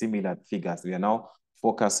with the similar figures. We are now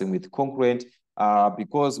focusing with congruent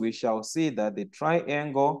because we shall see that the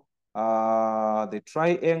triangle ABD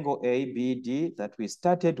that we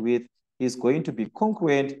started with is going to be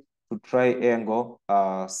congruent to triangle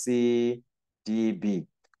CDB.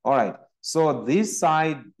 All right. So this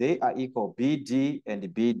side, they are equal. BD and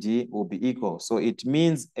BD will be equal. So it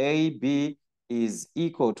means AB is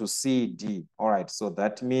equal to CD. All right. So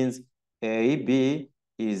that means AB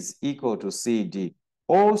is equal to CD.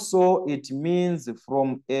 Also, it means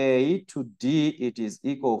from A to D, it is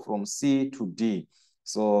equal from C to D.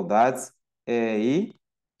 So that's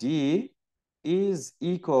AD is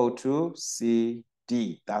equal to CD.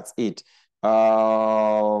 That's it.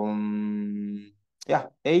 Yeah,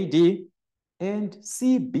 AD and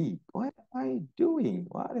CB. What am I doing?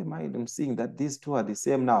 What am I'm seeing that these two are the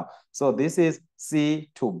same now? So this is C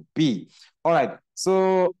to B. All right.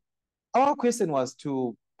 So our question was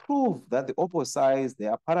to prove that the opposite sides, they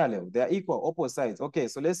are parallel, they are equal opposite sides. Okay,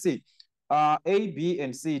 so let's see. A, B,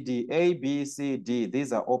 and C, D. A, B, C, D.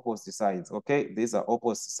 These are opposite sides. Okay, these are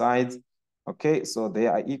opposite sides. Okay, so they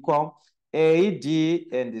are equal. A, D,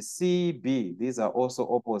 and C, B. These are also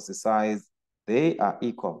opposite sides. They are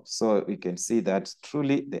equal. So we can see that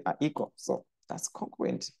truly they are equal. So that's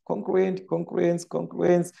congruent, congruent, congruence,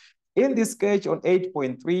 congruence. In this sketch on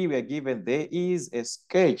 8.3, we are given there is a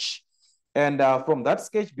sketch. And from that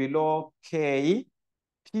sketch below, KP,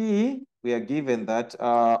 we are given that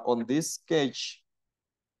on this sketch,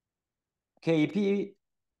 KP,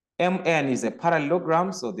 MN is a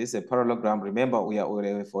parallelogram. So this is a parallelogram. Remember, we have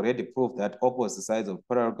already proved that opposite sides of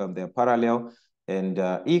parallelogram, they are parallel and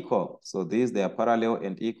equal. So these, they are parallel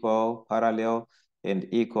and equal, parallel and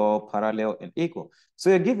equal, parallel and equal. So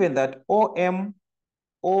you're given that ON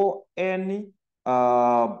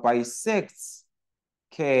bisects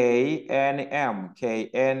KNM.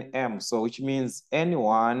 So which means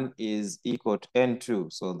N1 is equal to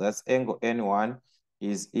N2. So that's angle N1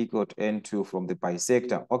 is equal to N2 from the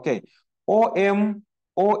bisector. Okay. OM,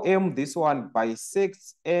 this one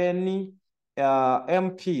bisects any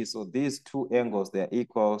MP. So these two angles, they are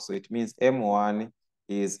equal. So it means M1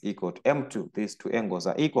 is equal to M2. These two angles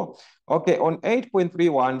are equal. Okay, on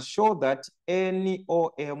 8.31, show that any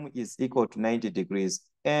OM is equal to 90 degrees.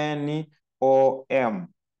 Any OM,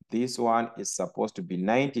 this one is supposed to be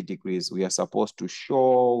 90 degrees. We are supposed to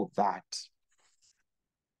show that.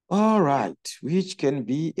 All right, which can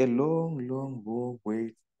be a long, long, long way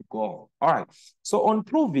to go. All right, so on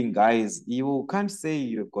proving, guys, you can't say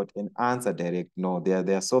you've got an answer direct. No,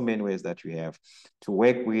 there are so many ways that you have to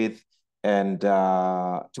work with and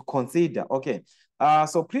to consider. Okay,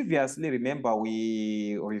 so previously, remember,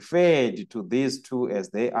 we referred to these two as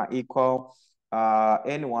they are equal.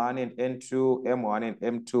 N1 and N2, M1 and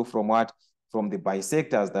M2 from what? From the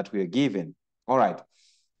bisectors that we are given. All right.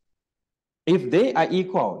 If they are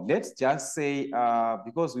equal, let's just say,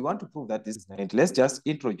 because we want to prove that this is 90, let's just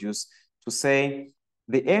introduce to say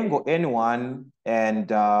the angle N1 and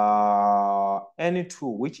N2,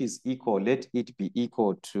 which is equal, let it be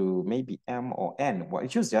equal to maybe M or N. Well,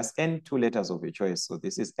 choose just N2 letters of your choice. So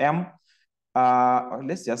this is M.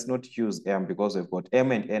 Let's just not use M because we've got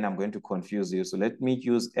M and N. I'm going to confuse you. So let me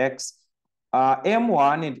use X.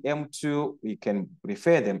 M1 and M2, we can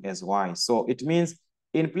refer them as Y. So it means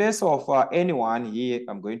in place of N1 here,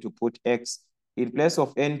 I'm going to put X. In place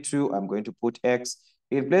of N2, I'm going to put X.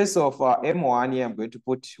 In place of M1 here, I'm going to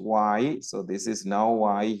put Y. So this is now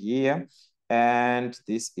Y here. And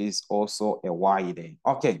this is also a Y there.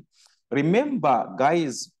 Okay. Remember,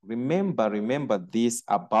 guys, remember this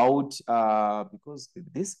about, because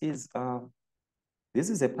this is a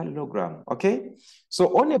parallelogram, okay?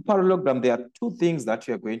 So on a parallelogram, there are two things that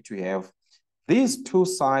you're going to have. These two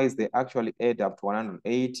sides, they actually add up to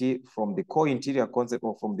 180 from the co-interior concept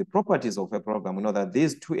or from the properties of a parallelogram. We know that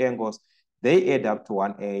these two angles, they add up to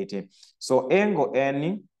 180. So angle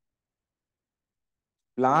N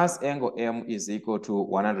plus angle M is equal to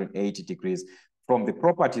 180 degrees. From the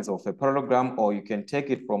properties of a parallelogram, or you can take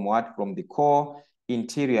it from what? From the core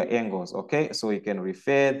interior angles, okay? So you can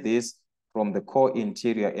refer this from the core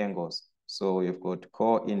interior angles. So we've got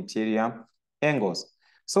core interior angles.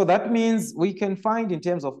 So that means we can find in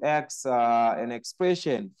terms of X an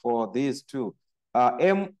expression for these two.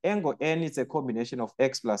 Angle N is a combination of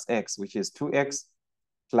X plus X, which is 2X,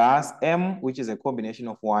 plus M, which is a combination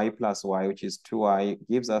of Y plus Y, which is 2Y,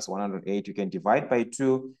 gives us 108. You can divide by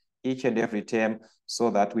 2 each and every term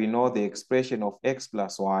so that we know the expression of X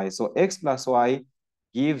plus Y. So X plus Y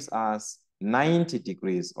gives us 90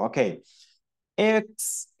 degrees. Okay.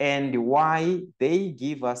 X and Y, they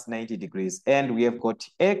give us 90 degrees. And we have got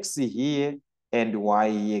X here and Y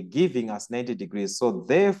here giving us 90 degrees. So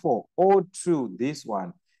therefore, O2, this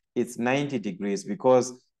one, it's 90 degrees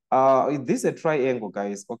because this is a triangle,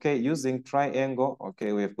 guys. Okay, using triangle.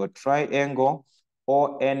 Okay, we've got triangle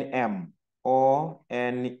ONM.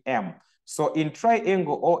 ONM. So in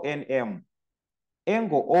triangle ONM,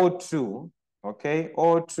 angle O2, okay,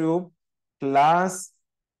 O2 plus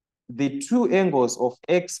the two angles of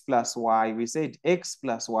X plus Y, we said X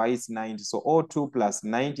plus Y is 90. So O2 plus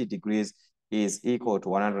 90 degrees is equal to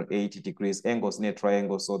 180 degrees, angles near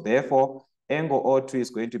triangle. So therefore, angle O2 is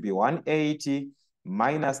going to be 180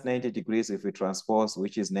 minus 90 degrees if we transpose,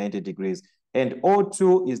 which is 90 degrees. And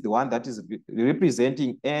O2 is the one that is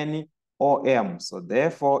representing NOM. So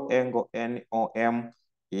therefore, angle NOM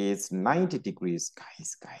is 90 degrees.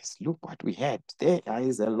 Guys, look what we had. There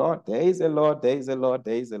is a lot. There is a lot. There is a lot.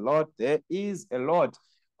 There is a lot. There is a lot.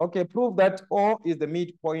 Okay, prove that O is the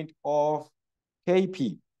midpoint of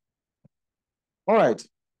KP. All right.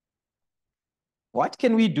 What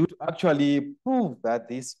can we do to actually prove that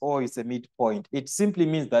this O is a midpoint? It simply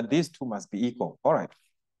means that these two must be equal. All right.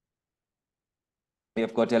 We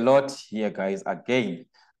have got a lot here, guys. Again,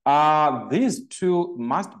 these two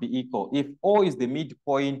must be equal. If O is the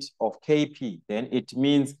midpoint of KP, then it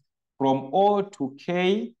means from O to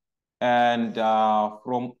K and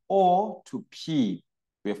from O to P,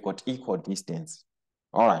 we've got equal distance.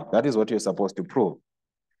 All right, that is what you're supposed to prove.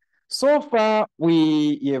 So far,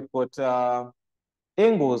 we have got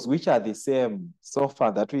angles which are the same so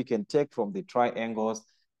far that we can take from the triangles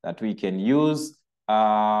that we can use.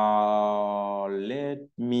 Let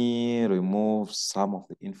me remove some of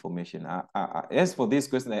the information. As for this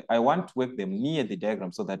question, I want to work them near the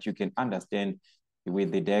diagram so that you can understand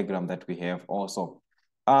with the diagram that we have also.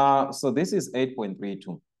 So this is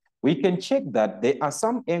 8.32. We can check that there are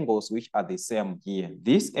some angles which are the same here.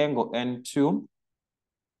 This angle N2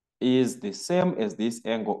 is the same as this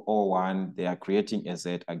angle O1. They are creating a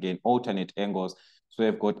Z, again, alternate angles. So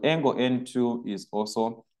we've got angle N2 is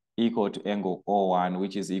also equal to angle O1,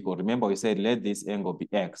 which is equal. Remember, we said let this angle be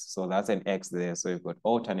X. So that's an X there. So we've got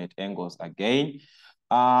alternate angles again.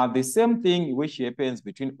 The same thing which happens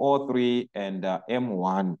between O3 and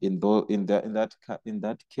M1 in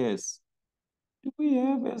that case. Do we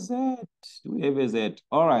have a Z? Do we have a Z?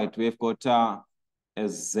 All right, we've got a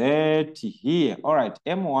Z here. All right,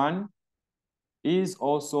 M1 is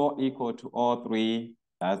also equal to O3.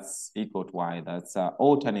 That's equal to Y. That's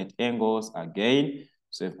alternate angles again.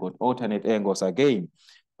 So we've got alternate angles again.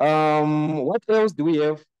 What else do we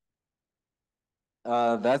have?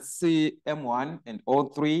 That's the M1 and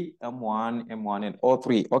O3, M1, M1, and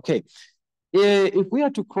O3. Okay. If we are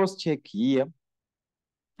to cross-check here,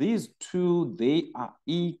 these two, they are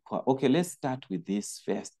equal. Okay, let's start with this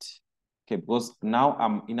first. Okay, because now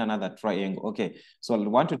I'm in another triangle. Okay, so I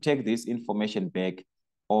want to take this information back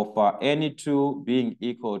of any two being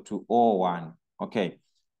equal to O1. Okay,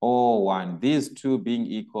 O1, these two being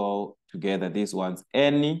equal together, these ones,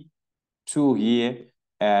 any two here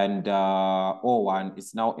and O1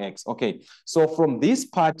 is now X. Okay, so from this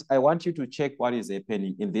part, I want you to check what is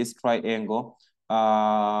happening in this triangle.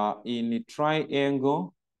 In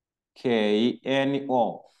triangle,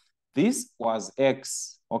 KNO. This was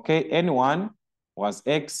X, okay? N1 was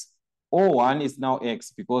X. O1 is now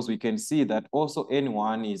X because we can see that also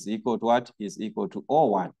N1 is equal to what? Is equal to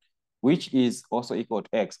O1, which is also equal to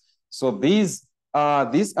X. So this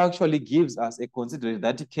actually gives us a consideration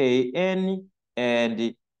that KN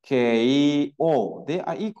and KO, they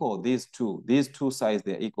are equal, these two sides,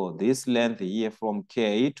 they're equal. This length here from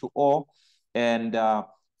K to O and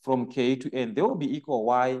from K to N, they will be equal.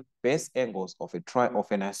 Why? Base angles of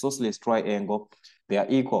an isosceles triangle, they are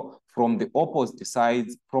equal from the opposite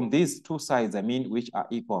sides, from these two sides, I mean, which are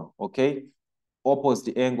equal, okay?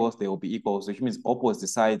 Opposite angles, they will be equal, which means opposite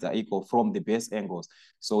sides are equal from the base angles.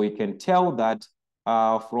 So we can tell that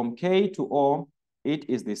from K to O, it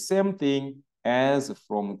is the same thing as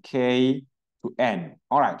from K to N.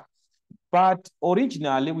 All right. But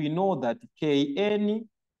originally, we know that Kn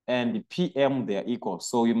and Pm, they are equal.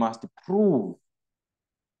 So you must prove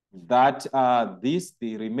that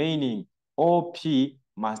the remaining OP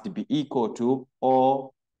must be equal to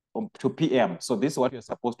O to PM. So this is what you're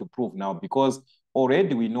supposed to prove now, because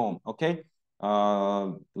already we know, okay?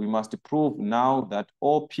 We must prove now that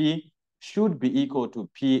OP should be equal to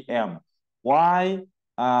PM. Why?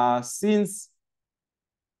 Since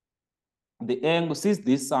the angle, since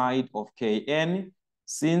this side of Kn,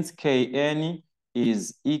 since Kn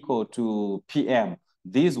is equal to PM,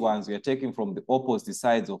 these ones we are taking from the opposite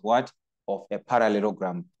sides of what? Of a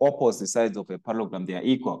parallelogram. Opposite sides of a parallelogram, they are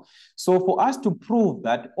equal. So for us to prove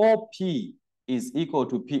that OP is equal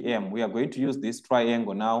to PM, we are going to use this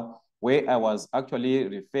triangle now, where I was actually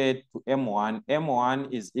referred to M1.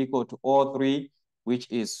 M1 is equal to O3, which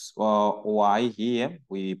is Y here.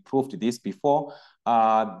 We proved this before.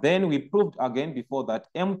 Then we proved again before that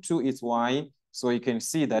M2 is Y. So you can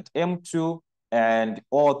see that M2 and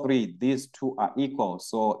O3, these two are equal.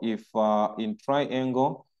 So if in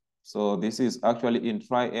triangle, so this is actually in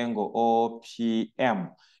triangle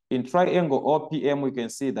OPM. In triangle OPM, we can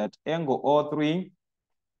see that angle O3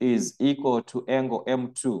 is equal to angle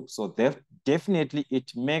M2. So definitely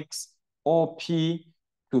it makes OP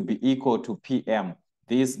to be equal to PM.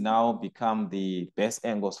 These now become the best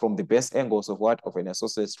angles. From the best angles of what? Of an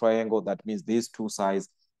isosceles triangle, that means these two sides,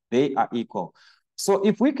 they are equal. So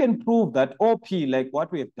if we can prove that OP, like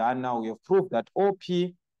what we have done now, we have proved that OP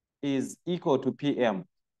is equal to PM.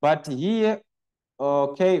 But here,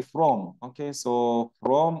 okay, so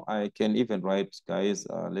from, I can even write, guys,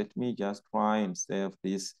 let me just try and save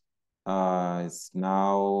this. It's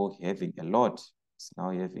now having a lot. It's now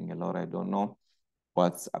having a lot. I don't know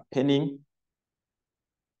what's happening.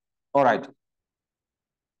 All right.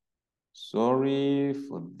 Sorry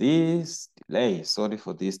for this delay. Sorry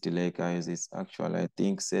for this delay, guys. It's actually, I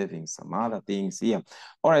think, saving some other things here.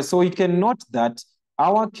 All right, so we can note that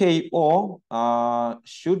our KO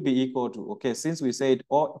should be equal to, okay, since we said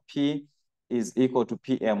OP is equal to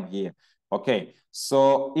PM here. Okay,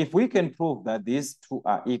 so if we can prove that these two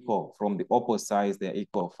are equal from the opposite sides, they're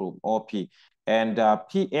equal from OP, and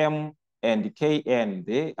PM and KN,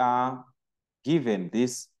 they are given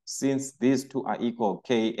this, since these two are equal,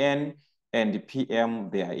 Kn and PM,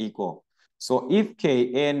 they are equal. So if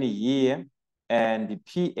Kn here and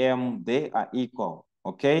PM, they are equal,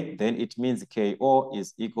 okay, then it means Ko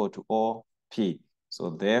is equal to OP. So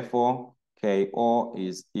therefore, Ko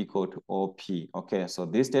is equal to OP. Okay, so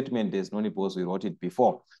this statement, there's no need because we wrote it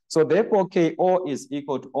before. So therefore, Ko is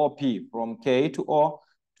equal to OP from K to O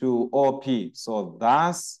to OP. So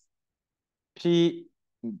thus,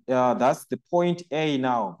 that's the point A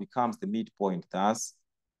now becomes the midpoint. Thus,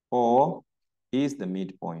 O is the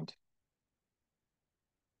midpoint.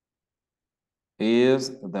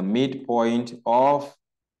 Is the midpoint of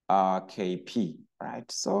KP,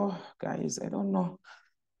 right? So, guys, I don't know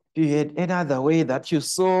if you had any other way that you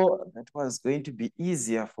saw that was going to be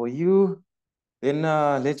easier for you, then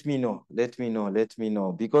let me know,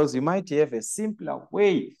 because you might have a simpler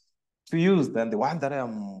way to use than the one that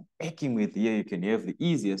I'm working with here. You can have the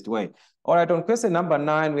easiest way. All right, on question number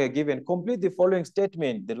 9, we are given, complete the following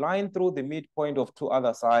statement. The line through the midpoint of two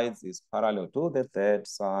other sides is parallel to the third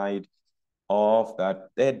side of that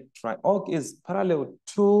third triangle, is parallel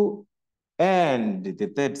to and the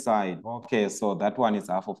third side. Okay, so that one is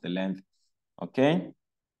half of the length. Okay.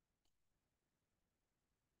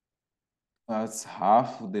 That's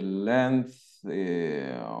half the length,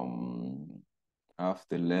 half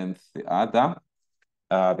the length, the other,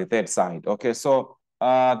 the third side. Okay, so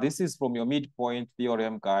this is from your midpoint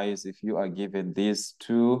theorem, guys, if you are given these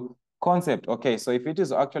two concepts. Okay, so if it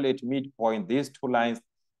is actually at midpoint, these two lines,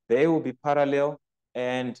 they will be parallel,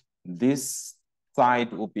 and this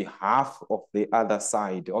side will be half of the other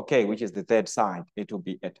side, okay, which is the third side. It will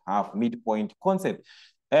be at half, midpoint concept.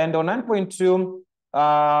 And on 9.2,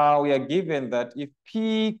 we are given that if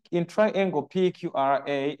P in triangle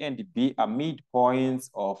PQRA and B are midpoints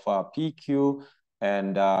of PQ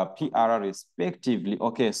and PR respectively.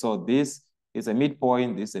 Okay, so this is a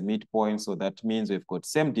midpoint, this is a midpoint. So that means we've got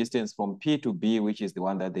same distance from P to B, which is the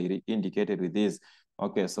one that they indicated with this.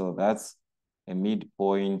 Okay, so that's a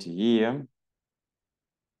midpoint here.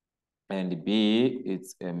 And B,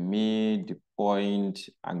 it's a midpoint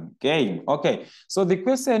again. Okay, so the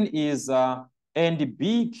question is, and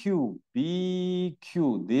BQ,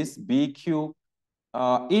 this BQ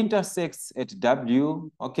intersects at W.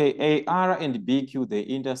 Okay, AR and BQ, they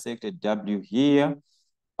intersect at W here.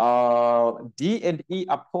 D and E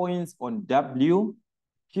are points on WQ,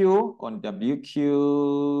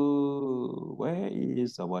 where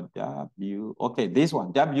is our W? Okay, this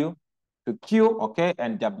one, W to Q, okay,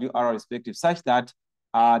 and WR respective, such that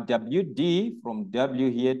WD from W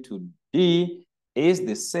here to D is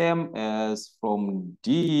the same as from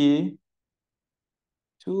D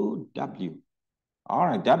to W. All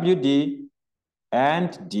right, WD and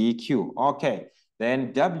DQ. Okay,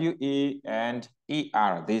 then WE and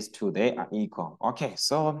ER, these two, they are equal. Okay,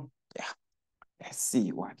 so yeah, let's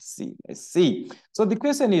see. So the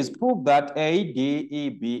question is, prove that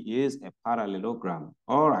ADEB is a parallelogram.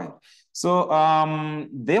 All right. So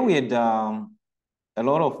there we had a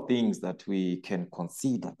lot of things that we can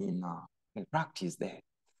consider in practice there.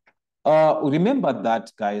 Remember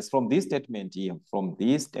that, guys, from this statement here, from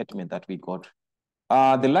this statement that we got,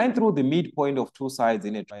 the line through the midpoint of two sides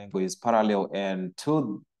in a triangle is parallel and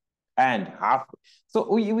half.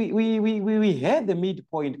 So we had the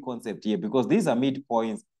midpoint concept here because these are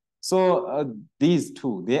midpoints. So these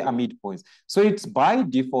two, they are midpoints. So it's by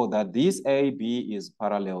default that this AB is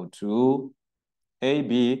parallel to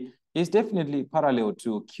AB is definitely parallel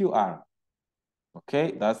to QR.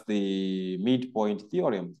 Okay, that's the midpoint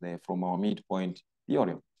theorem there from our midpoint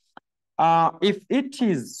theorem. If it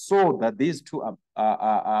is so that these two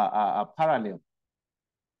are parallel,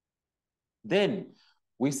 then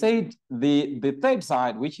we said the third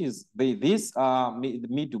side, which is this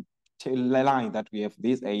mid line that we have,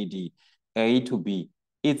 this AD, A to B,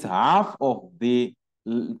 it's half of the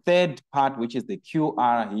third part, which is the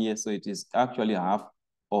QR here. So it is actually half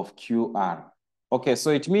of QR. Okay,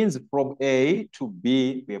 so it means from A to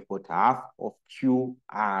B, we have got half of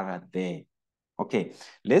QR there. Okay,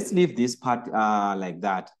 let's leave this part like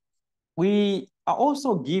that. We are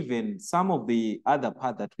also given some of the other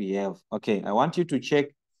part that we have. Okay, I want you to check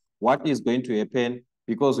what is going to happen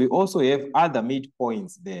because we also have other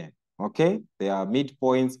midpoints there. Okay, there are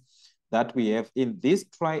midpoints that we have in this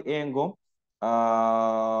triangle.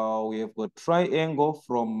 We have got triangle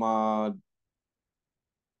from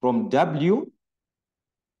W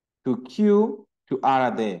to Q to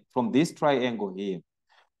R there, from this triangle here.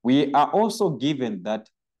 We are also given that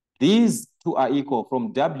these two are equal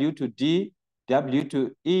from W to D, W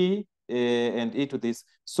to E, and E to this.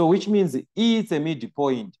 So which means E is a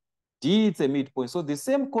midpoint, D is a midpoint. So the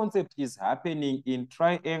same concept is happening in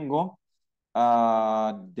triangle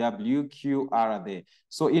WQR there.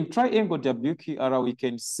 So in triangle WQR, we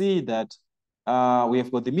can see that we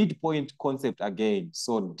have got the midpoint concept again.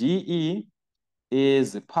 So DE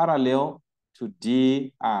is parallel to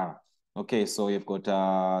DR. Okay, so we've got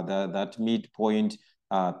that midpoint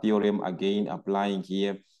theorem again applying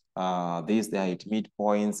here. These they are at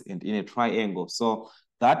midpoints and in a triangle. So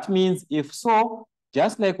that means if so,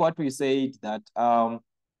 just like what we said that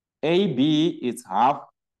AB is half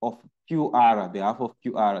of QR, the half of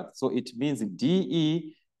QR. So it means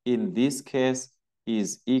DE in this case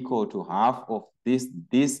is equal to half of this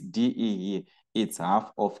DE here. It's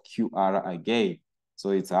half of QR again. So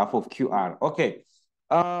it's half of QR. Okay.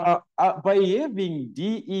 By having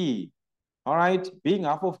DE, all right, being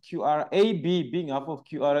half of QR, AB being half of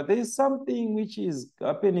QR, there is something which is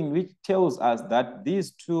happening which tells us that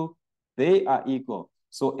these two, they are equal.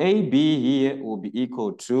 So AB here will be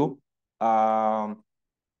equal to,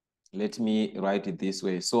 let me write it this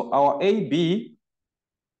way. So our AB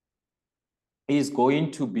is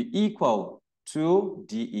going to be equal to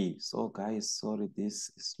DE. So guys, sorry,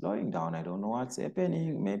 this is slowing down. I don't know what's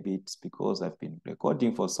happening. Maybe it's because I've been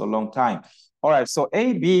recording for so long time. All right, so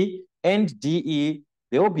AB and DE,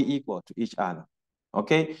 they will be equal to each other.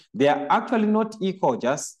 Okay, they are actually not equal,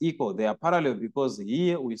 just equal. They are parallel because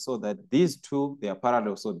here we saw that these two, they are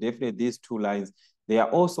parallel. So definitely these two lines, they are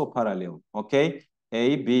also parallel. Okay,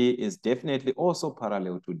 AB is definitely also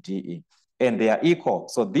parallel to DE and they are equal.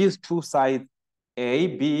 So these two sides,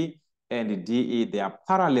 AB and DE, they are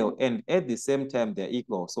parallel and at the same time they're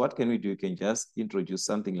equal. So what can we do? You can just introduce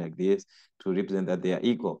something like this to represent that they are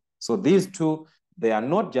equal. So these two, they are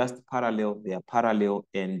not just parallel, they are parallel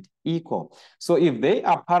and equal. So if they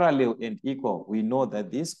are parallel and equal, we know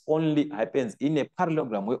that this only happens in a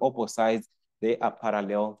parallelogram where opposite sides, they are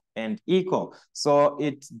parallel and equal. So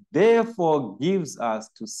it therefore gives us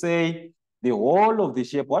to say the whole of the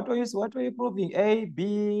shape. What are you proving? A,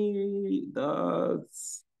 B,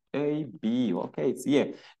 that's A, B. Okay, it's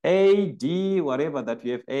here. A, D, whatever that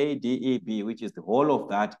we have, A, D, E, B, which is the whole of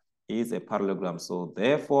that is a parallelogram. So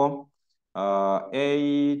therefore,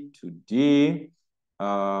 A to D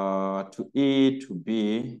to E to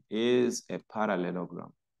B is a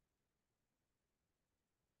parallelogram.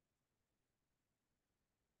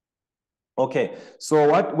 Okay, so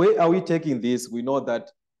where are we taking this? We know that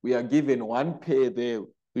we are given one pair there,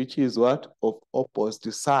 which is what? Of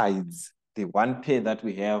opposite sides. The one pair that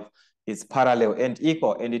we have is parallel and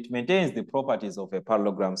equal, and it maintains the properties of a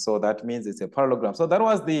parallelogram. So that means it's a parallelogram. So that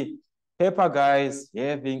was the paper, guys,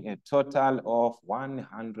 having a total of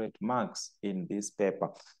 100 marks in this paper.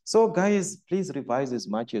 So guys, please revise as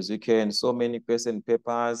much as you can. So many question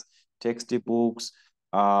papers, textbooks,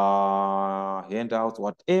 handouts,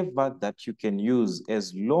 whatever that you can use,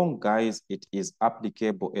 as long, guys, it is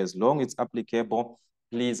applicable. As long it's applicable,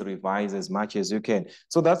 please revise as much as you can.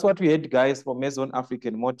 So that's what we had, guys, for Maison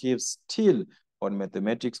African Motives, still on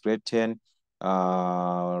Mathematics Grade 10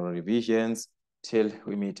 revisions, till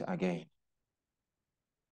we meet again.